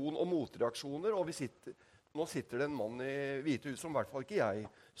reaksjon og motreaksjoner, og nå sitter det en mann i Hvite Hus som i hvert fall ikke jeg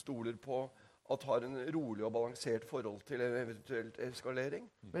stoler på, at har en rolig og balansert forhold til en eventuelt eskalering.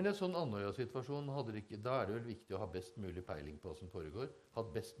 Men en sånn Andøya-situasjon, da er det vel viktig å ha best mulig peiling på hva som foregår?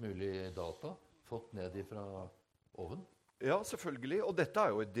 Hatt best mulig data? Fått ned ifra oven? Ja, selvfølgelig. Og dette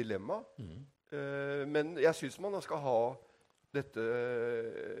er jo et dilemma. Men jeg synes man skal ha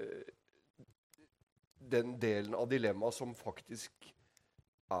den delen av dilemmaet som faktisk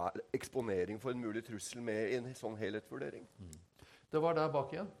er eksponering for en mulig trussel med en sånn helhetsvurdering. Det var der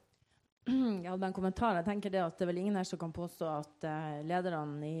bak igjen. Ja, det er en kommentar. Jeg tenker det at det er vel ingen her som kan påstå at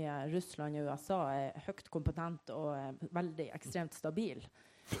lederne i Russland og USA er høyt kompetent og veldig ekstremt stabil.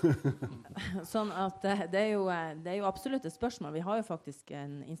 Sånn at det er jo absolutt et spørsmål. Vi har jo faktisk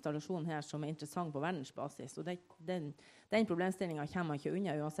en installasjon her som er interessant på verdensbasis, og den problemstillingen kommer man ikke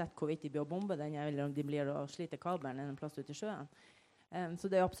unna uansett hvorvidt de blir å bombe den, eller om de blir å slite kabelen en plass ut i sjøen. Så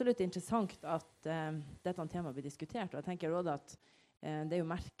det er absolutt interessant at dette temaet blir diskutert, og jeg tenker også at det er jo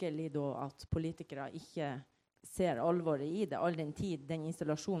merkelig da at politikere ikke ser alvoret i det, all den tid den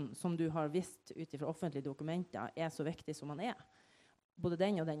installasjonen som du har visst ut fra offentlige dokumenter er så viktig som man er. Både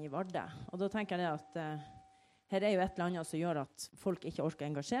den og den i Vardø. Og da tenker jeg at her er jo et eller annet som gjør at folk ikke orker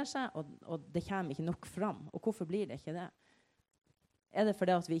å engasjere seg, og det kommer ikke nok fram. Og hvorfor blir det ikke det? Er det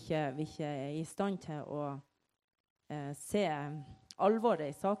fordi at vi ikke er i stand til å se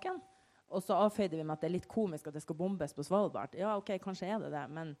alvoret i saken? Og så avføyder vi med at det er litt komisk at det skal bombes på Svalbard. Ja, ok, kanskje er det det,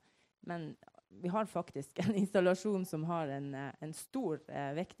 men vi har faktisk en installasjon som har en stor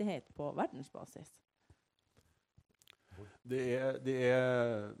viktighet på verdensbasis. Det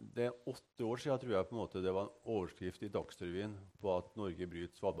er 8 år siden, tror jeg, på en måte, det var en overskrift i Dagsrevyen på at Norge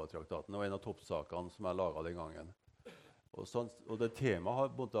bryter Svalbardtraktaten. Det var en av toppsakene som jeg laget den gangen. Og det temaet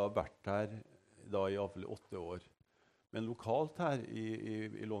har både vært her da i hvert fall 8 år. Men lokalt her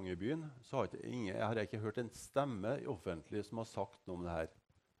i Longyearbyen så har jeg ikke hørt en stemme i offentlig som har sagt noe om det her.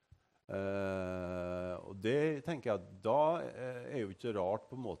 Og det tenker jeg, da er jo ikke rart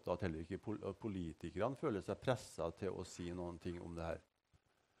på en måte at heller ikke politikerne føler seg presset til å si noen ting om det her.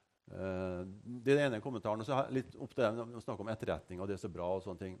 Det er den ene kommentaren, og så er litt opp til det å snakke om etterretning, og det er så bra og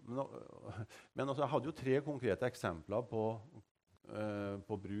sånne ting. Men altså, jeg hadde jo 3 konkrete eksempler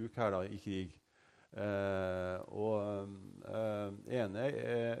på bruk her da, i krig. Ene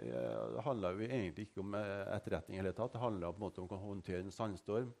handler jo egentlig ikke om etterretning i hele tatt. Det handler på en måte om å håndtere en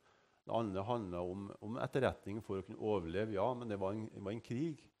sandstorm. Det andre handler om etterretning for å kunne overleve. Ja, men det var en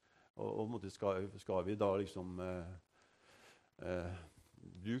krig. Og skal vi da liksom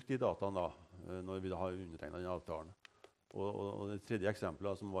bruke de dataene da, når vi da har undertegnet den avtalen. Og det tredje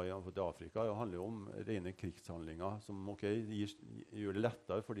eksempelet som var i Afrika, handler jo om rene krigshandlinger som gjør det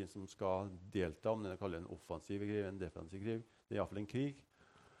lettere for de som skal delta, om det kaller en offensiv krig, en defensiv krig. Det er i hvert fall en krig.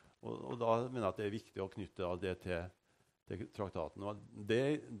 Og da mener jeg at det viktig å knytte det til traktaten. Og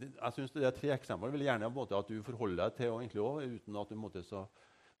jeg synes det 3 eksempler. Jeg vil gjerne på en måte at du forholder deg til egentlig også, uten at du måtte så...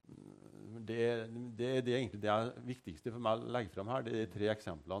 Det egentlig det viktigste for meg å legge frem her. Det de 3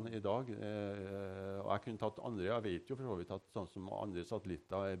 eksemplene i dag. Og jeg kunne tatt andre. Jeg vet jo for så vidt at sånn som andre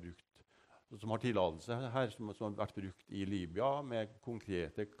satellitter brukt, som har tilladelse her, som har vært brukt i Libya med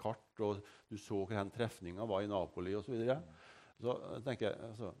konkrete kart, og du så hvor trefningen var i Napoli og så videre. Så jeg tenker,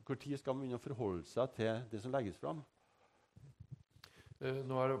 hvor tid skal man begynne å forholde seg til det som legges frem?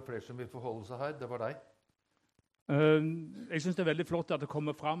 Nå det flere som vil forholde seg her. Det var deg. Jeg synes det veldig flott at det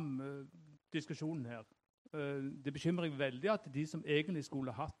kommer frem diskusjonen her. Det bekymrer meg veldig at de som egentlig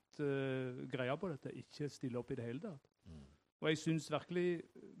skulle hatt greia på dette, ikke stiller opp i det hele tatt. Og jeg synes virkelig,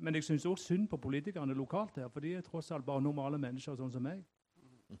 men jeg synes også synd på politikerne lokalt her, for de tross alt bare normale mennesker sånn som meg.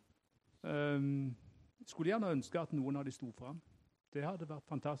 Skulle gjerne ønske at noen av de stod frem. Det hadde vært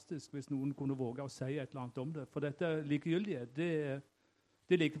fantastisk hvis noen kunne våge å si et eller annet om det. For dette likegyldighet,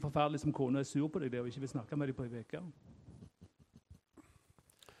 det er like forferdelig som kona sur på deg og ikke vil snakke med deg på en veke.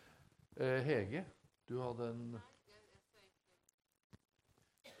 Hege, du hadde en...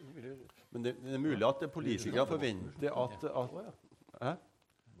 Men det mulig at politikere forventer at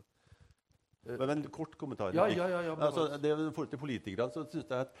Men kort kommentar. Ja. Altså, det forhold til politikere, så synes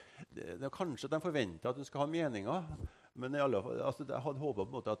jeg at kanskje de forventer at du skal ha meninger, men i alle fall, altså, jeg hadde håpet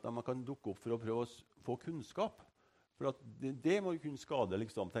på en måte at man kan dukke opp for å prøve å få kunnskap. For at det må jo kunne skade,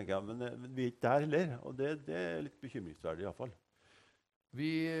 liksom, tenker jeg, men vi ikke der heller, og det litt bekymringsverdig i hvert fall.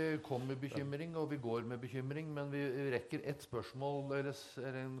 Vi kom med bekymring, og vi går med bekymring, men vi rekker et spørsmål eller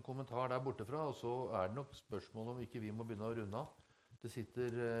en kommentar der bortefra, og så det nok spørsmål om ikke vi må begynne å runde av.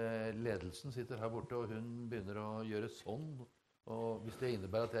 Ledelsen sitter her borte, og hun begynner å gjøre sånn, og hvis det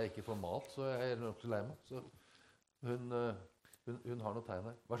innebærer at jeg ikke får mat, så jeg nok så lei meg. Så hun har noe tegn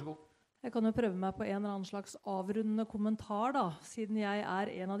her. Vær så god. Jeg kan jo prøve meg på en eller annen slags avrundende kommentar da, siden jeg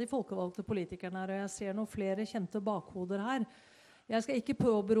en av de folkevalgte politikerne her, og jeg ser noen flere kjente bakhoder her. Jeg skal ikke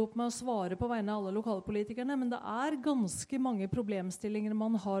påberope meg å svare på vegne av alle lokalpolitikerne, men det ganske mange problemstillinger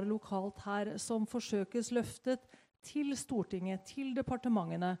man har lokalt her som forsøkes løftet til Stortinget, til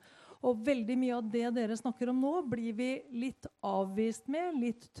departementene. Og veldig mye av det dere snakker om nå, blir vi litt avvist med,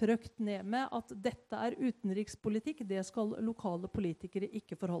 litt trøkt ned med, at dette utenrikspolitikk, det skal lokale politikere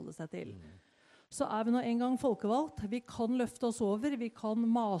ikke forholde seg til. Så vi nå en gang folkevalgt. Vi kan løfte oss over, vi kan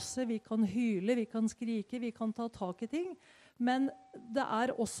mase, vi kan hyle, vi kan skrike, vi kan ta tak i ting. Men det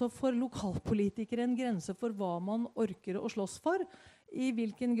også for lokalpolitikere en grense for hva man orker å slåss for, i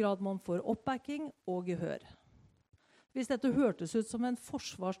hvilken grad man får oppbacking og gehør. Hvis dette hørtes ut som en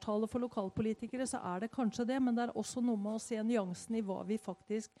forsvarstale for lokalpolitikere, så det kanskje det, men det også noe med å se nyansen i hva vi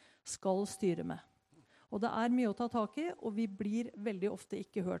faktisk skal styre med. Og det mye å ta tak i, og vi blir veldig ofte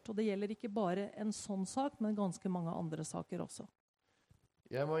ikke hørt. Og det gjelder ikke bare en sånn sak, men ganske mange andre saker også.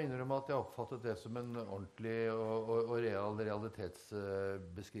 Jeg må innrømme at jeg oppfattet det som en ordentlig og real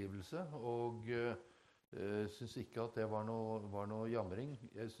realitetsbeskrivelse, og synes ikke at det var noe jamring.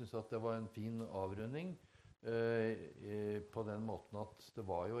 Jeg synes at det var en fin avrunding på den måten at det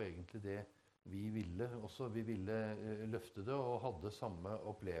var jo egentlig det vi ville også. Vi ville løfte det og hadde samme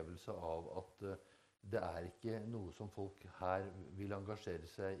opplevelse av at det ikke noe som folk her vil engasjere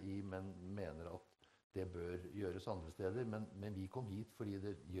seg i, men mener at det bør gjøres andre steder, men vi kom hit fordi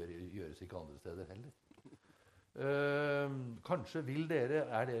det gjøres ikke andre steder heller. Kanskje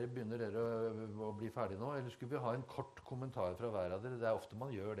begynner dere å bli ferdig nå, eller skulle vi ha en kort kommentar fra hver av dere? Det ofte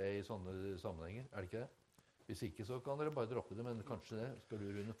man gjør det i sånne sammenhenger, det ikke det? Hvis ikke så kan dere bare droppe det, men kanskje det. Skal du,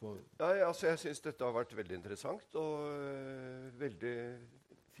 Rune, få... Ja, altså, jeg synes dette har vært veldig interessant, og veldig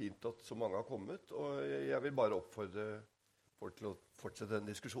fint at så mange har kommet, og jeg vil bare oppfordre folk til å fortsette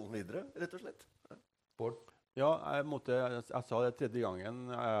den diskusjonen videre, rett og slett. Ja, jeg sa det 3. gangen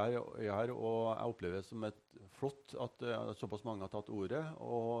jeg her, og jeg opplever det som et flott at såpass mange har tatt ordet,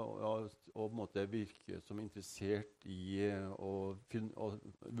 og på en måte virker som interessert i å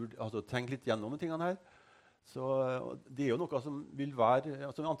tenke litt gjennom tingene her. Så det jo noe som vil være,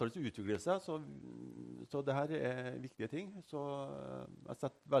 altså antallet utvikler seg, så det her viktige ting. Så jeg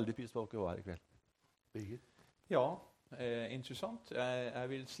setter veldig pris på at dere var her i kveld. Birgit? Ja, interessant. Jeg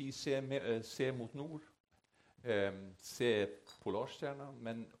vil si se mot nord. Se Polarstjerna,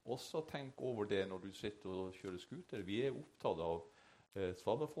 men også tenk over det når du sitter og kjører skuter. Vi opptatt av,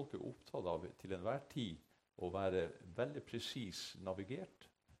 Svalbardfolk opptatt av til enhver tid å være veldig presis navigert.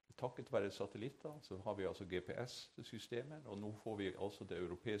 Takket være satellitter, så har vi altså GPS-systemet, og nå får vi altså det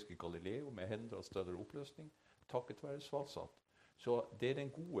europeiske Galileo med enda større oppløsning, takket være Svalsat. Så det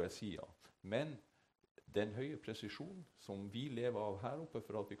den gode siden. Men den høye presisjon som vi lever av her oppe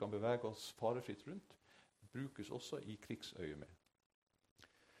for at vi kan bevege oss farefritt rundt, brukes også i krigsøyemed.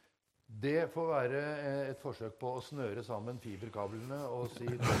 Det får være et forsøk på å snøre sammen fiberkablene og si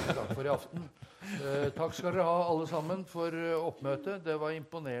takk for i aften. Takk skal dere ha alle sammen for oppmøtet. Det var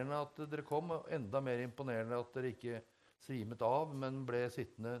imponerende at dere kom, og enda mer imponerende at dere ikke svimet av, men ble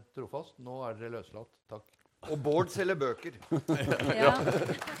sittende trofast. Nå er dere løslatt. Takk. Og Bård selger bøker. Ja.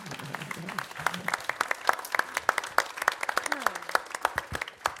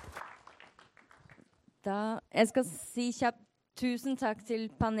 Jeg skal si kjapt tusen takk til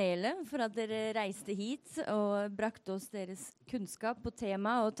panelet for at dere reiste hit og brakte oss deres kunnskap på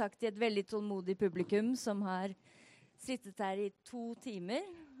temaet, og takk til et veldig tålmodig publikum som har sittet her i 2 timer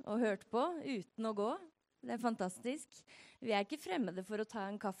og hørt på uten å gå. Det er fantastisk. Vi er ikke fremmede for å ta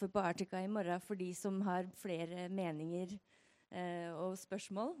en kaffe på Artica i morgen for de som har flere meninger og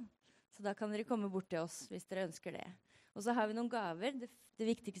spørsmål. Så da kan dere komme bort til oss hvis dere ønsker det. Og så har vi noen gaver. Det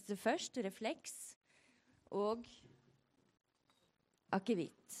viktigste først, refleks og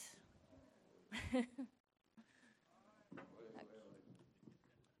akevitt.